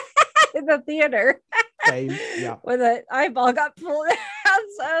 in the theater. Same, yeah. When the eyeball got pulled out.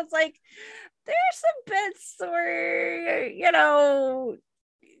 So I was like, there's some bits where,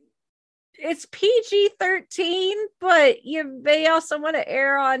 it's PG-13, but you may also want to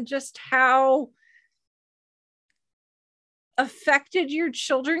err on just how affected your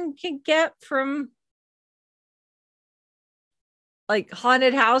children can get from like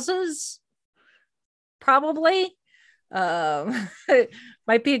haunted houses. Probably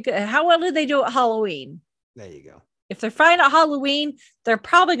might be how well do they do at Halloween? There you go. If they're fine at Halloween, they're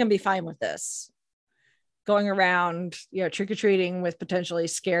probably going to be fine with this, going around trick-or-treating with potentially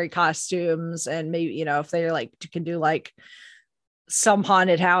scary costumes. And maybe if they're like, you can do like some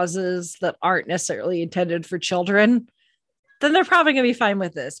haunted houses that aren't necessarily intended for children, then they're probably going to be fine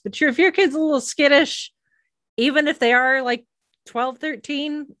with this. But if your kid's a little skittish, even if they are like 12,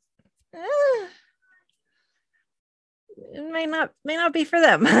 13, it may not be for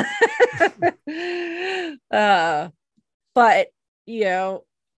them. But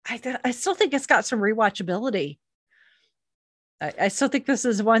I still think it's got some rewatchability. I still think this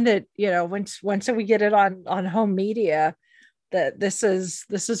is one that once we get it on home media, that this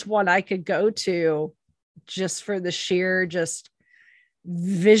is one I could go to just for the sheer just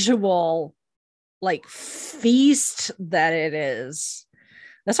visual like feast that it is.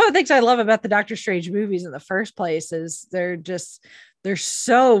 That's one of the things I love about the Doctor Strange movies in the first place, is they're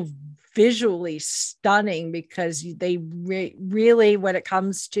so visually stunning, because they really, when it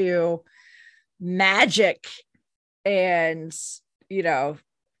comes to magic and, the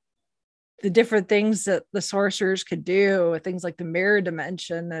different things that the sorcerers could do, things like the mirror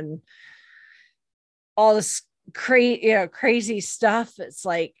dimension and all this crazy stuff. It's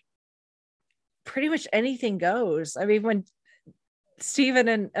like pretty much anything goes. I mean, when Steven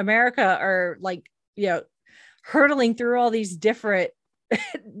and America are like, hurtling through all these different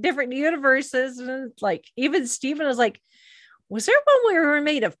universes, and it's like, even Steven was like, was there one where we were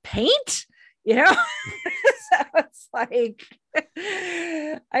made of paint? So it's like,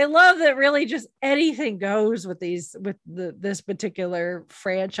 I love that really just anything goes with this particular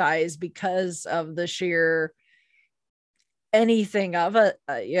franchise, because of the sheer anything of it,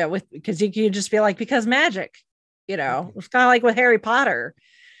 because you can just be like, because magic. It's kind of like with Harry Potter.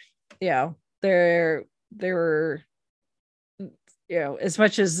 There were, as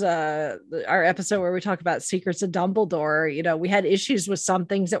much as our episode where we talk about Secrets of Dumbledore, we had issues with some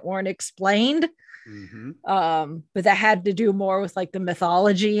things that weren't explained. Mm-hmm. But that had to do more with like the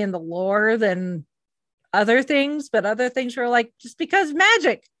mythology and the lore than other things. But other things were like, just because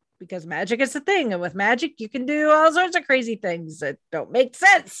magic is a thing, and with magic you can do all sorts of crazy things that don't make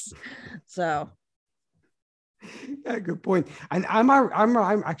sense. So. Yeah, good point. And I'm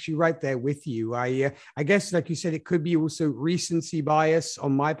actually right there with you. I guess, like you said, it could be also recency bias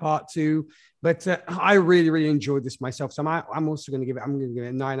on my part too. But I really, really enjoyed this myself. So I'm also going to give it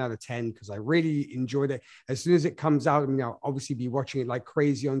a 9 out of 10, because I really enjoyed it. As soon as it comes out, I'll obviously be watching it like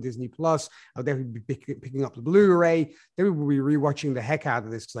crazy on Disney Plus. I'll definitely be picking up the Blu-ray. Then we'll be rewatching the heck out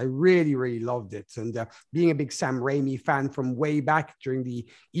of this, because I really, really loved it. And being a big Sam Raimi fan from way back during the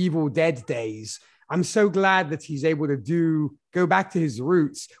Evil Dead days, I'm so glad that he's able to go back to his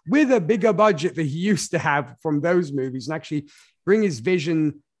roots with a bigger budget that he used to have from those movies, and actually bring his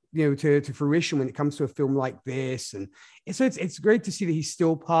vision, to fruition when it comes to a film like this. And so it's great to see that he's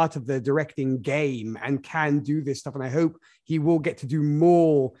still part of the directing game and can do this stuff. And I hope he will get to do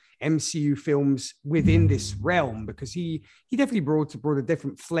more MCU films within this realm, because he definitely brought a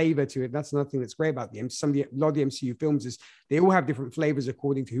different flavor to it. That's another thing that's great about a lot of the MCU films is they all have different flavors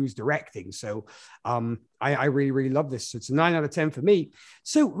according to who's directing. So I really, really love this. So it's a 9 out of 10 for me.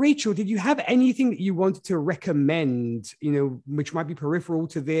 So Rachel, did you have anything that you wanted to recommend, which might be peripheral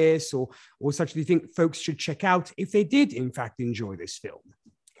to this or such that you think folks should check out if they did in fact enjoy this film?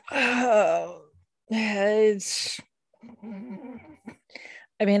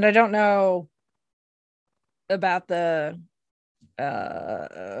 I don't know about the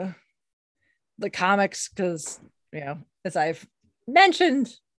comics because, as I've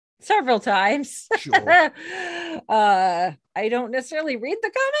mentioned several times, sure. I don't necessarily read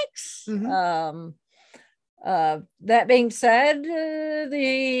the comics. Mm-hmm. That being said, the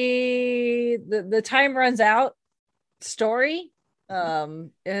Time Runs Out story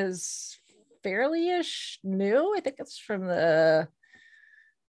is fairly-ish new. I think it's from the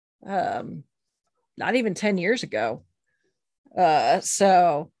not even 10 years ago.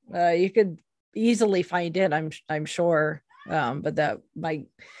 So you could easily find it, I'm sure. But that might,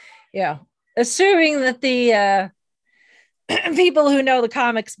 assuming that the people who know the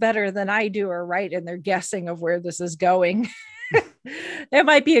comics better than I do are right in their guessing of where this is going, it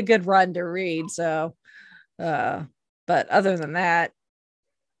might be a good run to read. So, but other than that,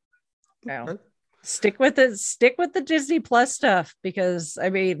 stick with it. Stick with the Disney Plus stuff, because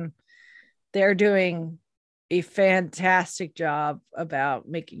they're doing a fantastic job about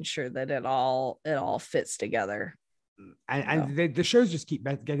making sure that it all fits together. And the shows just keep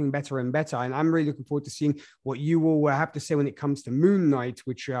getting better and better. And I'm really looking forward to seeing what you will have to say when it comes to Moon Knight,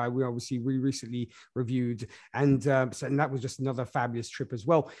 which we recently reviewed. And that was just another fabulous trip as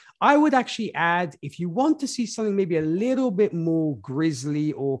well. I would actually add, if you want to see something maybe a little bit more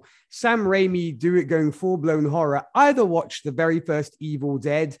grisly or Sam Raimi do it going full-blown horror, either watch the very first Evil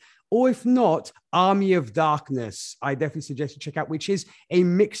Dead, or if not, Army of Darkness. I definitely suggest you check out, which is a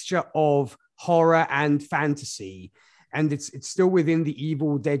mixture of horror and fantasy. And it's still within the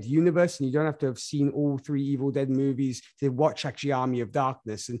Evil Dead universe, and you don't have to have seen all 3 Evil Dead movies to watch actually Army of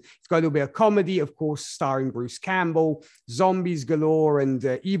Darkness. And it's got a little bit of comedy, of course, starring Bruce Campbell, zombies galore,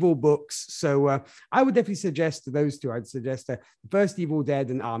 and evil books. So I would definitely suggest those two. I'd suggest the first Evil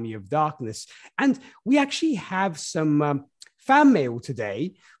Dead and Army of Darkness. And we actually have some fan mail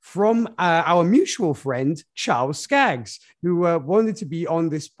today from our mutual friend Charles Skaggs, who wanted to be on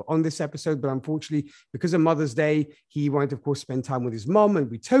this episode, but unfortunately, because of Mother's Day, he wanted, of course, spend time with his mom,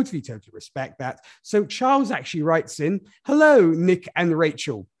 and we totally respect that. So Charles actually writes in, "Hello, Nick and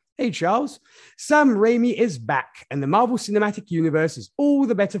Rachel. Hey, Charles. Sam Raimi is back, and the Marvel Cinematic Universe is all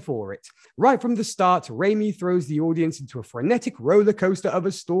the better for it. Right from the start, Raimi throws the audience into a frenetic roller coaster of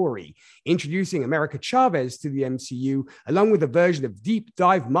a story, introducing America Chavez to the MCU, along with a version of deep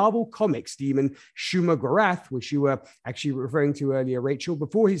dive Marvel Comics demon Shuma Gorath, which you were actually referring to earlier, Rachel,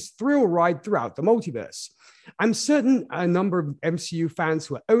 before his thrill ride throughout the multiverse. I'm certain a number of MCU fans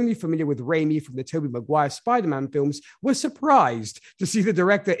who are only familiar with Raimi from the Tobey Maguire Spider-Man films were surprised to see the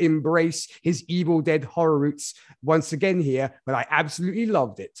director embrace his Evil Dead horror roots once again here, but I absolutely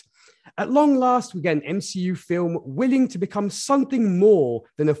loved it. At long last, we get an MCU film willing to become something more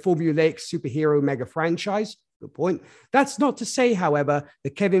than a formulaic superhero mega franchise. Good point. That's not to say, however,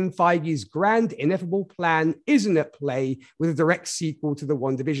 that Kevin Feige's grand, ineffable plan isn't at play with a direct sequel to the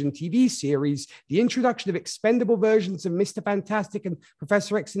WandaVision TV series, the introduction of expendable versions of Mr. Fantastic and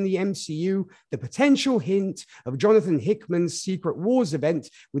Professor X in the MCU, the potential hint of Jonathan Hickman's Secret Wars event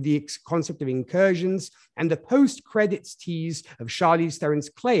with the concept of incursions, and the post-credits tease of Charlize Theron's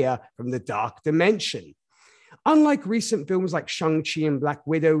Clea from the Dark Dimension. Unlike recent films like Shang-Chi and Black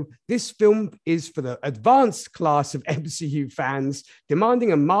Widow, this film is for the advanced class of MCU fans,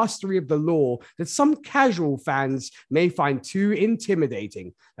 demanding a mastery of the lore that some casual fans may find too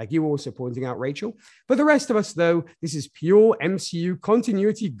intimidating, like you were also pointing out, Rachel. For the rest of us, though, this is pure MCU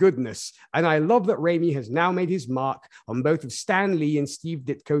continuity goodness, and I love that Raimi has now made his mark on both of Stan Lee and Steve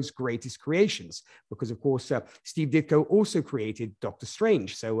Ditko's greatest creations, because, of course, Steve Ditko also created Doctor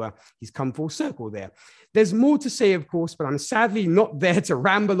Strange, so he's come full circle there. There's more to say, of course, but I'm sadly not there to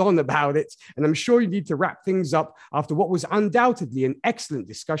ramble on about it. And I'm sure you need to wrap things up after what was undoubtedly an excellent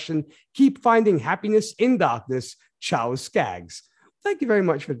discussion. Keep finding happiness in darkness, Charles Skaggs. Thank you very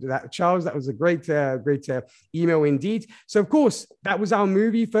much for that, Charles. That was a great email indeed. So, of course, that was our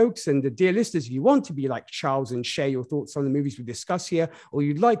movie, folks. And dear listeners, if you want to be like Charles and share your thoughts on the movies we discuss here, or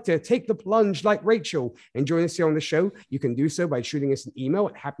you'd like to take the plunge like Rachel and join us here on the show, you can do so by shooting us an email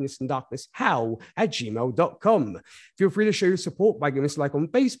at happinessanddarknesshow@gmail.com. Feel free to show your support by giving us a like on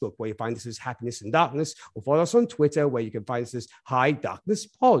Facebook, where you find us as Happiness and Darkness, or follow us on Twitter, where you can find us as High Darkness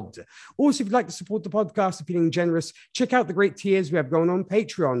Pod. Also, if you'd like to support the podcast and feeling generous, check out the great tiers we have going on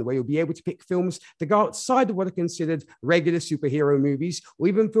Patreon, where you'll be able to pick films that go outside of what are considered regular superhero movies, or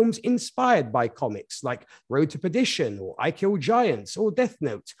even films inspired by comics like Road to Perdition, or I Kill Giants, or Death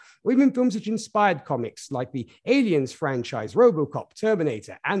Note, or even films which inspired comics like the Aliens franchise, RoboCop,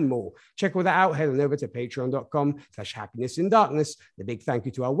 Terminator, and more. Check all that out. Head on over to patreon.com/happiness-in-darkness. A big thank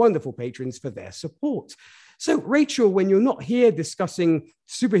you to our wonderful patrons for their support. So, Rachel, when you're not here discussing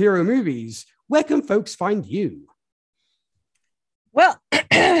superhero movies, where can folks find you? Well,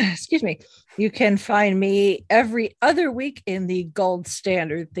 excuse me. You can find me every other week in the Gold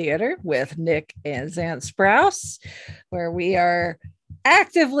Standard Theater with Nick and Zan Sprouse, where we are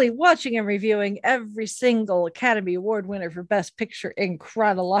actively watching and reviewing every single Academy Award winner for Best Picture in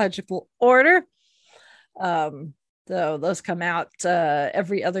chronological order. So those come out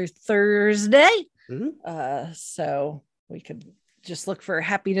every other Thursday. Mm-hmm. So we could just look for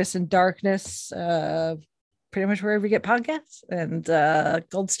Happiness and Darkness pretty much wherever you get podcasts, and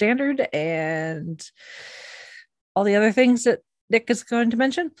Gold Standard and all the other things that Nick is going to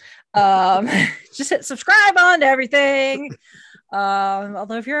mention. Just hit subscribe on to everything.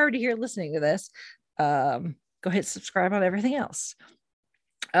 Although if you're already here listening to this, go hit subscribe on everything else.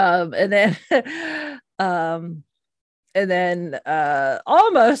 And then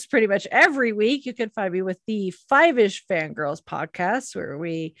almost pretty much every week you can find me with the Five-ish Fangirls podcast, where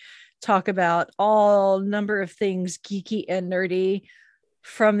we talk about all number of things geeky and nerdy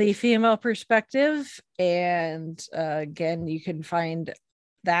from the female perspective. And again, you can find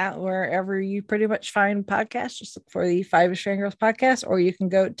that wherever you pretty much find podcasts. Just look for the Five-ish Fangirls podcast, or you can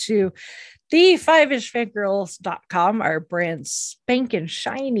go to the fiveishfangirls.com, our brand spanking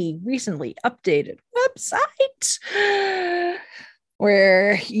shiny, recently updated website,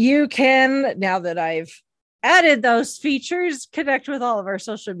 where you can, now that I've added those features, connect with all of our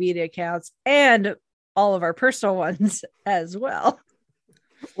social media accounts and all of our personal ones as well.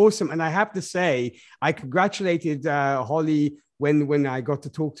 Awesome. And I have to say, I congratulated Holly when I got to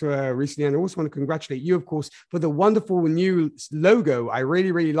talk to her recently. And I also want to congratulate you, of course, for the wonderful new logo. I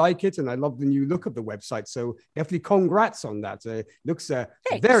really, really like it. And I love the new look of the website. So definitely congrats on that. Looks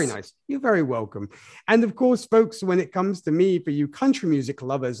very nice. You're very welcome. And of course, folks, when it comes to me, for you country music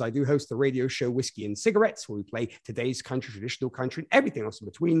lovers, I do host the radio show Whiskey and Cigarettes, where we play today's country, traditional country, and everything else in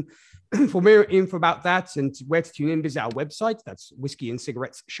between. For more info about that and where to tune in, visit our website. That's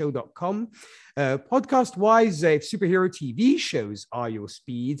whiskeyandcigarettesshow.com. Podcast-wise, if superhero TV shows are your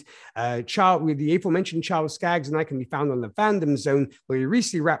speed, with the aforementioned Charles Skaggs and I can be found on the Fandom Zone, where we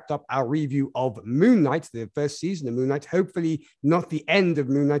recently wrapped up our review of Moon Knight, the first season of Moon Knight. Hopefully not the end of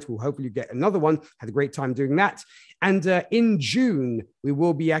Moon Knight. We'll hopefully get another one. Had a great time doing that. And in June, we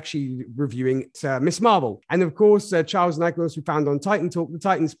will be actually reviewing Miss Marvel. And of course, Charles and I can also be found on Titan Talk, the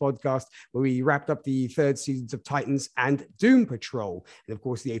Titans podcast, where we wrapped up the third seasons of Titans and Doom Patrol. And of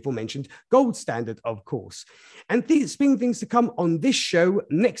course, the aforementioned Gold Standard, of course. And speaking of things to come on this show,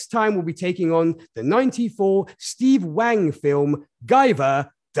 next time we'll be taking on the 94 Steve Wang film, Guyver,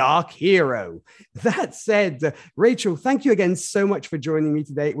 Dark Hero. That said, Rachel, thank you again so much for joining me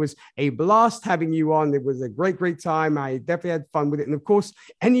today. It was a blast having you on. It was a great, great time. I definitely had fun with it. And of course,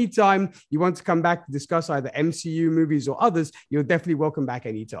 anytime you want to come back to discuss either MCU movies or others, you're definitely welcome back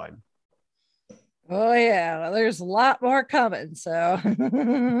anytime. Oh, yeah. Well, there's a lot more coming. So,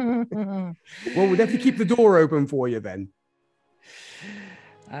 well, we'll definitely keep the door open for you then.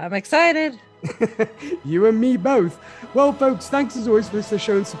 I'm excited. You and me both. Well, folks, thanks as always for listening to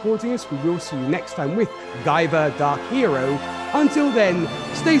the show and supporting us. We will see you next time with Guyver, Dark Hero. Until then,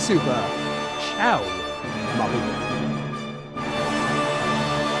 stay super. Ciao, Molly.